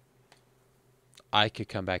 I could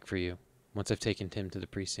come back for you once I've taken Tim to the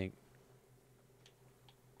precinct.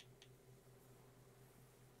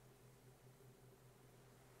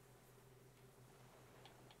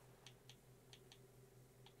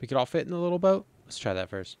 We could all fit in the little boat? Let's try that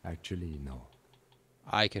first. Actually, no.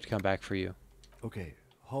 I could come back for you. Okay,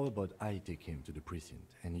 how about I take him to the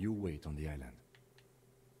precinct and you wait on the island?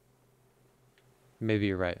 Maybe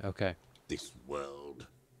you're right. Okay. This world.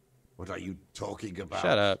 What are you talking about?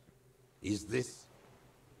 Shut up. Is this...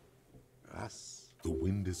 us? The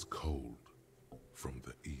wind is cold from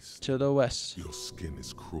the east. To the west. Your skin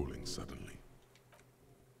is crawling suddenly.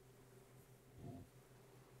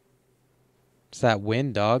 It's that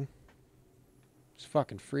wind, dog. It's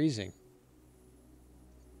fucking freezing.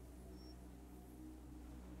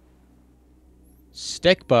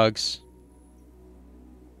 Stick bugs.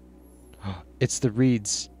 It's the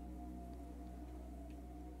reeds.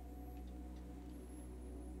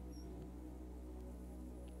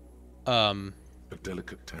 A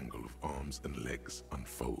delicate tangle of arms and legs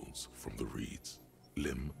unfolds from the reeds,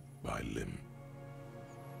 limb by limb.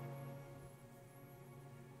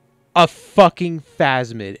 A fucking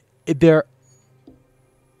phasmid. They're...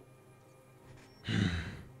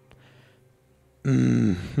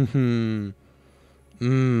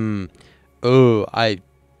 Oh,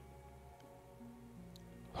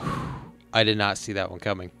 I did not see that one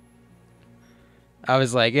coming. I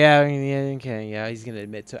was like, yeah, okay, yeah, he's gonna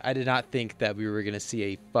admit to. I did not think that we were gonna see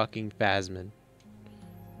a fucking phasmid.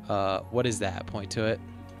 What is that? Point to it.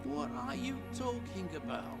 What are you talking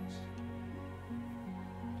about?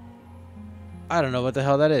 I don't know what the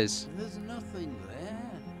hell that is. There's nothing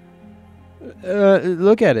there.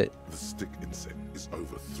 Look at it. The stick insect is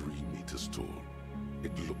over 3 meters tall.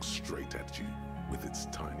 It looks straight at you with its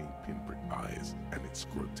tiny pinprick eyes and its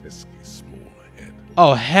grotesquely small head.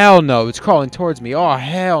 Oh, hell no. It's crawling towards me. Oh,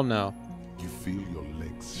 hell no. You feel your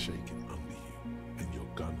legs shaking under you and your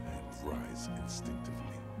gun hand rise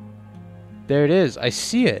instinctively. There it is. I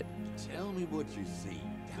see it. Tell me what you see,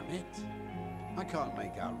 damn it. I can't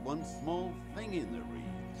make out one small thing in the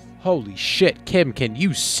reeds. Holy shit. Kim, can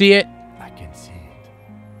you see it? I can see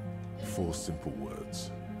it. 4 simple words.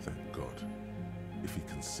 Thank God. If he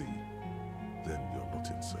can see, then you're not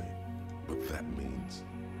insane. But that means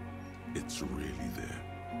it's really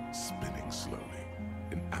there, spinning slowly,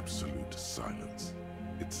 in absolute silence.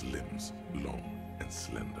 Its limbs long and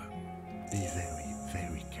slender. Be very,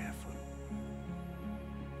 very careful.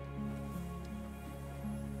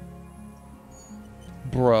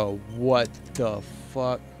 Bro, what the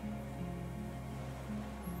fuck?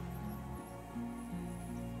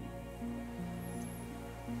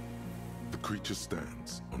 The creature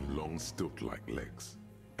stands on long stilt-like legs,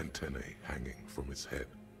 antennae hanging from its head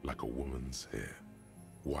like a woman's hair,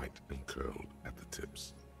 white and curled at the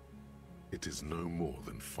tips. It is no more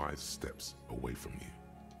than 5 steps away from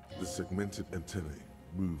you. The segmented antennae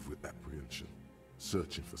move with apprehension,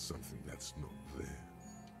 searching for something that's not there.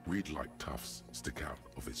 Reed-like tufts stick out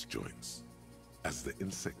of its joints. As the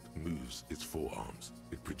insect moves its forearms,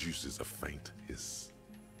 it produces a faint hiss,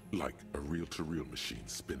 like a reel-to-reel machine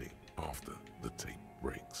spinning after the tape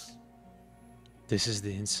breaks. This is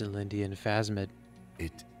the Insulindian phasmid.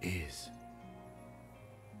 It is.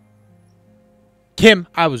 Kim,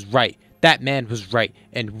 I was right. That man was right.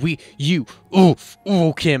 And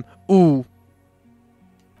ooh, Kim, ooh.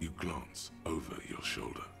 You glance over your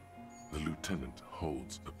shoulder. The lieutenant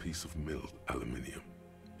holds a piece of milled aluminium.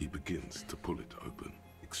 He begins to pull it open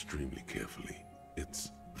extremely carefully.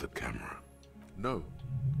 It's the camera. No,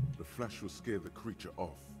 the flash will scare the creature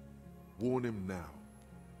off. Warn him now.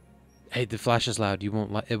 Hey, the flash is loud. It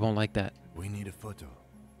won't like that. We need a photo.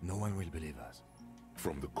 No one will believe us.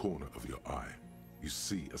 From the corner of your eye, you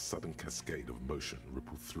see a sudden cascade of motion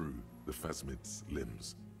ripple through the phasmid's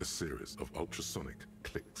limbs. A series of ultrasonic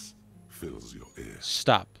clicks fills your ear.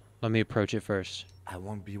 Stop. Let me approach it first. I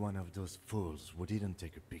won't be one of those fools who didn't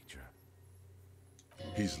take a picture.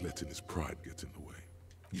 He's letting his pride get in the way.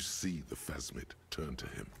 You see the phasmid turn to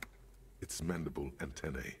him, its mandible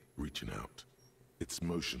antennae reaching out. Its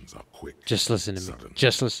motions are quick. Just listen to me. Sudden.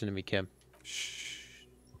 Just listen to me, Kim. Shh.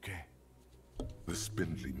 Okay. The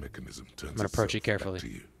spindly mechanism turns I'm gonna approach it itself carefully. back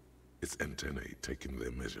to you, its antennae taking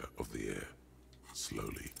their measure of the air.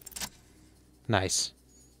 Slowly. Nice.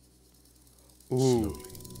 Slowly,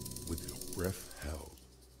 with your breath held,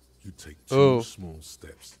 you take 2 small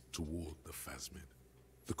steps toward the phasmid.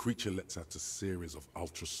 The creature lets out a series of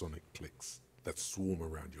ultrasonic clicks that swarm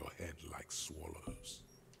around your head like swallows.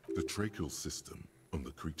 The tracheal system on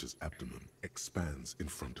the creature's abdomen expands in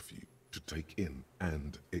front of you to take in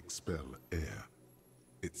and expel air.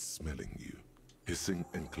 It's smelling you. Hissing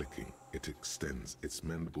and clicking, it extends its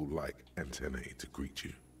mandible-like antennae to greet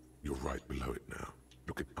you. You're right below it now,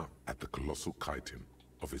 looking up at the colossal chitin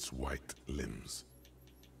of its white limbs.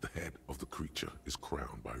 The head of the creature is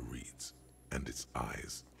crowned by reeds, and its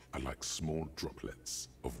eyes are like small droplets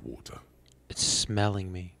of water. It's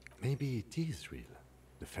smelling me. Maybe it is real.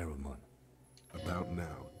 The pheromone. About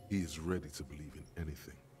now, he is ready to believe in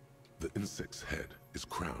anything. The insect's head is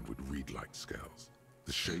crowned with reed-like scales,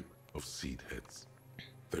 the shape of seed heads.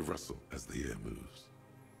 They rustle as the air moves.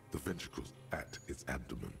 The ventricles at its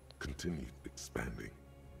abdomen continue expanding,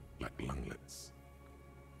 like lunglets.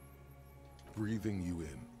 Breathing you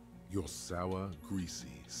in, your sour,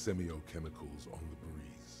 greasy semiochemicals on the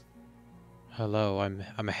breeze. Hello,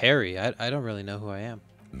 I'm Harry. I don't really know who I am.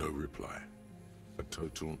 No reply. A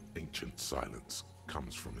total ancient silence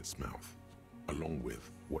comes from its mouth, along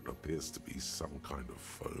with what appears to be some kind of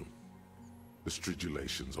foam. The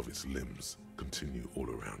stridulations of its limbs continue all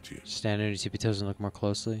around you. Stand on your tippy toes and look more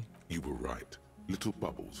closely. You were right. Little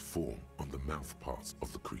bubbles form on the mouth parts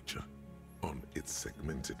of the creature, on its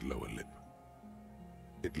segmented lower lip.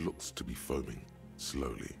 It looks to be foaming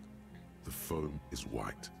slowly. The foam is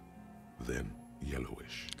white, then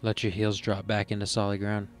yellowish. Let your heels drop back into solid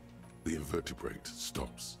ground. The invertebrate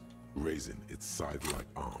stops, raising its scythe-like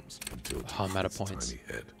arms until I'm out of its points. tiny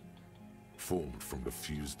head, formed from the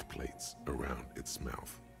fused plates around its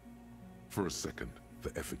mouth. For a second,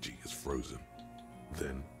 the effigy is frozen.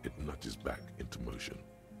 Then it nudges back into motion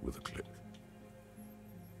with a click.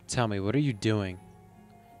 Tell me, what are you doing?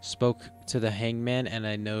 Spoke to the hangman, and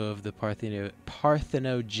I know of the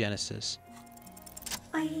parthenogenesis.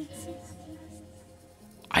 I exist.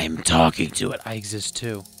 I am talking to it. I exist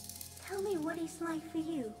too. Tell me what it's like for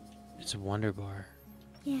you. It's a wonder bar.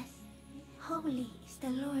 Yes, holy is the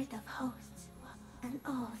Lord of hosts, and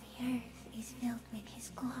all the earth is filled with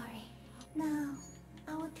his glory. Now,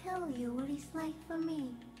 I will tell you what it's like for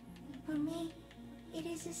me. For me, it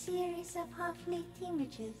is a series of half-lit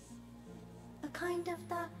images. A kind of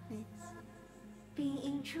darkness, being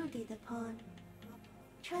intruded upon.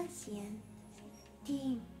 Transient,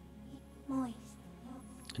 dim, moist.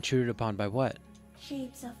 Intruded upon by what?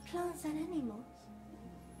 Shapes of plants and animals.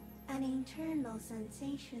 And internal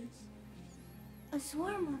sensations. A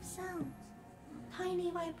swarm of sounds.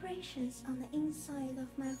 Tiny vibrations on the inside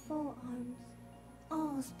of my forearms.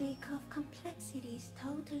 All speak of complexities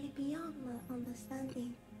totally beyond my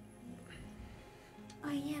understanding.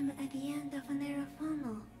 I am at the end of a narrow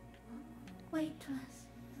funnel. Weightless.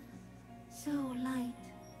 So light,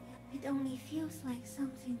 it only feels like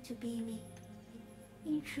something to be me.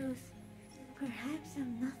 In truth, perhaps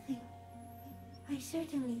I'm nothing. I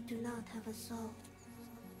certainly do not have a soul.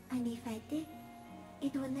 And if I did,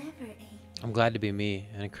 it would never ache. I'm glad to be me,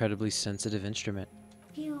 an incredibly sensitive instrument.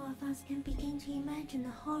 Few of us can begin to imagine the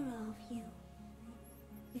horror of you.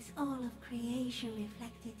 With all of creation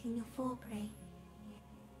reflected in your forebrain.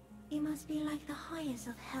 It must be like the highest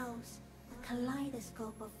of hells, a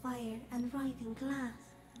kaleidoscope of fire and rotting glass.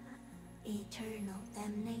 Eternal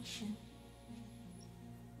damnation.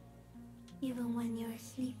 Even when you're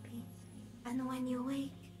sleeping, and when you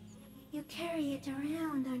wake, you carry it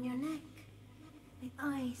around on your neck, with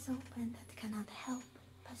eyes open that cannot help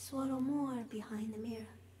but swallow more behind the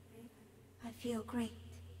mirror. I feel great,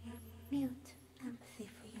 mute empathy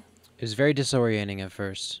for you. It was very disorienting at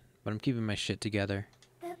first, but I'm keeping my shit together.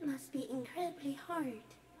 That must be incredibly hard.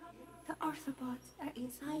 The Arthropods are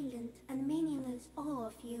in silent and meaningless awe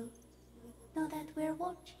of you. Know that we're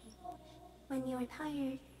watching. When you're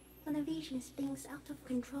tired, when the vision spins out of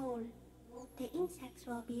control, the insects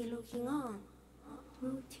will be looking on,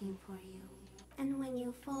 rooting for you. And when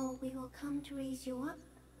you fall, we will come to raise you up.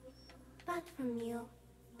 Bud from you,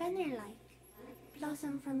 banner-like,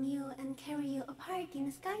 blossom from you and carry you apart in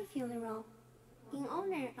a sky funeral, in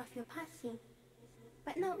honor of your passing.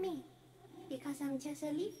 But not me, because I'm just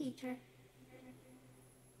a leaf eater.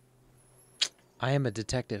 I am a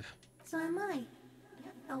detective. So am I.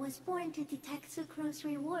 I was born to detect sucrose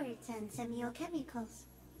rewards and semiochemicals.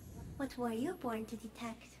 What were you born to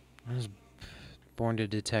detect? I was born to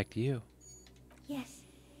detect you. Yes.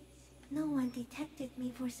 No one detected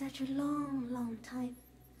me for such a long, long time.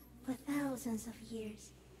 For thousands of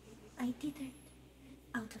years. I dithered,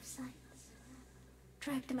 out of sight.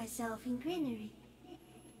 Trapped myself in greenery.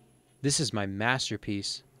 This is my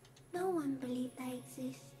masterpiece. No one believed I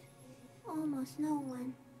exist. Almost no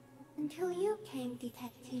one. Until you came,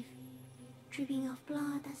 detective. Dripping of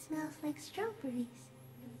blood that smells like strawberries.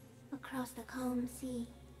 Across the calm sea.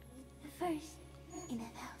 The first in 1,000 years.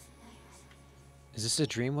 Is this a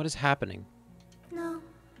dream? What is happening? No.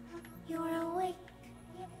 You're awake.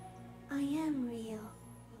 I am real.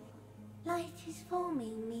 Light is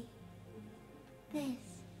forming me.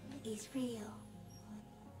 This is real.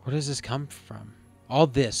 Where does this come from? All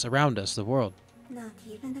this around us, the world. Not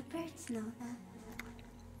even the birds know that.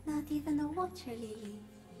 Not even the water lily.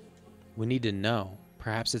 We need to know.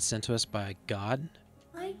 Perhaps it's sent to us by God?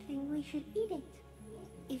 I think we should eat it.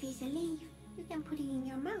 If it's a leaf, you can put it in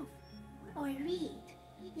your mouth. Or read.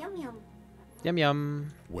 Yum yum. Yum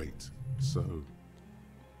yum. Wait, so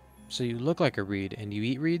So you look like a reed, and you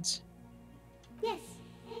eat reeds? Yes,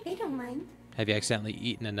 they don't mind. Have you accidentally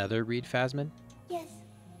eaten another reed, Phasmid? Yes,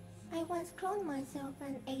 I once cloned myself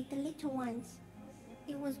and ate the little ones.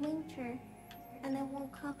 It was winter, and I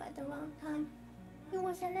woke up at the wrong time. It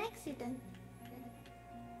was an accident.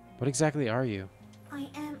 What exactly are you? I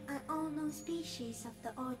am an unknown species of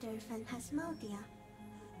the order Phantasmalia.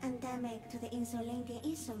 endemic to the Insulindian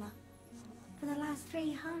Isoma. For the last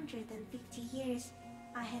 350 years,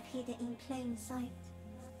 I have hidden in plain sight,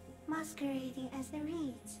 masquerading as the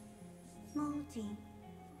reeds, molting,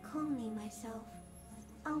 cloning myself,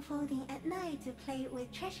 unfolding at night to play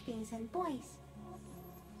with trashkins and boys.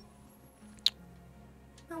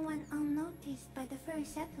 I went unnoticed by the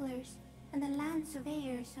first settlers and the land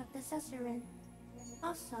surveyors of the suzerain,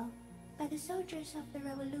 also by the soldiers of the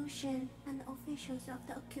revolution and the officials of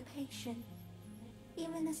the occupation.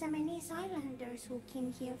 Even the Seminese islanders who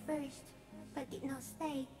came here first, but did not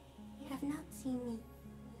stay, have not seen me.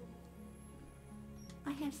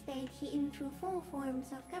 I have stayed hidden through 4 forms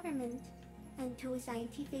of government and 2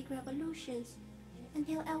 scientific revolutions,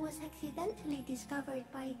 until I was accidentally discovered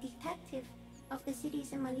by a detective of the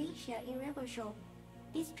citizen militia in Revelshore,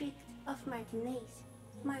 district of Martinez,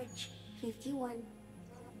 March 51.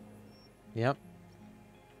 Yep.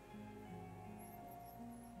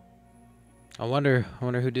 I wonder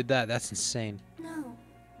who did that. That's insane. No,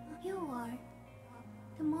 you are.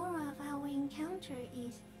 The moral of our encounter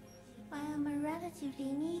is, I am a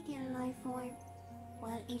relatively medium life form,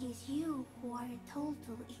 while it is you who are a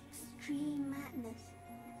total extreme madness.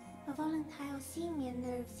 A volatile simian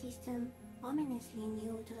nerve system ominously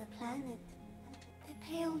new to the planet. The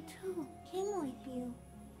Pale too came with you.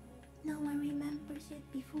 No one remembers it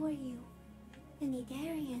before you. The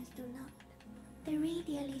Nidarians do not. The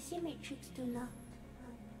radially symmetrics do not.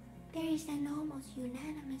 There is an almost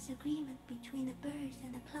unanimous agreement between the birds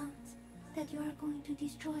and the plants that you are going to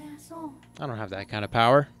destroy us all. I don't have that kind of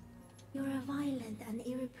power. You're a violent and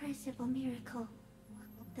irrepressible miracle.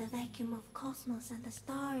 The vacuum of cosmos and the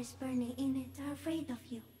stars burning in it are afraid of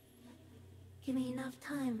you. Give me enough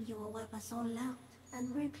time, you will wipe us all out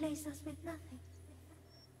and replace us with nothing.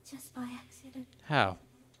 Just by accident. How?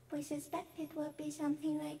 We suspect it will be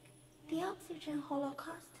something like the oxygen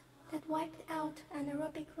holocaust that wiped out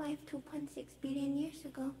anaerobic life 2.6 billion years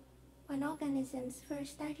ago, when organisms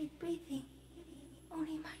first started breathing.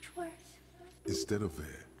 Only much worse. Instead of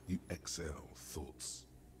air, you exhale thoughts.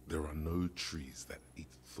 There are no trees that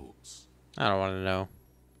eat thoughts. I don't want to know.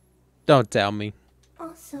 Don't tell me.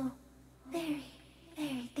 Also, very,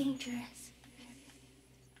 very dangerous.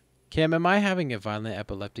 Kim, am I having a violent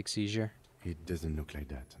epileptic seizure? It doesn't look like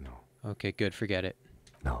that, no. Okay, good. Forget it.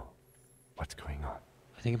 No. What's going on?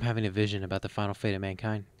 I think I'm having a vision about the final fate of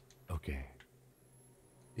mankind. Okay.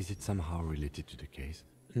 Is it somehow related to the case?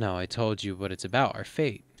 No, I told you what it's about, our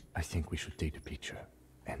fate. I think we should take the picture,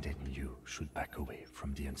 and then you should back away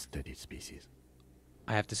from the unstudied species.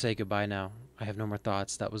 I have to say goodbye now. I have no more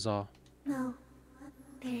thoughts, that was all. No,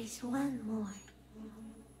 there is one more.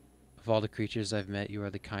 Of all the creatures I've met, you are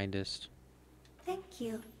the kindest. Thank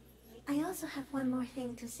you. I also have one more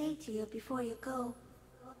thing to say to you before you go.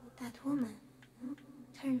 That woman,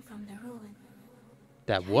 turn from the ruin.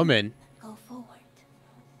 That woman? Go forward.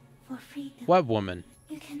 For freedom. What woman?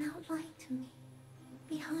 You cannot lie to me.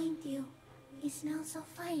 Behind you, it smells of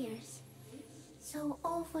fires. So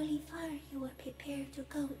awfully far you were prepared to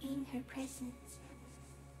go in her presence.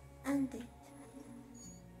 And it.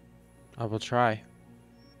 I will try.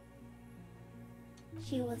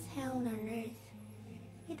 She was hell on earth.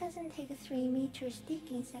 It doesn't take a 3-meter stick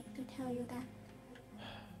insect to tell you that.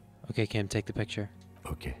 Okay, Kim, take the picture.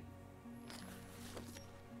 Okay.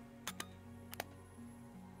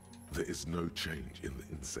 There is no change in the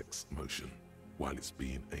insect's motion while it's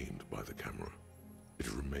being aimed by the camera. It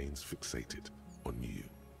remains fixated on you.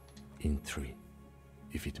 In 3.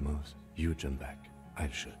 If it moves, you jump back. I'll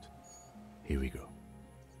shoot. Here we go.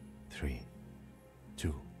 3,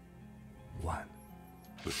 2, 1.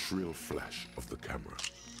 The shrill flash of the camera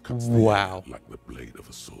cuts the Wow. air like the blade of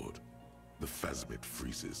a sword. The phasmid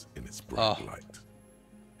freezes in its bright light.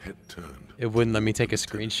 Head turned. It wouldn't let me take a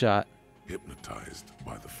screenshot. Hypnotized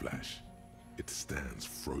by the flash, it stands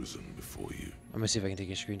frozen before you. Let me see if I can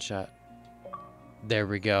take a screenshot. There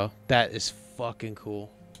we go. That is fucking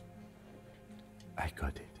cool. I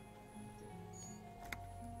got it.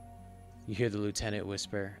 You hear the lieutenant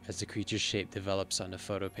whisper as the creature's shape develops on the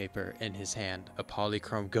photo paper in his hand, a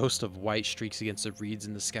polychrome ghost of white streaks against the reeds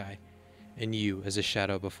in the sky, and you as a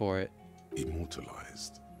shadow before it.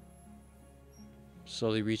 Immortalized.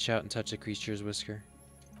 Slowly reach out and touch the creature's whisker.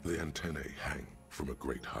 The antennae hang from a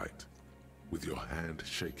great height. With your hand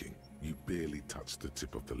shaking, you barely touch the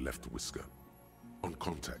tip of the left whisker. On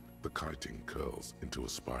contact, the chitin curls into a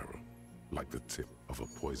spiral, like the tip of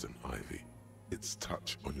a poison ivy. Its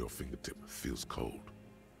touch on your fingertip feels cold,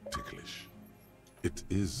 ticklish. It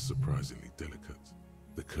is surprisingly delicate,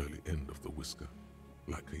 the curly end of the whisker,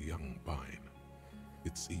 like a young vine.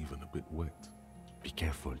 It's even a bit wet. Be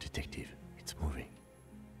careful, detective. It's moving.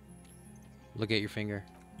 Look at your finger.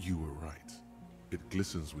 You were right. It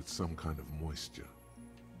glistens with some kind of moisture.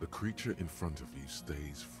 The creature in front of you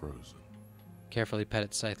stays frozen. Carefully pet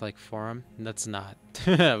its scythe-like forearm. That's not.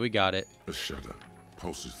 We got it. A shudder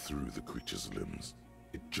pulses through the creature's limbs.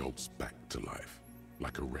 It jolts back to life,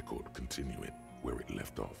 like a record continuing where it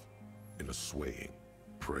left off, in a swaying,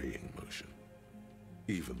 praying motion.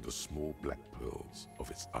 Even the small black pearls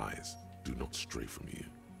of its eyes do not stray from you.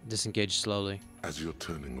 Disengage slowly. As you're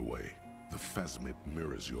turning away, the phasmid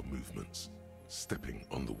mirrors your movements, stepping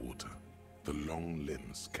on the water, the long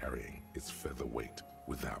limbs carrying its feather weight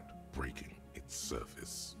without breaking its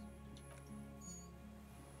surface.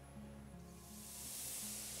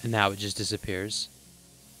 And now it just disappears.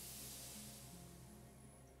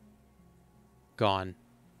 Gone.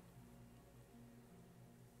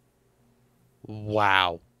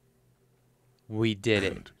 Wow. We did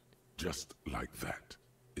it. And just like that,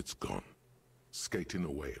 it's gone, skating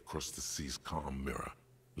away across the sea's calm mirror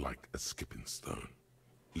like a skipping stone,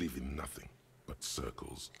 leaving nothing but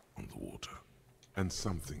circles on the water. And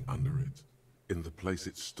something under it, in the place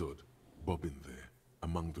it stood, bobbing there,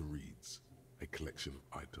 among the reeds, a collection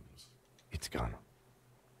of items. It's gone.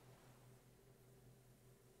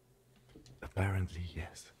 Apparently,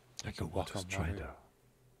 yes. Like a water strider.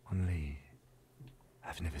 Only,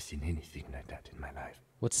 I've never seen anything like that in my life.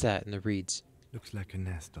 What's that in the reeds? Looks like a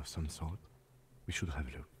nest of some sort. We should have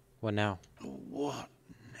a look. What now? What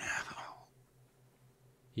now?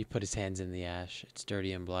 He put his hands in the ash. It's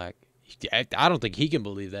dirty and black. I don't think he can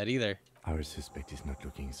believe that either. Our suspect is not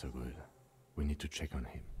looking so good. We need to check on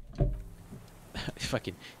him.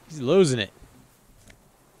 Fucking, he's losing it.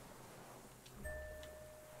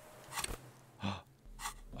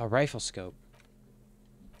 A rifle scope.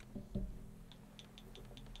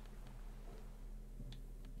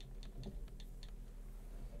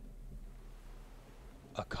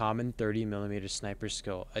 A common 30mm sniper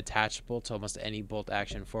scope, attachable to almost any bolt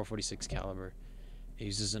action 446 caliber. It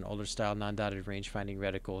uses an older style non-dotted range-finding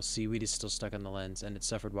reticle. Seaweed is still stuck on the lens, and it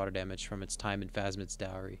suffered water damage from its time in Phasmid's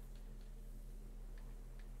dowry.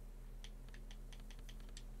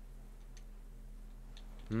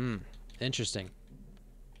 Interesting.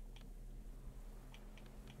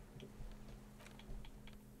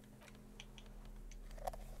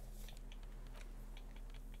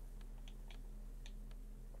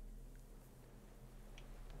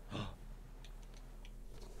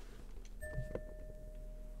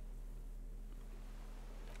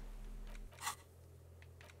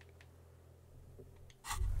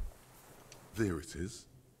 There it is,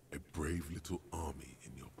 a brave little army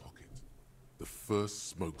in your pocket. The first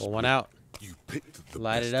smoke Pull one split. out. You picked the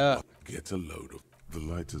Light best it up. one. Get a load of the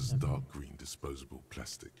lighter's dark green disposable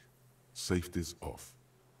plastic. Safety's off.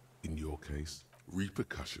 In your case,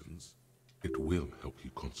 repercussions. It will help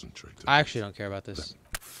you concentrate. I actually don't care about this.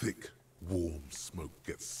 That thick, warm smoke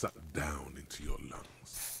gets sucked down into your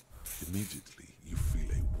lungs. Immediately, you feel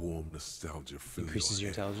a warm nostalgia fill Increases your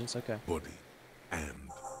your head, intelligence? Okay. body,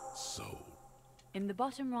 and soul. In the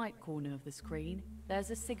bottom right corner of the screen, there's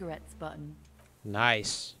a cigarettes button.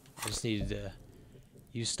 Nice. I just needed to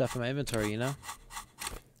use stuff in my inventory, you know?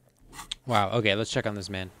 Wow, okay, let's check on this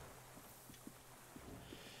man.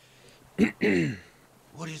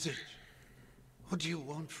 What is it? What do you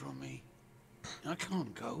want from me? I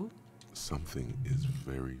can't go. Something is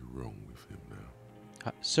very wrong with him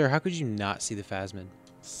now. Sir, how could you not see the Phasmid?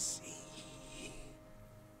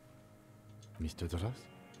 Mr. Dros?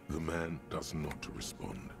 The man does not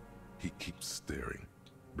respond. He keeps staring,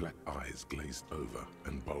 black eyes glazed over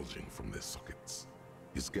and bulging from their sockets.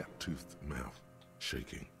 His gap-toothed mouth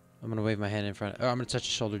shaking. I'm gonna wave my hand in front. Oh, I'm gonna touch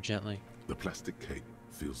his shoulder gently. The plastic cape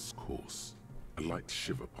feels coarse. A light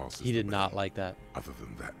shiver passes. He did the not man. like that. Other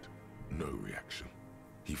than that, no reaction.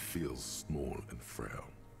 He feels small and frail.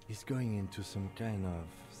 He's going into some kind of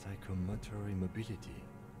psychomotor immobility.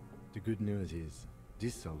 The good news is,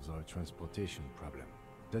 this solves our transportation problem.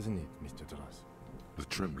 Doesn't it, Mr. Dros? The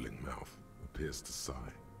trembling mouth appears to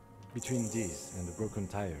sigh. Between this and the broken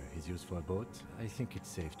tire he's used for a boat, I think it's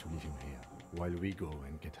safe to leave him here, while we go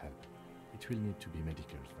and get help. It will need to be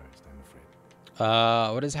medical first, I'm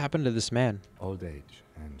afraid. What has happened to this man? Old age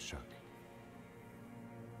and shock.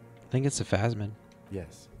 I think it's a Phasmid.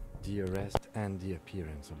 Yes, the arrest and the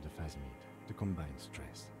appearance of the Phasmid, the combined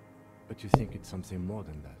stress. But you think it's something more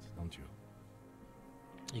than that, don't you?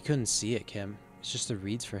 You couldn't see it, Kim. It's just the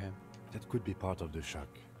reeds for him. That could be part of the shock.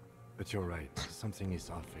 But you're right, something is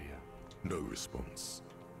off here. No response.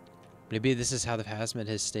 Maybe this is how the Phasmid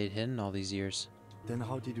has stayed hidden all these years. Then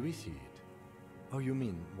how did we see it? Oh, you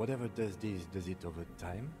mean, whatever does this, does it over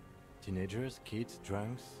time? Teenagers, kids,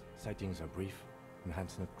 drunks, sightings are brief, and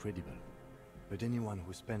hence not credible. but anyone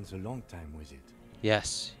who spends a long time with it.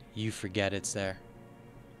 Yes, you forget it's there.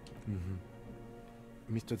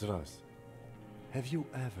 Mr. Druss, have you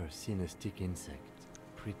ever seen a stick insect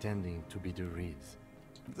pretending to be the reeds?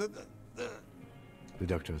 The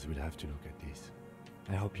doctors will have to look at this.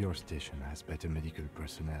 I hope your station has better medical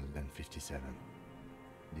personnel than 57.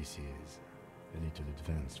 This is a little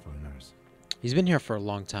advanced for a nurse. He's been here for a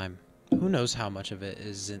long time. Who knows how much of it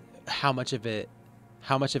is in, how much of it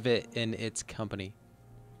in its company.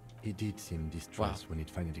 He did seem distressed when it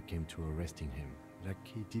finally came to arresting him. Like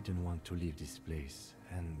he didn't want to leave this place,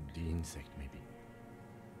 and the insect maybe.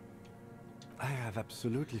 I have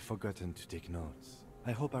absolutely forgotten to take notes.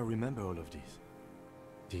 I hope I remember all of this.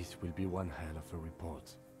 This will be one hell of a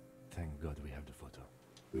report. Thank God we have the photo.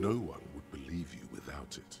 No one would believe you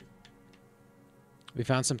without it. We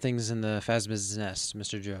found some things in the Phasmid's nest,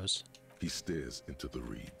 Mr. Joes. He stares into the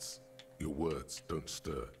reeds. Your words don't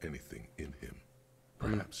stir anything in him.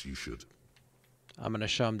 Perhaps you should. I'm gonna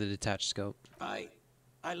show him the detached scope. I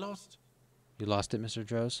lost. You lost it, Mr.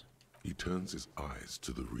 Joes? He turns his eyes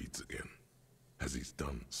to the reeds again, as he's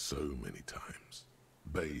done so many times.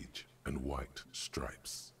 Beige and white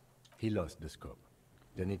stripes. He lost the scope.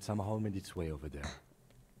 Then it somehow made its way over there.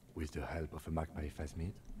 With the help of a magpie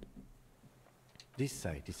Phasmid. This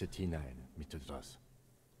sight is a T9, Mr. Druss.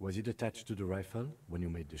 Was it attached to the rifle when you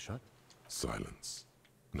made the shot? Silence.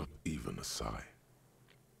 Not even a sigh.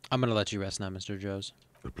 I'm gonna let you rest now, Mr. Joes.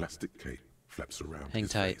 The plastic cape flaps around Hang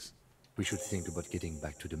his tight. face. We should think about getting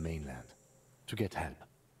back to the mainland. To get help.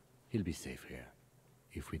 He'll be safe here.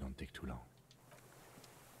 If we don't take too long.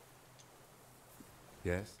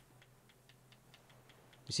 Yes?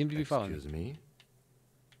 You seem to be following me. Excuse me?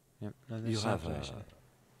 Yep. No, You there's no have information.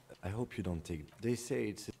 I hope you don't take... They say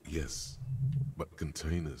it's... Yes, but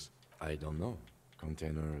containers. I don't know.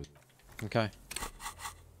 Container... Okay.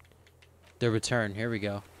 The return. Here we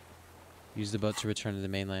go. Use the boat to return to the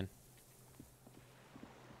mainland.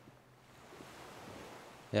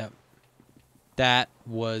 Yep. That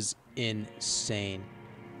was insane.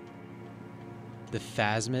 The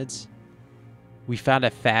Phasmids. We found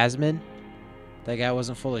a Phasmid. That guy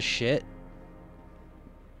wasn't full of shit.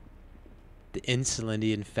 The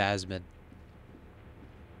Insulindian Phasmid.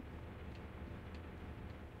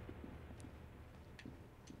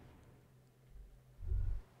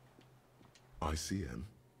 ICM?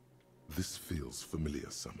 This feels familiar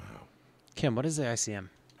somehow. Kim, what is the ICM?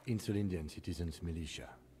 Insulindian Citizens Militia.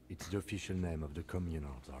 It's the official name of the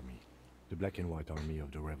Communards Army. The black and white army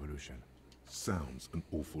of the revolution. Sounds an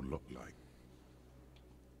awful lot like.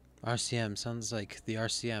 RCM sounds like the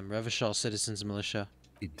RCM, Revachol Citizens Militia.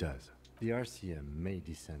 It does. The RCM may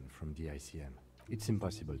descend from the ICM. It's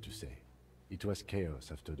impossible to say. It was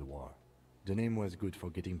chaos after the war. The name was good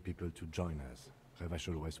for getting people to join us.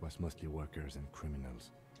 Revachol West was mostly workers and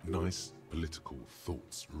criminals. Nice political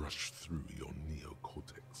thoughts rush through your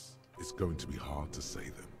neocortex. It's going to be hard to say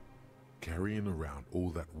them. Carrying around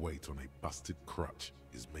all that weight on a busted crutch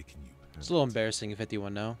is making you... It's a little embarrassing if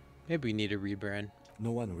anyone know. Maybe we need a rebrand.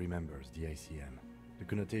 No one remembers the ICM. The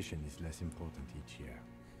connotation is less important each year.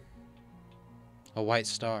 A white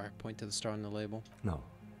star. Point to the star on the label. No,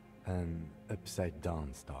 an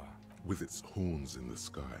upside-down star. With its horns in the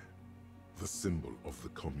sky. The symbol of the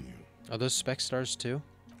commune. Are those spec stars too?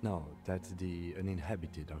 No, that's the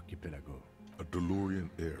uninhabited archipelago. A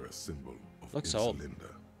DeLorean-era symbol of Looks old. Insulinda.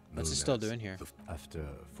 What's it known still as doing here? After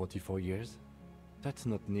 44 years? That's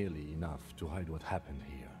not nearly enough to hide what happened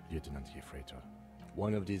here, Lieutenant Gefreiter.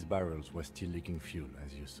 One of these barrels was still leaking fuel,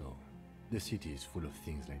 as you saw. The city is full of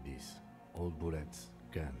things like this. Old bullets,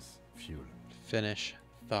 guns, fuel. Finish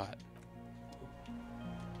thought.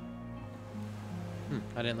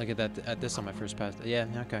 I didn't look at this on my first pass. Yeah,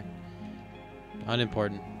 okay.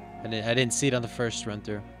 Unimportant. I didn't see it on the first run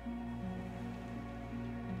through.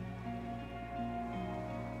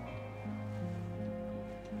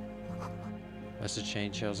 Message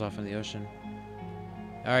chain trails off in the ocean.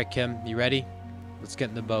 All right, Kim, you ready? Let's get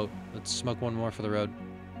in the boat. Let's smoke one more for the road.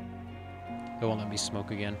 It won't let me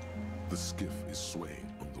smoke again. The skiff is swaying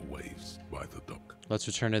on the waves by the dock. Let's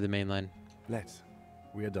return to the mainland. Let's.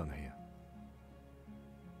 We are done here.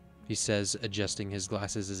 He says, adjusting his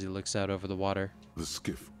glasses as he looks out over the water. The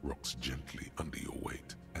skiff rocks gently under your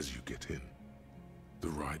weight as you get in. The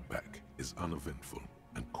ride back is uneventful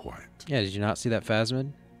and quiet. Yeah, did you not see that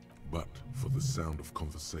Phasmid? But for the sound of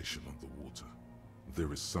conversation on the water,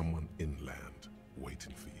 there is someone inland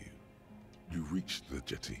waiting for you. You reach the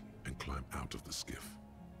jetty and climb out of the skiff.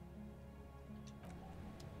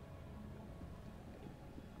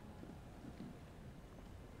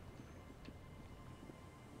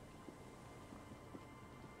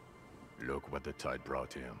 Look Look what the tide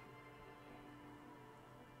brought him.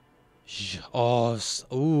 Oh,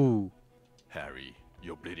 ooh. Harry,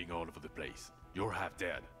 you're bleeding all over the place. You're half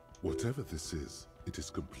dead. Whatever this is, it is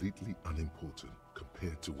completely unimportant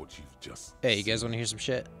compared to what you've just Hey, you guys seen. want to hear some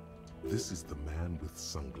shit? This is the man with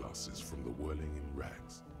sunglasses from the Whirling in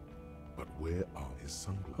Rags. But where are his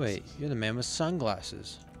sunglasses? Wait, you're the man with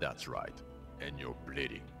sunglasses. That's right. And you're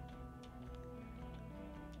bleeding.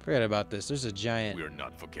 Forget about this. There's a giant... We're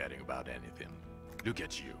not forgetting about anything. Look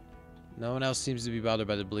at you. No one else seems to be bothered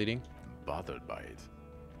by the bleeding. Bothered by it?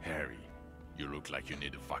 Harry, you look like you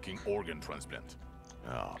need a fucking organ transplant.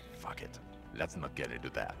 Oh, fuck it. Let's not get into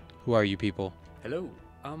that. Who are you people? Hello,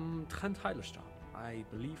 I'm Trent Heilerstam. I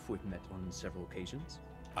believe we've met on several occasions.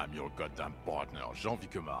 I'm your goddamn partner,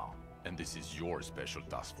 Jean-Vic Comar, and this is your special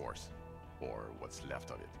task force. Or what's left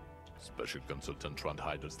of it. Special Consultant Trent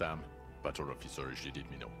Heilerstam, Battle Officer Judith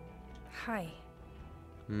Minot. Hi.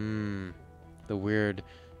 The weird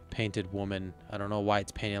painted woman. I don't know why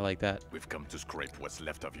it's painted like that. We've come to scrape what's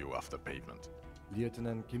left of you off the pavement.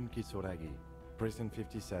 Lieutenant Kim Kisuragi, Prison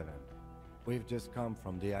 57. We've just come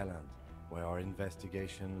from the island, where our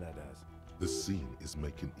investigation led us. The scene is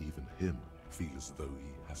making even him feel as though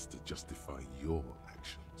he has to justify your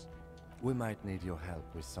actions. We might need your help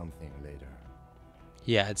with something later.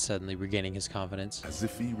 Yeah, it's suddenly regaining his confidence. As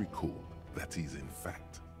if he recalled that he's in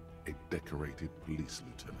fact a decorated police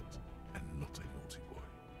lieutenant and not a naughty boy.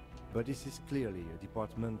 But this is clearly a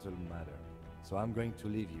departmental matter, so I'm going to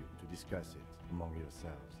leave you to discuss it among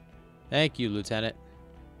yourselves. Thank you, Lieutenant.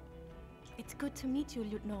 It's good to meet you,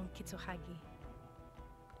 Lieutenant Kitsuhagi.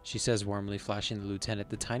 She says warmly, flashing the lieutenant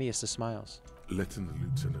the tiniest of smiles. Letting the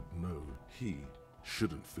lieutenant know he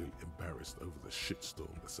shouldn't feel embarrassed over the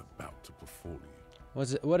shitstorm that's about to befall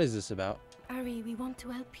you. What is this about? Ari, we want to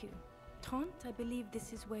help you. Trent, I believe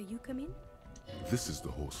this is where you come in? This is the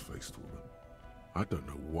horse-faced woman. I don't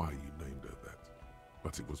know why you named her that,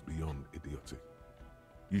 but it was beyond idiotic.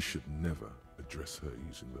 You should never address her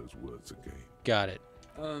using those words again. Got it.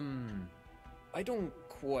 I don't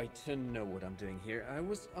quite know what I'm doing here. I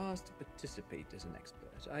was asked to participate as an expert.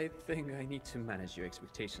 I think I need to manage your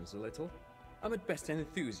expectations a little. I'm at best an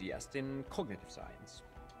enthusiast in cognitive science.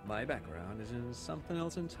 My background is in something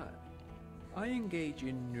else entirely. I engage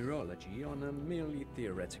in neurology on a merely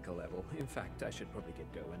theoretical level. In fact, I should probably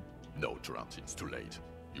get going. No, Trent, it's too late.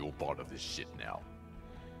 You're part of this shit now.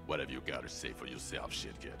 What have you got to say for yourself,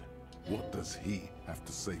 shit kid? What does he have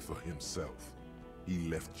to say for himself? He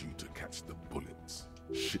left you to catch the bullets.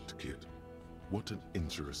 Shit kid. What an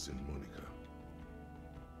interesting moniker.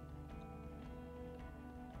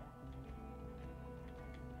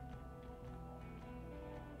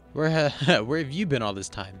 Where have you been all this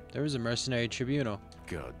time? There was a mercenary tribunal.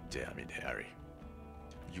 God damn it, Harry.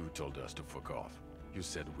 You told us to fuck off. You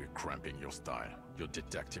said we're cramping your style. Your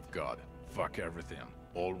detective god. Fuck everything.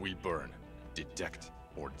 All we burn. Detect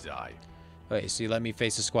or die. Wait, so you let me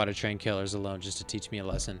face a squad of trained killers alone just to teach me a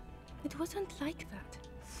lesson? It wasn't like that.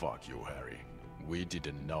 Fuck you, Harry. We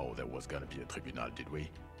didn't know there was gonna be a tribunal, did we?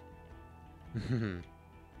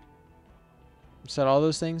 Said all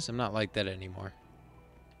those things? I'm not like that anymore.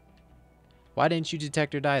 Why didn't you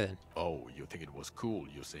detect or die then? Oh, you think it was cool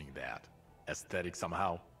you saying that? Aesthetic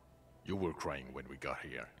somehow? You were crying when we got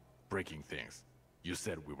here. Breaking things. You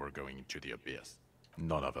said we were going into the abyss.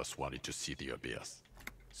 None of us wanted to see the abyss.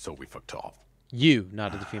 So we fucked off. You,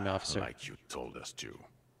 nodded the female officer. Like you told us to.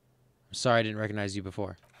 I'm sorry I didn't recognize you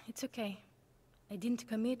before. It's okay. I didn't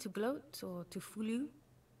come here to gloat or to fool you.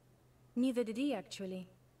 Neither did he, actually.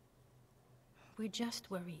 We're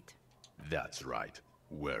just worried. That's right.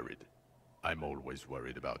 Worried. I'm always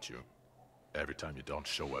worried about you. Every time you don't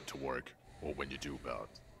show up to work, or when you do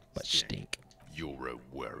but stink. You're a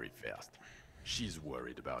worry fest. She's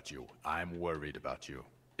worried about you. I'm worried about you.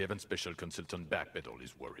 Even Special Consultant Backpedal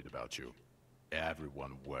is worried about you.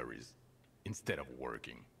 Everyone worries, instead of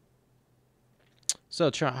working. So,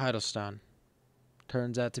 Trent Heidelstein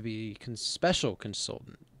turns out to be special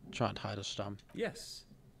consultant Trent Heidelstein. Yes,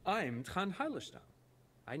 I'm Trent Heilerstam.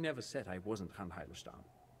 I never said I wasn't Trent Heilerstam.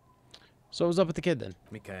 So what was up with the kid then?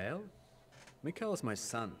 Mikhail? Mikhail is my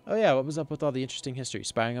son. Oh yeah, what was up with all the interesting history?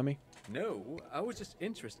 Spying on me? No, I was just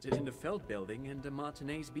interested in the Feld building and the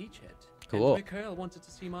Martinez beachhead. Cool. And Mikhail wanted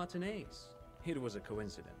to see Martinez. It was a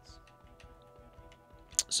coincidence.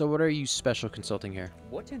 So what are you special consulting here?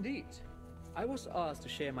 What indeed? I was asked to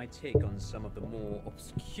share my take on some of the more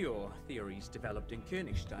obscure theories developed in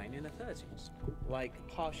Königstein in the 30s, like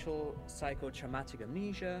partial psychotraumatic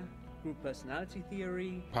amnesia, group personality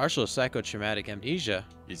theory. Partial psychotraumatic amnesia?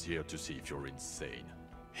 He's here to see if you're insane.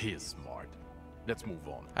 He is smart. Let's move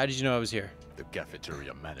on. How did you know I was here? The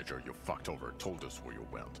cafeteria manager you fucked over told us where you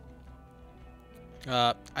went.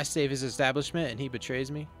 I save his establishment and he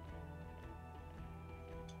betrays me.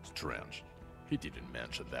 Strange. He didn't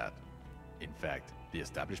mention that. In fact, the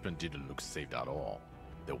establishment didn't look saved at all.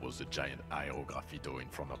 There was a giant aerograffito in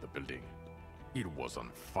front of the building. It was on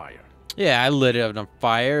fire. Yeah, I lit it on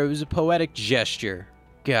fire. It was a poetic gesture.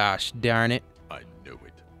 Gosh darn it. I knew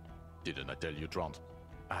it. Didn't I tell you, Trant?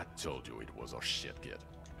 I told you it was a shit kid.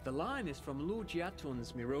 The line is from Lu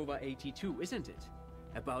Jiatun's Mirova 82, isn't it?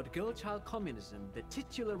 About girl-child communism, the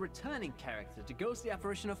titular returning character to ghost the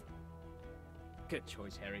apparition of... Good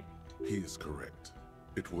choice, Harry. He is correct.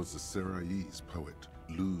 It was the Seraillese poet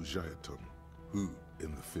Lu Jiatun who,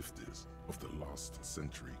 in the 50s of the last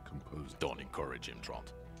century, composed... Don't encourage him,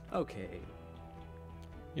 Trant. Okay.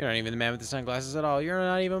 You're not even the man with the sunglasses at all. You're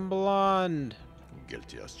not even blonde.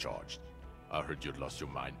 Guilty as charged. I heard you'd lost your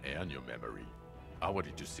mind and your memory. I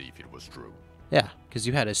wanted to see if it was true. Yeah, because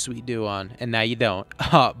you had a sweet dew on, and now you don't.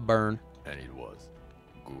 Ha, burn. And it was.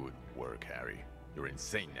 Good work, Harry. You're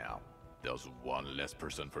insane now. There's one less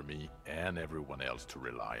person for me and everyone else to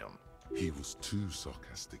rely on. He was too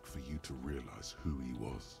sarcastic for you to realize who he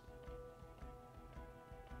was.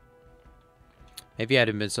 If you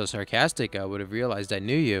hadn't been so sarcastic, I would have realized I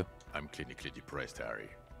knew you. I'm clinically depressed, Harry.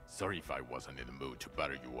 Sorry if I wasn't in the mood to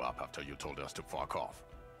batter you up after you told us to fuck off.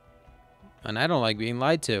 And I don't like being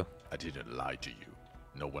lied to. I didn't lie to you.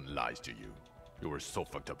 No one lies to you. You were so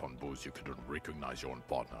fucked up on booze you couldn't recognize your own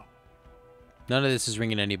partner. None of this is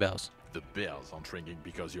ringing any bells. The bells aren't ringing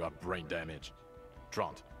because you have brain damage.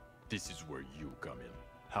 Trant, this is where you come in.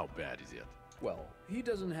 How bad is it? Well, he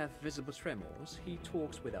doesn't have visible tremors, he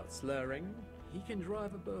talks without slurring, he can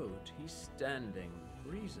drive a boat, he's standing,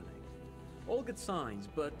 reasoning. All good signs,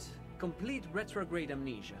 but complete retrograde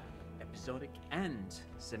amnesia, episodic and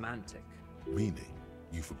semantic. Meaning,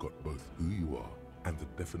 you forgot both who you are and the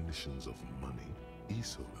definitions of money,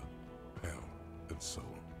 e-solar, pound, and so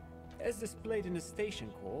on. As displayed in the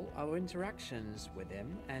station call, our interactions with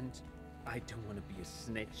him, and I don't want to be a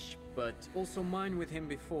snitch, but also mine with him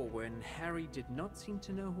before when Harry did not seem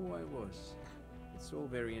to know who I was. It's all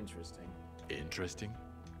very interesting. Interesting?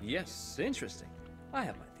 Yes, interesting. I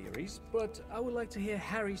have my theories, but I would like to hear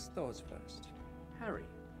Harry's thoughts first. Harry,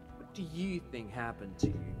 what do you think happened to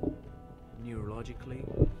you? Neurologically,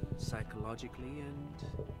 psychologically, and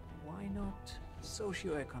why not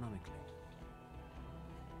socioeconomically?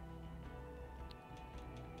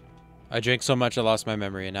 I drank so much I lost my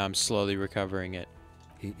memory, and now I'm slowly recovering it.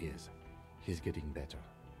 He is. He's getting better.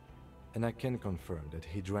 And I can confirm that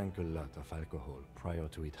he drank a lot of alcohol prior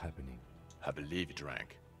to it happening. I believe he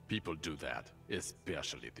drank. People do that,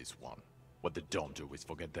 especially this one. What they don't do is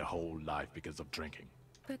forget their whole life because of drinking.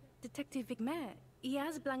 But Detective Vigmer, he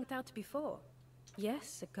has blanked out before.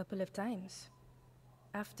 Yes, a couple of times.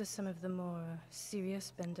 After some of the more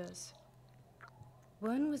serious benders.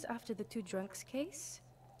 One was after the two drunks case.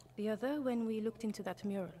 The other when we looked into that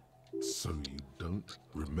mural. So you don't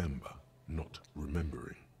remember not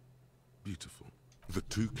remembering. Beautiful. The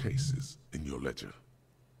two cases in your ledger.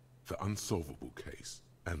 The unsolvable case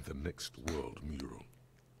and the Next World mural.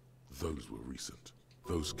 Those were recent.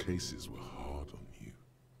 Those cases were hard on you.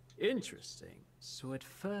 Interesting. So at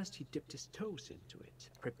first he dipped his toes into it,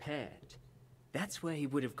 prepared. That's where he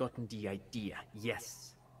would have gotten the idea,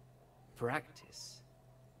 yes. Practice.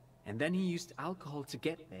 And then he used alcohol to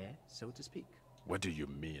get there, so to speak. What do you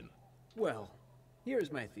mean? Well,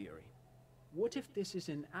 here's my theory. What if this is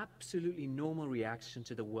an absolutely normal reaction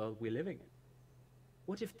to the world we're living in?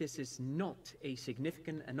 What if this is not a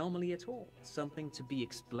significant anomaly at all? Something to be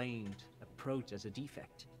explained, approached as a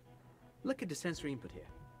defect? Look at the sensory input here.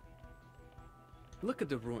 Look at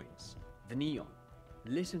the ruins, the neon.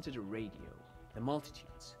 Listen to the radio, the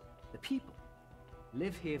multitudes, the people.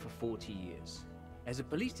 Live here for 40 years. As a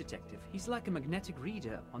police detective, he's like a magnetic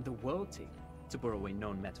reader on the world tape, to borrow a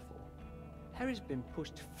known metaphor. Harry's been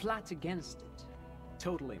pushed flat against it.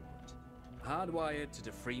 Total input. Hardwired to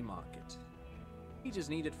the free market. He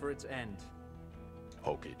just needed for its end.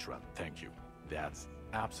 Okay, Trent, thank you. That's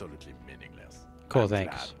absolutely meaningless. Cool, I'm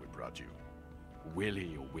thanks. glad we brought you. Will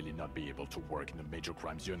he or will he not be able to work in the major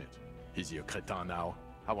crimes unit? Is he a cretin now?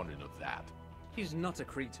 I want to know that. He's not a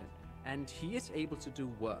cretin, and he is able to do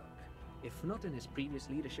work. If not in his previous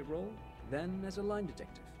leadership role, then as a line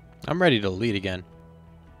detective. I'm ready to lead again.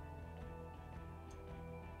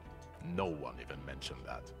 No one even mentioned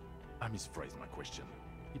that. I misphrased my question.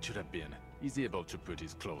 It should have been, is he able to put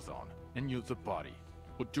his clothes on and use the body?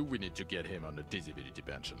 Or do we need to get him on a disability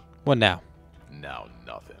pension? What now? Now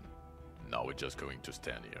nothing. Now we're just going to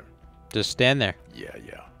stand here. Just stand there.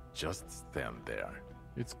 Yeah. Just stand there.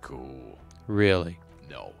 It's cool. Really?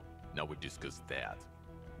 No, now we discuss that.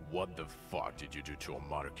 What the fuck did you do to a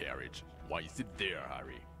motor carriage? Why is it there,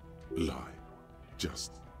 Harry? Lie.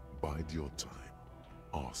 Just bide your time.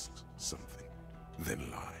 Ask something,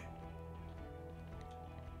 then lie.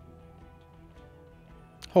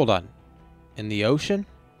 Hold on. In the ocean?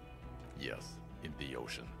 Yes, in the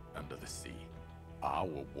ocean, under the sea.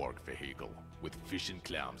 Our work vehicle, with fishing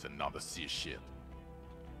clams and other sea shit.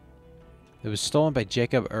 It was stolen by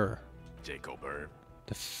Jacob Jacob Irv?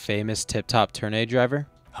 the famous tip-top Tournay driver.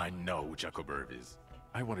 I know who Jacob Irv is.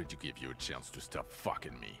 I wanted to give you a chance to stop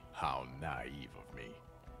fucking me. How naive of me.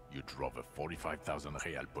 You drove a 45,000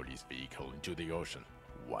 real police vehicle into the ocean.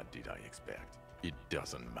 What did I expect? It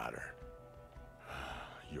doesn't matter.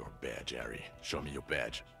 Your badge, Harry. Show me your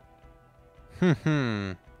badge.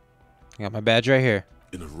 I got my badge right here.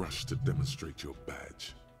 In a rush to demonstrate your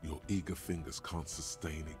badge, your eager fingers can't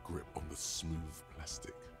sustain a grip on the smooth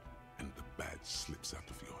plastic, and the badge slips out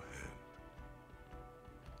of your hand.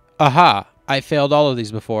 Aha! I failed all of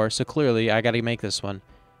these before, so clearly I gotta make this one.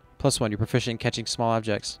 +1, you're proficient in catching small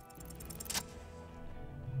objects.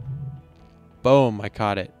 Boom, I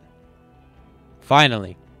caught it.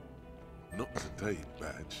 Finally. Not today,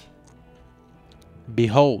 badge.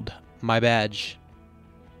 Behold, my badge.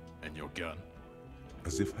 And your gun?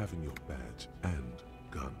 As if having your badge and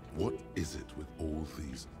gun. What is it with all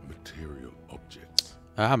these material objects?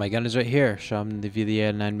 Ah, my gun is right here. Show him the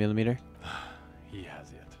VDA 9mm. He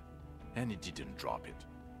has it. And he didn't drop it.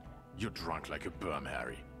 You're drunk like a bum,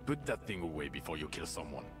 Harry. Put that thing away before you kill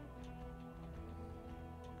someone.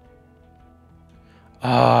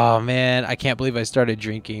 Oh man, I can't believe I started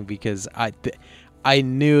drinking because I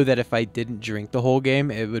knew that if I didn't drink the whole game,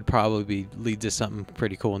 it would probably lead to something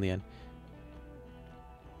pretty cool in the end.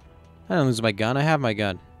 I don't lose my gun. I have my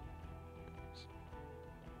gun.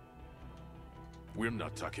 We're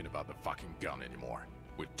not talking about the fucking gun anymore.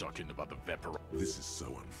 We're talking about the vapor. This is so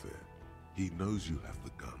unfair. He knows you have the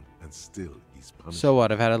gun, and still he's punished. So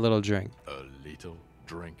what? I've had a little drink. A little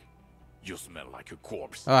drink? You smell like a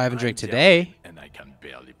corpse. Oh, I haven't drank today. And I can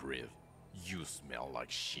barely breathe. You smell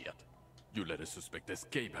like shit. You let a suspect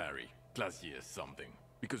escape, Harry. Classier something.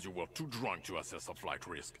 Because you were too drunk to assess a flight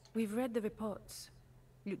risk. We've read the reports.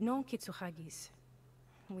 Lieutenant Kitsuhagi's.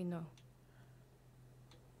 We know.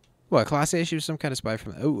 What, Class A? She was some kind of spy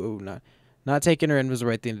from... Oh, not taking her in was the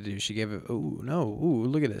right thing to do. She gave it... Oh, no. Ooh,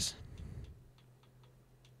 look at this.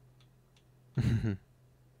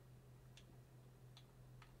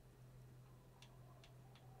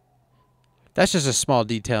 That's just a small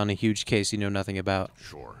detail in a huge case you know nothing about.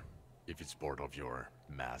 Sure. If it's part of your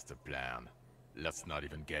master plan. Let's not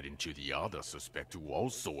even get into the other suspect who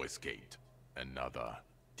also escaped. Another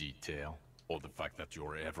detail? Or the fact that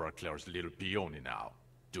you're Everclear's little peony now.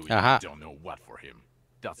 Doing don't know what for him.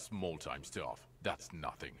 That's small-time stuff. That's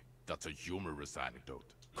nothing. That's a humorous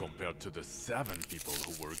anecdote. Compared to the 7 people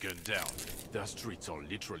who were gunned down, the streets are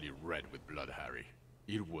literally red with blood, Harry.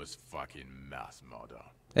 It was fucking mass murder.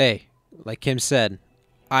 Hey, like Kim said,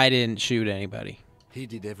 I didn't shoot anybody. He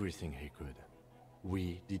did everything he could.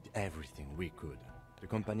 We did everything we could. The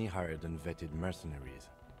company hired and vetted mercenaries.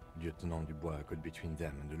 Lieutenant Dubois got between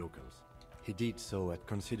them and the locals. He did so at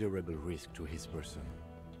considerable risk to his person.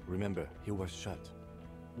 Remember, he was shot.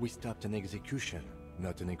 We stopped an execution,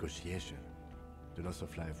 not a negotiation. The loss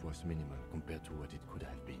of life was minimal compared to what it could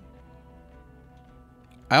have been.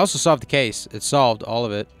 I also solved the case. It solved all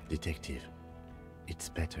of it. Detective, it's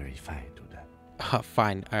better if I do that.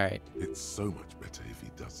 Fine, alright. It's so much better if he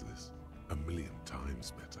does this. 1,000,000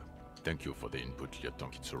 times better. Thank you for the input,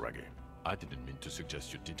 Lieutenant Kitsuragi. I didn't mean to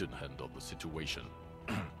suggest you didn't handle the situation.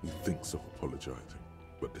 He thinks of apologizing,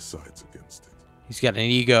 but decides against it. He's got an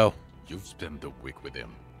ego. You've spent the week with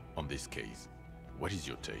him on this case. What is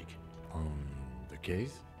your take? On the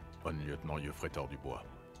case? On Lieutenant Geoffrey Dubois.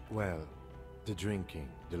 Well, the drinking,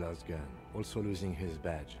 the lost gun, also losing his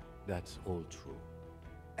badge, that's all true.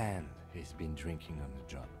 And he's been drinking on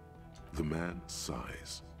the job. The man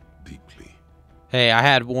sighs deeply. Hey, I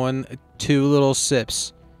had 2 little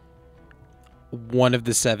sips. One of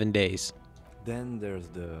the 7 days. Then there's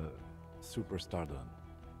the superstardom.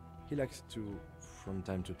 He likes to, from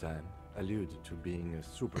time to time, allude to being a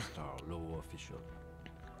superstar law official.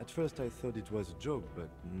 At first I thought it was a joke, but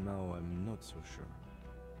now I'm not so sure.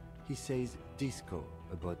 He says disco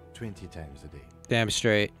about 20 times a day. Damn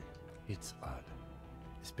straight. It's odd,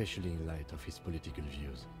 especially in light of his political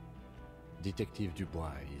views. Detective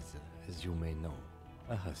Dubois is, as you may know,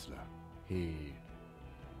 a hustler. He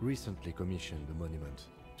recently commissioned a monument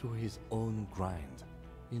to his own grind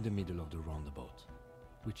in the middle of the roundabout,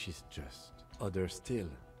 which is just. Others still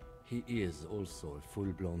He is also a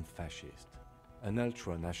full-blown fascist, an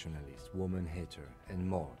ultra-nationalist, woman-hater, and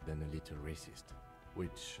more than a little racist.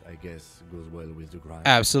 Which, I guess, goes well with the grind.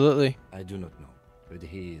 Absolutely. I do not know, but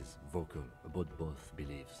he is vocal about both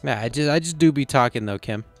beliefs. Yeah, I just do be talking though,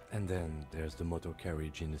 Kim. And then there's the motor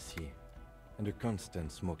carriage in the sea, and the constant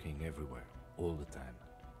smoking everywhere, all the time.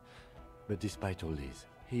 But despite all this,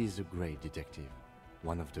 he is a great detective,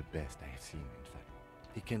 one of the best I have seen, in fact.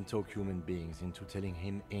 He can talk human beings into telling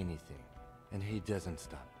him anything, and he doesn't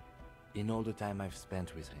stop. In all the time I've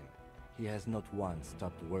spent with him, he has not once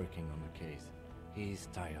stopped working on the case. He is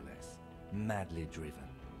tireless, madly driven.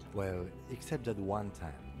 Well, except that one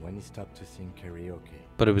time when he stopped to sing karaoke.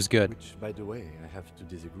 But it was good. Which, by the way, I have to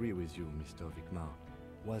disagree with you, Mr. Vicmar,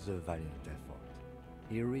 was a valiant effort.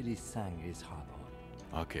 He really sang his heart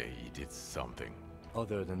out. Okay, he did something.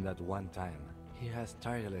 Other than that one time, he has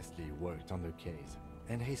tirelessly worked on the case,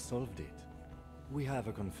 and he solved it. We have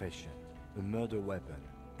a confession, a murder weapon,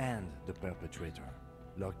 and the perpetrator,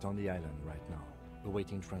 locked on the island right now,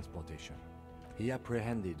 awaiting transportation. He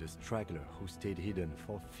apprehended a straggler who stayed hidden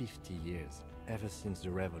for 50 years, ever since the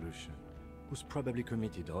revolution, who's probably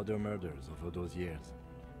committed other murders over those years.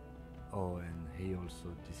 Oh, and he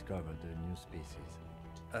also discovered a new species.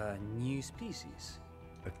 A new species?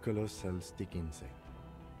 A colossal stick insect.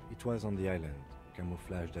 It was on the island,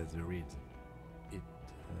 camouflaged as the reeds. It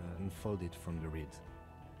unfolded from the reeds.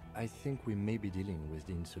 I think we may be dealing with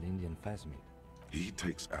the Insulindian phasmid. He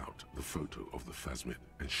takes out the photo of the phasmid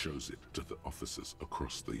and shows it to the officers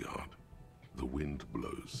across the yard. The wind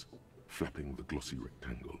blows, flapping the glossy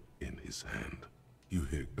rectangle in his hand. You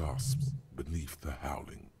hear gasps beneath the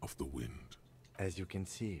howling of the wind. As you can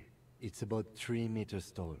see, it's about 3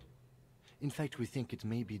 meters tall. In fact, we think it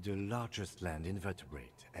may be the largest land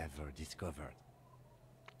invertebrate ever discovered.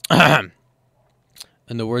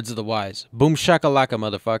 In the words of the wise, boom shakalaka,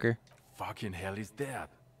 motherfucker. Fucking hell is that?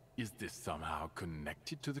 Is this somehow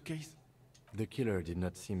connected to the case? The killer did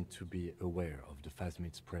not seem to be aware of the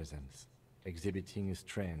phasmid's presence, exhibiting a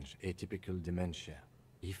strange, atypical dementia.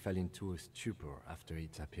 He fell into a stupor after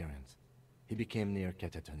its appearance. He became near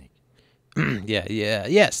catatonic.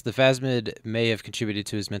 Yes, the phasmid may have contributed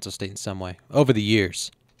to his mental state in some way, over the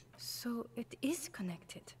years. So it is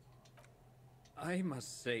connected. I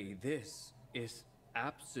must say, this is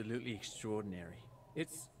absolutely extraordinary.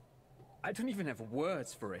 I don't even have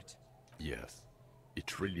words for it. Yes,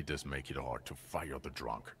 it really does make it hard to fire the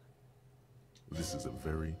drunk. This is a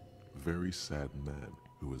very, very sad man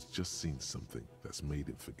who has just seen something that's made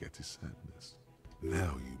him forget his sadness.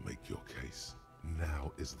 Now you make your case.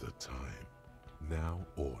 Now is the time. Now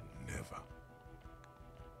or never.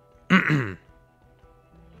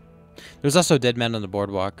 There's also a dead man on the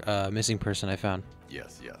boardwalk, missing person I found.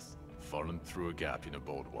 Yes. Fallen through a gap in a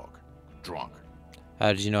boardwalk. Drunk.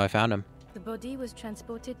 How did you know I found him? The body was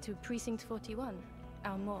transported to Precinct 41,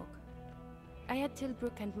 our morgue. I had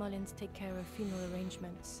Tilbrook and Mullins take care of funeral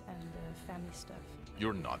arrangements and family stuff.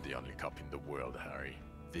 You're not the only cop in the world, Harry.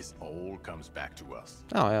 This all comes back to us.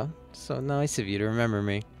 Oh, yeah. So nice of you to remember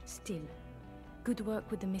me. Still, good work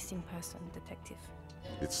with the missing person, Detective.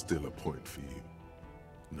 It's still a point for you.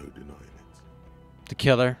 No denying it. The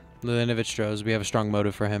killer, Lilianovich Strohs. We have a strong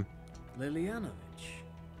motive for him. Lilianovich.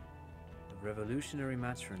 A revolutionary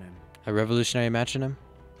matronym. A revolutionary matronym?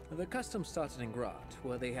 The custom started in Grad,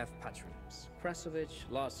 where they have patronyms. Krasovich,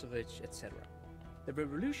 Lasovich, etc. The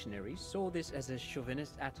revolutionaries saw this as a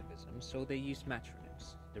chauvinist atavism, so they used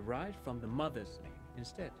matronyms, derived from the mother's name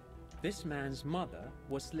instead. This man's mother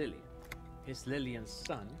was Lilian. His Lilian's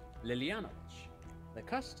son, Lilianovich. The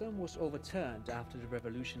custom was overturned after the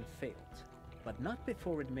revolution failed, but not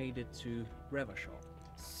before it made it to Revachol.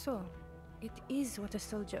 So, it is what a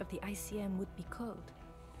soldier of the ICM would be called.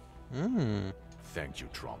 Thank you,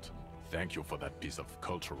 Trant. Thank you for that piece of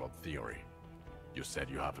cultural theory. You said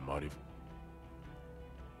you have a motive?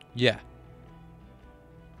 Yeah.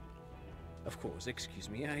 Of course, excuse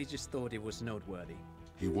me, I just thought it was noteworthy.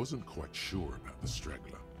 He wasn't quite sure about the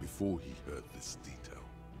straggler before he heard this detail.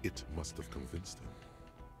 It must have convinced him.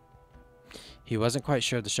 He wasn't quite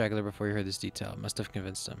sure of the straggler before he heard this detail. It must have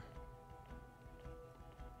convinced him.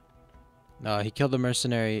 He killed the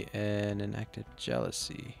mercenary in an act of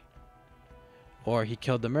jealousy. Or he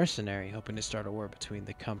killed the mercenary, hoping to start a war between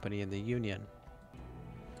the company and the Union.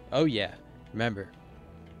 Oh yeah, remember.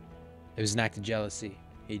 It was an act of jealousy.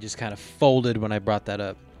 He just kind of folded when I brought that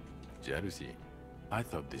up. Jealousy? I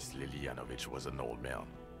thought this Lilianovich was an old man.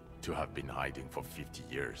 To have been hiding for 50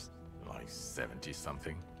 years. Like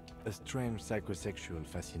 70-something. A strange psychosexual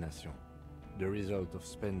fascination. The result of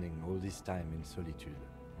spending all this time in solitude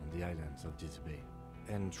on the islands of this bay.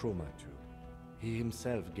 And trauma too. He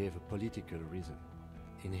himself gave a political reason.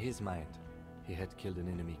 In his mind, he had killed an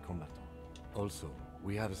enemy combatant. Also,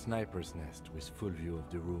 we have a sniper's nest with full view of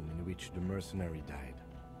the room in which the mercenary died,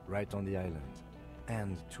 right on the island,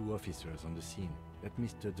 and 2 officers on the scene that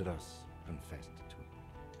Mr. Druss confessed to.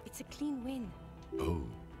 It's a clean win. Oh,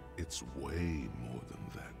 it's way more than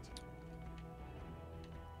that.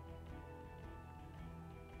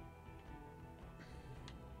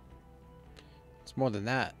 It's more than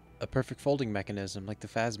that. A perfect folding mechanism like the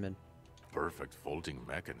Phasmid. Perfect folding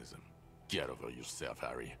mechanism. Get over yourself,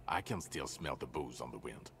 Harry. I can still smell the booze on the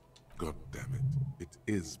wind. God damn it. It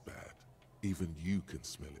is bad. Even you can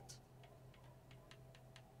smell it.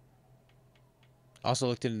 Also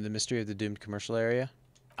looked into the mystery of the doomed commercial area.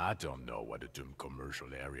 I don't know what a doomed commercial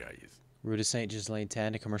area is. Rue de Saint Ghislain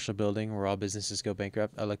 10, a commercial building where all businesses go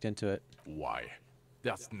bankrupt. I looked into it. Why?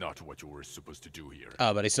 That's not what you were supposed to do here.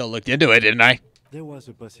 Oh, but I still looked into it, didn't I? There was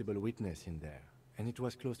a possible witness in there, and it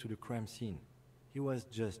was close to the crime scene. He was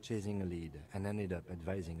just chasing a lead and ended up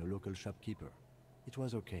advising a local shopkeeper. It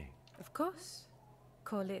was okay. Of course.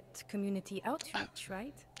 Call it community outreach,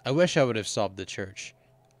 right? I wish I would have solved the church.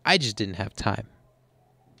 I just didn't have time.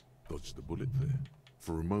 Dodged the bullet there.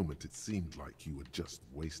 For a moment, it seemed like you were just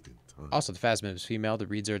wasting time. Also, the Phasmid was female. The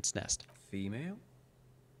reeds are its nest. Female?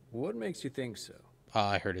 What makes you think so?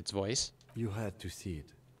 I heard its voice. You had to see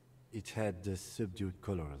it. It had the subdued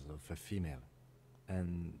colors of a female.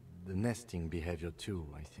 And the nesting behavior too,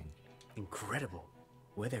 I think. Incredible.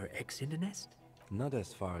 Were there eggs in the nest? Not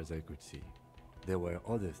as far as I could see. There were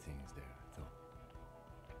other things there, though.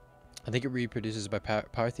 I think it reproduces by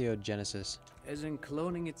parthenogenesis. As in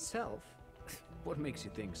cloning itself? What makes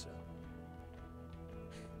you think so?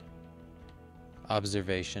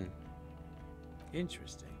 Observation.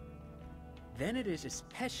 Interesting. Then it is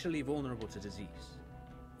especially vulnerable to disease.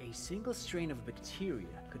 A single strain of bacteria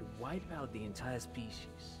could wipe out the entire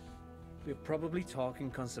species. We're probably talking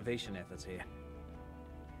conservation efforts here.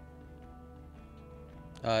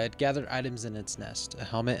 It gathered items in its nest, a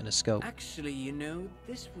helmet and a scope. Actually, you know,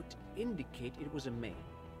 this would indicate it was a male.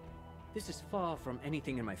 This is far from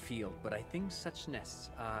anything in my field, but I think such nests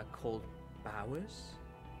are called bowers.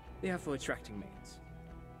 They are for attracting mates.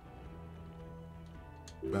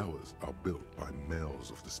 Bowers are built by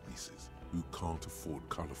males of the species who can't afford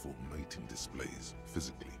colorful mating displays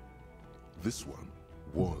physically. This one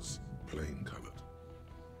was plain colored.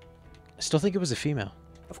 I still think it was a female.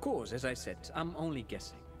 Of course, as I said, I'm only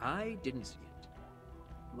guessing. I didn't see it.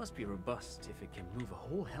 It must be robust if it can move a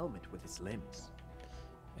whole helmet with its limbs.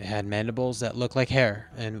 It had mandibles that looked like hair,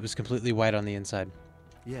 and it was completely white on the inside.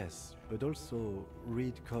 Yes, but also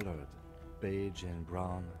reed-colored, beige and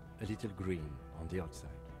brown, a little green on the outside.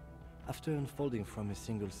 After unfolding from a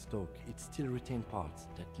single stalk, it still retained parts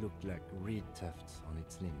that looked like reed tufts on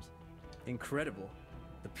its limbs. Incredible.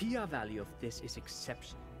 The PR value of this is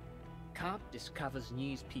exceptional. Carp discovers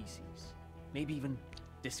new species. Maybe even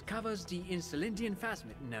discovers the Insulindian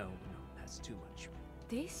Phasmid. No, that's too much.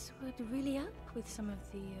 This would really help with some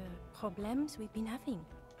of the problems we've been having.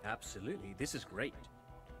 Absolutely, this is great.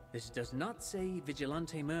 This does not say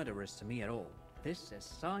vigilante murderers to me at all. This says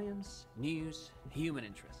science, news, human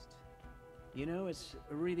interest. You know, it's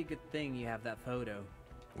a really good thing you have that photo.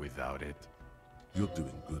 Without it, You're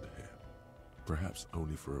doing good here. Perhaps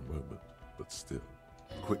only for a moment, but still.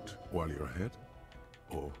 Quit while you're ahead?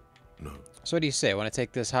 Or no? So what do you say? Want to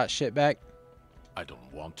take this hot shit back? I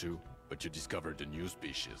don't want to, but you discovered a new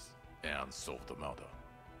species and solved the murder.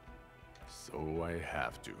 So I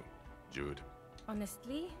have to. Jude?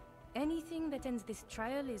 Honestly, anything that ends this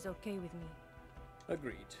trial is okay with me.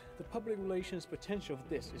 Agreed. The public relations potential of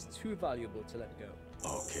this is too valuable to let go.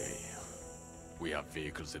 Okay. We have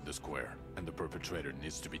vehicles in the square, and the perpetrator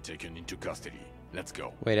needs to be taken into custody. Let's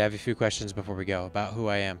go. Wait, I have a few questions before we go about who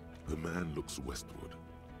I am. The man looks westward,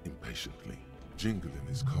 impatiently, jingling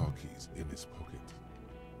his car keys in his pocket.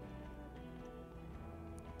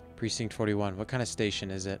 Precinct 41. What kind of station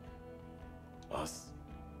is it? Us?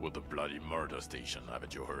 We're the bloody murder station,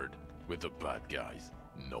 haven't you heard? We're the bad guys.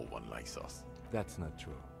 No one likes us. That's not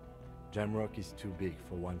true. Jamrock is too big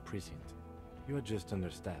for one precinct. You are just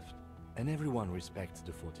understaffed. And everyone respects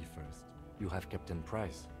the 41st. You have Captain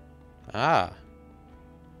Price. Ah.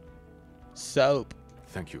 Soap.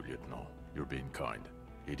 Thank you, Lieutenant. You're being kind.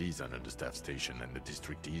 It is an understaffed station and the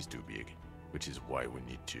district is too big, which is why we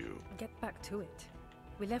need to... Get back to it.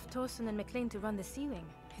 We left Torson and McLean to run the ceiling.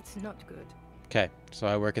 It's not good. Okay, so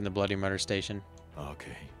I work in the Bloody Murder Station.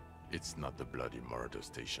 Okay. It's not the bloody murder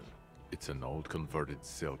station. It's an old converted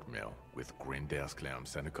silk mill with green desk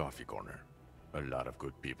lamps and a coffee corner. A lot of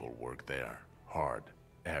good people work there. Hard.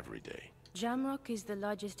 Every day. Jamrock is the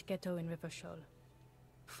largest ghetto in Rivershore.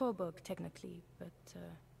 Faubourg, technically, but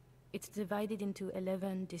it's divided into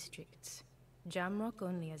 11 districts. Jamrock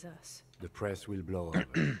only has us. The press will blow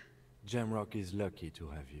over. Jamrock is lucky to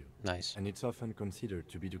have you. Nice. And it's often considered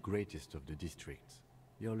to be the greatest of the districts.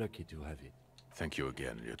 You're lucky to have it. Thank you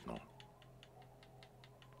again, Lieutenant.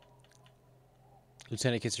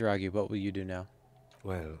 Lieutenant Kitsuragi, what will you do now?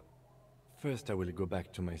 Well, first I will go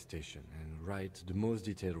back to my station and write the most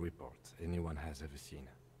detailed report anyone has ever seen.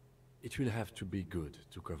 It will have to be good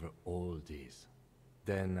to cover all these.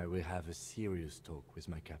 Then I will have a serious talk with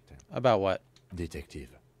my captain. About what? Detective,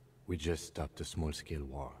 we just stopped a small-scale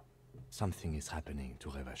war. Something is happening to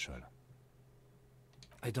Revachol.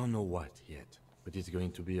 I don't know what yet, but it's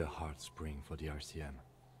going to be a hard spring for the RCM.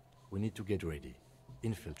 We need to get ready,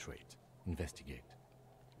 infiltrate, investigate.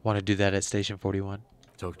 Want to do that at Station 41?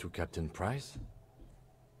 Talk to Captain Price?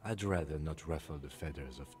 I'd rather not ruffle the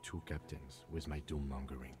feathers of two captains with my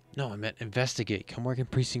doom-mongering. No, I meant investigate. Come work in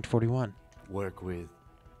Precinct 41. Work with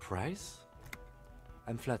Price?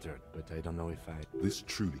 I'm flattered, but I don't know if I... This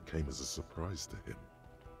truly came as a surprise to him.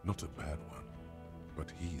 Not a bad one,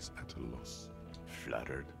 but he's at a loss.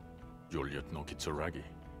 Flattered? You're Lieutenant Kitsuragi.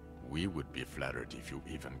 We would be flattered if you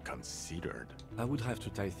even considered. I would have to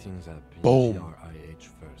tie things up in Boom. GRIH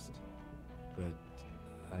first. But,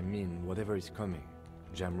 I mean, whatever is coming,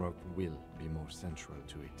 Jamrock will be more central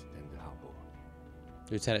to it than the harbor.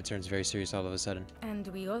 Lieutenant turns very serious all of a sudden. And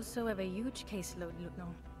we also have a huge caseload,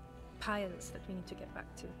 Lieutenant. Piles that we need to get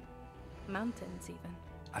back to. Mountains, even.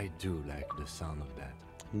 I do like the sound of that.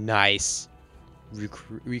 Nice.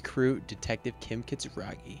 Recruit Detective Kim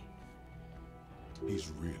Kitsuragi.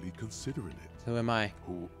 He's really considering it. Who am I?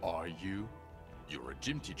 Who are you? You're a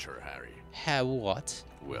gym teacher, Harry. What?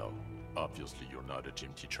 Well, obviously you're not a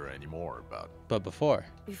gym teacher anymore, but... But before.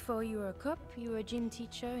 Before you were a cop, you were a gym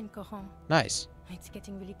teacher in Coron. Nice. It's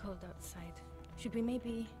getting really cold outside. Should we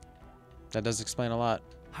maybe... That does explain a lot.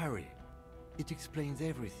 Harry, it explains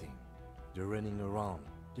everything. The running around,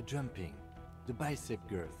 the jumping, the bicep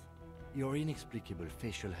girth, your inexplicable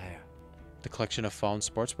facial hair. The collection of fallen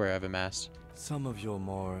sportswear I've amassed. Some of your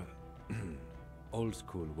more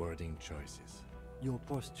old-school wording choices. Your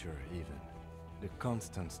posture, even. The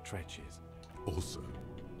constant stretches. Also,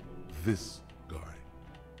 this guy.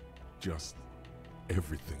 Just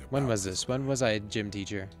everything about When was this? When was I a gym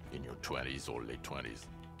teacher? In your 20s or late 20s.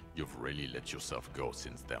 You've really let yourself go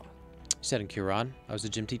since then. You said in Quran? I was a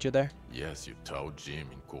gym teacher there? Yes, you taught gym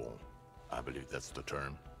in school. I believe that's the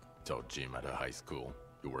term. Taught gym at a high school.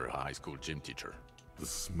 You were a high school gym teacher. The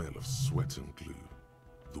smell of sweat and glue.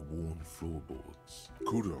 The worn floorboards.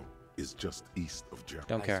 Kuro is just east of Japan.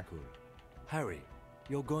 Don't care. School. Harry,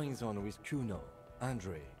 your goings-on with Kuno,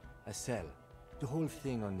 Andre, Assel, the whole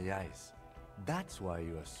thing on the ice. That's why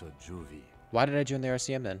you are so juvie. Why did I join the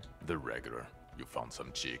RCM then? The regular. You found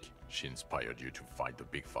some chick. She inspired you to fight the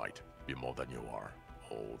big fight. Be more than you are.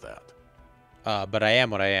 All that. But I am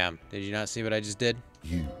what I am. Did you not see what I just did?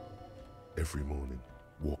 You, every morning,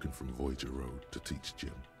 walking from Voyager Road to teach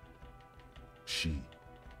gym. She,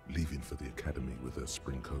 leaving for the academy with her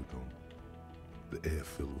spring coat on. The air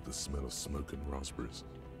filled with the smell of smoke and raspberries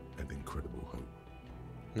and incredible hope.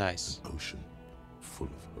 Nice. An ocean full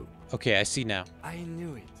of hope. Okay, I see now. I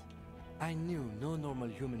knew it. I knew no normal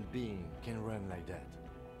human being can run like that.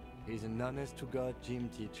 He's an honest-to-God gym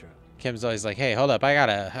teacher. Kim's always like, hey, hold up, I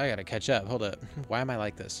gotta catch up. Hold up. Why am I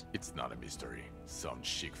like this? It's not a mystery. Some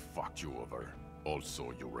chick fucked you over.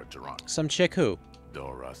 Also, you were drunk. Some chick who?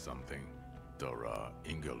 Dora something. Dora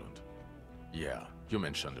Ingerlund. Yeah, you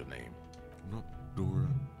mentioned the name. Not Dora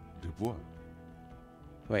Dubois.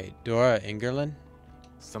 Wait, Dora Ingerlund?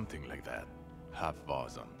 Something like that. Half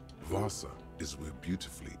Vazan. Vasa is where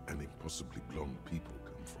beautifully and impossibly blonde people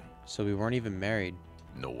come from. So we weren't even married.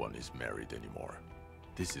 No one is married anymore.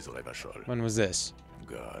 This is Revachol. When was this?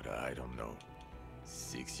 God, I don't know.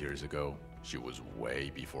 6 years ago? She was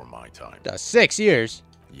way before my time. 6 years?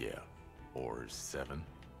 Yeah. Or 7?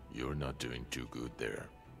 You're not doing too good there.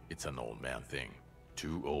 It's an old man thing.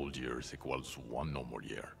 2 old years equals 1 normal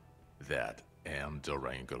year. That and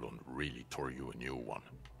Dora Ingerlund really tore you a new one.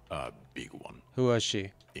 A big one. Who was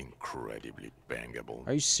she? Incredibly bangable.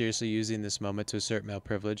 Are you seriously using this moment to assert male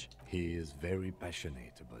privilege? He is very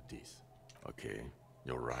passionate about this. Okay,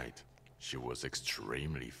 you're right. She was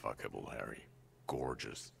extremely fuckable, Harry.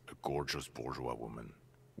 Gorgeous. A gorgeous bourgeois woman.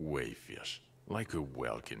 Way fish. Like a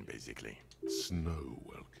Welkin, basically. Snow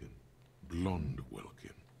Welkin. Blonde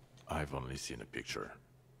Welkin. I've only seen a picture,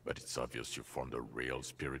 but it's obvious you formed a real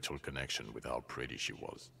spiritual connection with how pretty she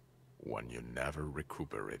was. One you never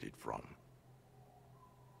recuperated from.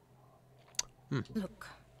 Look,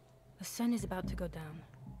 The sun is about to go down.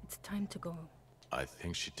 It's time to go. I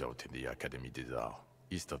think she taught in the Académie des Arts,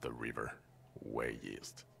 east of the river. Way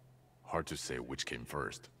east. Hard to say which came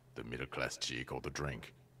first, the middle-class chick or the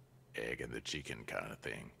drink. Egg and the chicken kind of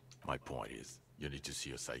thing. My point is, you need to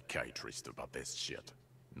see a psychiatrist about this shit.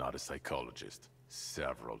 Not a psychologist.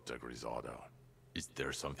 Several degrees harder. Is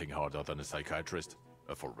there something harder than a psychiatrist?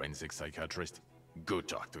 A forensic psychiatrist? Go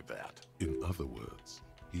talk to that. In other words,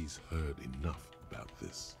 he's heard enough about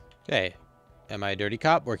this. Hey, am I a dirty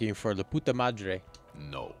cop working for La Puta Madre?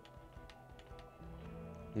 No.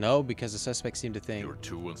 No, because the suspects seem to think... You're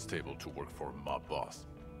too unstable to work for a mob boss.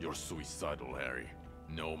 You're suicidal, Harry.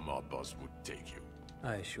 No mob boss would take you.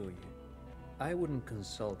 I assure you, I wouldn't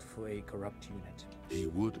consult for a corrupt unit. He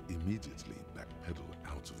would immediately backpedal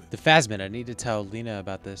out of it. The Phasmid, I need to tell Lena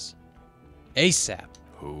about this. ASAP.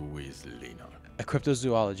 Who is Lena? A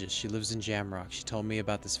cryptozoologist. She lives in Jamrock. She told me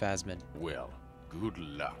about this Phasmid. Well, good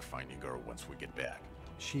luck finding her once we get back.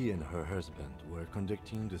 She and her husband were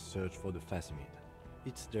conducting the search for the Phasmid.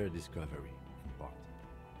 It's their discovery, in part.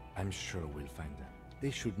 I'm sure we'll find them.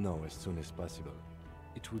 They should know as soon as possible.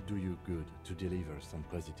 It would do you good to deliver some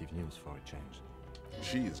positive news for a change.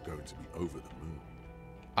 She is going to be over the moon.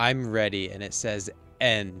 I'm ready, and it says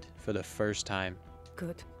end for the first time.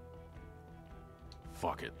 Good.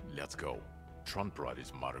 Fuck it, let's go. Tron brought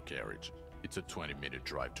his motor carriage. It's a 20-minute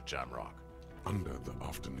drive to Jamrock. Under the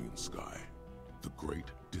afternoon sky, the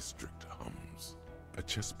great district hums. A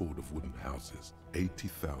chessboard of wooden houses,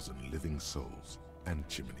 80,000 living souls, and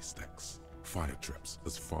chimney stacks. Fire traps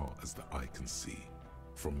as far as the eye can see.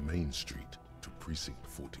 From Main Street to Precinct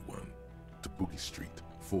 41, to Boogie Street,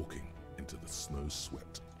 forking into the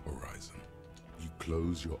snow-swept horizon. You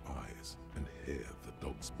close your eyes and hear the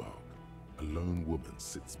dogs bark. A lone woman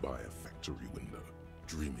sits by a factory window,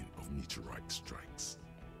 dreaming of meteorite strikes.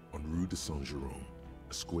 On Rue de Saint-Jérôme,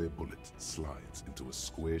 a square bullet slides into a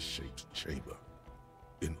square-shaped chamber.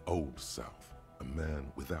 In Old South, a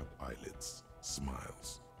man without eyelids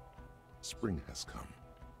smiles. Spring has come.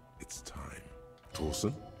 It's time.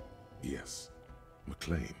 Torsen? Yes.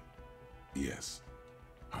 McLean? Yes.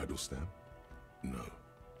 Heidelstein? No.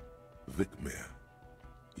 Vicmere?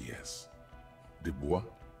 Yes. Dubois?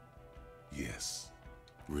 Yes.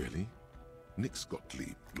 Really? Nick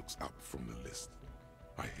Gottlieb looks up from the list.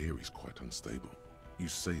 I hear he's quite unstable. You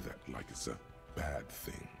say that like it's a bad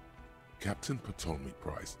thing. Captain Ptolemy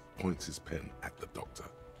Price points his pen at the doctor.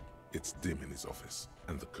 It's dim in his office,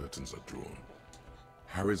 and the curtains are drawn.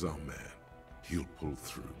 Harry's our man. He'll pull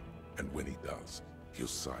through, and when he does, he'll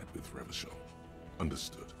side with Revachol.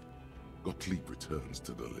 Understood. Gottlieb returns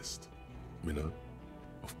to the list. Minot?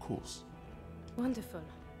 Of course. Wonderful.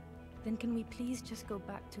 Then can we please just go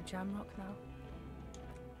back to Jamrock now?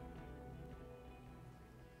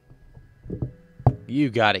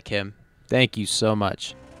 You got it, Kim. Thank you so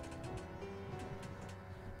much.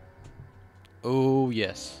 Oh,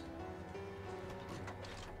 yes.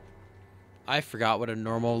 I forgot what a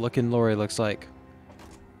normal looking lorry looks like.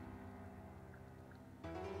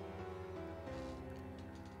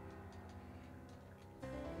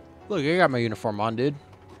 Look, I got my uniform on, dude.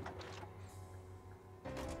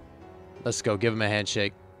 Let's go. Give him a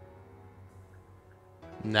handshake.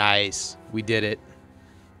 Nice. We did it.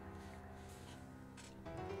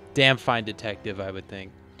 Damn fine detective, I would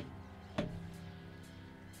think.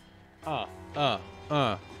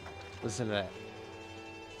 Listen to that.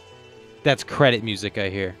 That's credit music I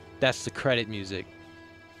hear. That's the credit music.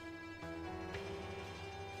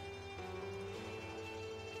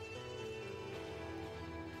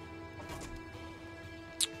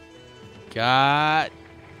 God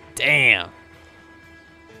damn.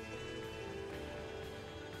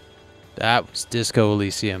 That was Disco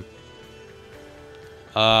Elysium.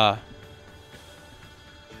 I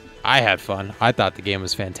had fun. I thought the game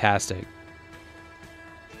was fantastic.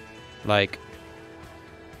 Like,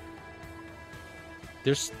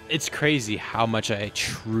 it's crazy how much I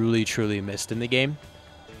truly missed in the game,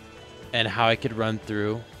 and how I could run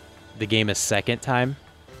through the game a second time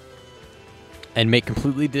and make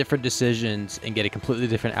completely different decisions and get a completely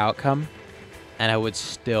different outcome, and I would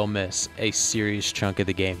still miss a serious chunk of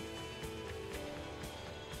the game.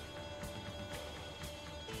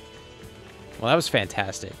 Well, that was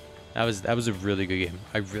fantastic. That was a really good game.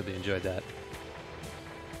 I really enjoyed that.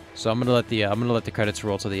 So I'm gonna let the credits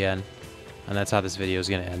roll to the end, and that's how this video is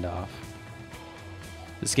gonna end off.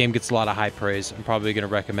 This game gets a lot of high praise. I'm probably gonna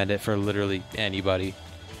recommend it for literally anybody.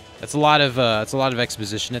 It's a lot of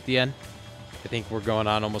exposition at the end. I think we're going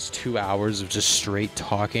on almost 2 hours of just straight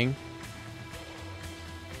talking,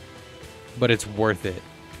 but it's worth it.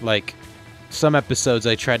 Like, some episodes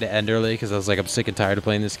I tried to end early because I was like, I'm sick and tired of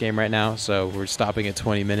playing this game right now. So we're stopping at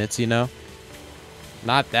 20 minutes, you know?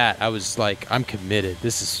 Not that. I was like, I'm committed.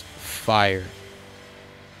 This is fire.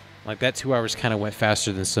 Like, that 2 hours kind of went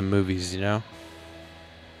faster than some movies, you know?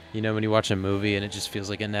 You know when you watch a movie and it just feels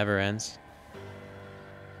like it never ends?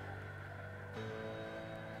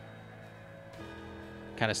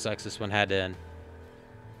 Kind of sucks this one had to end.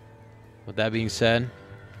 With that being said,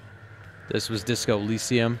 this was Disco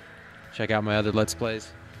Elysium. Check out my other Let's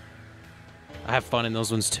Plays. I have fun in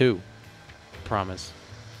those ones too. Promise.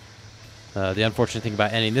 The unfortunate thing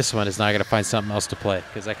about ending this one is now I gotta find something else to play,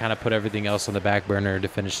 because I kind of put everything else on the back burner to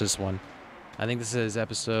finish this one. I think this is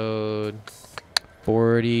episode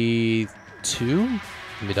 42? Let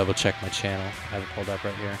me double check my channel. I have it pulled up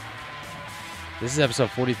right here. This is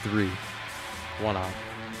episode 43. One on.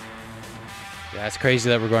 Yeah, it's crazy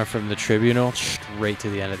that we're going from the Tribunal straight to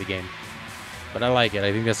the end of the game. But I like it.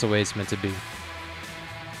 I think that's the way it's meant to be.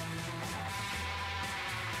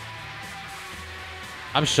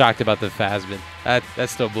 I'm shocked about the Phasmid. That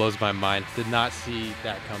still blows my mind. Did not see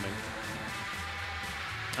that coming.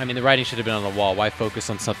 I mean, the writing should have been on the wall. Why focus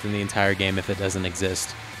on something the entire game if it doesn't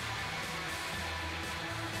exist?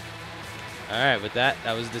 Alright, with that,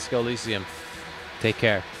 that was Disco Elysium. Take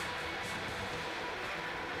care.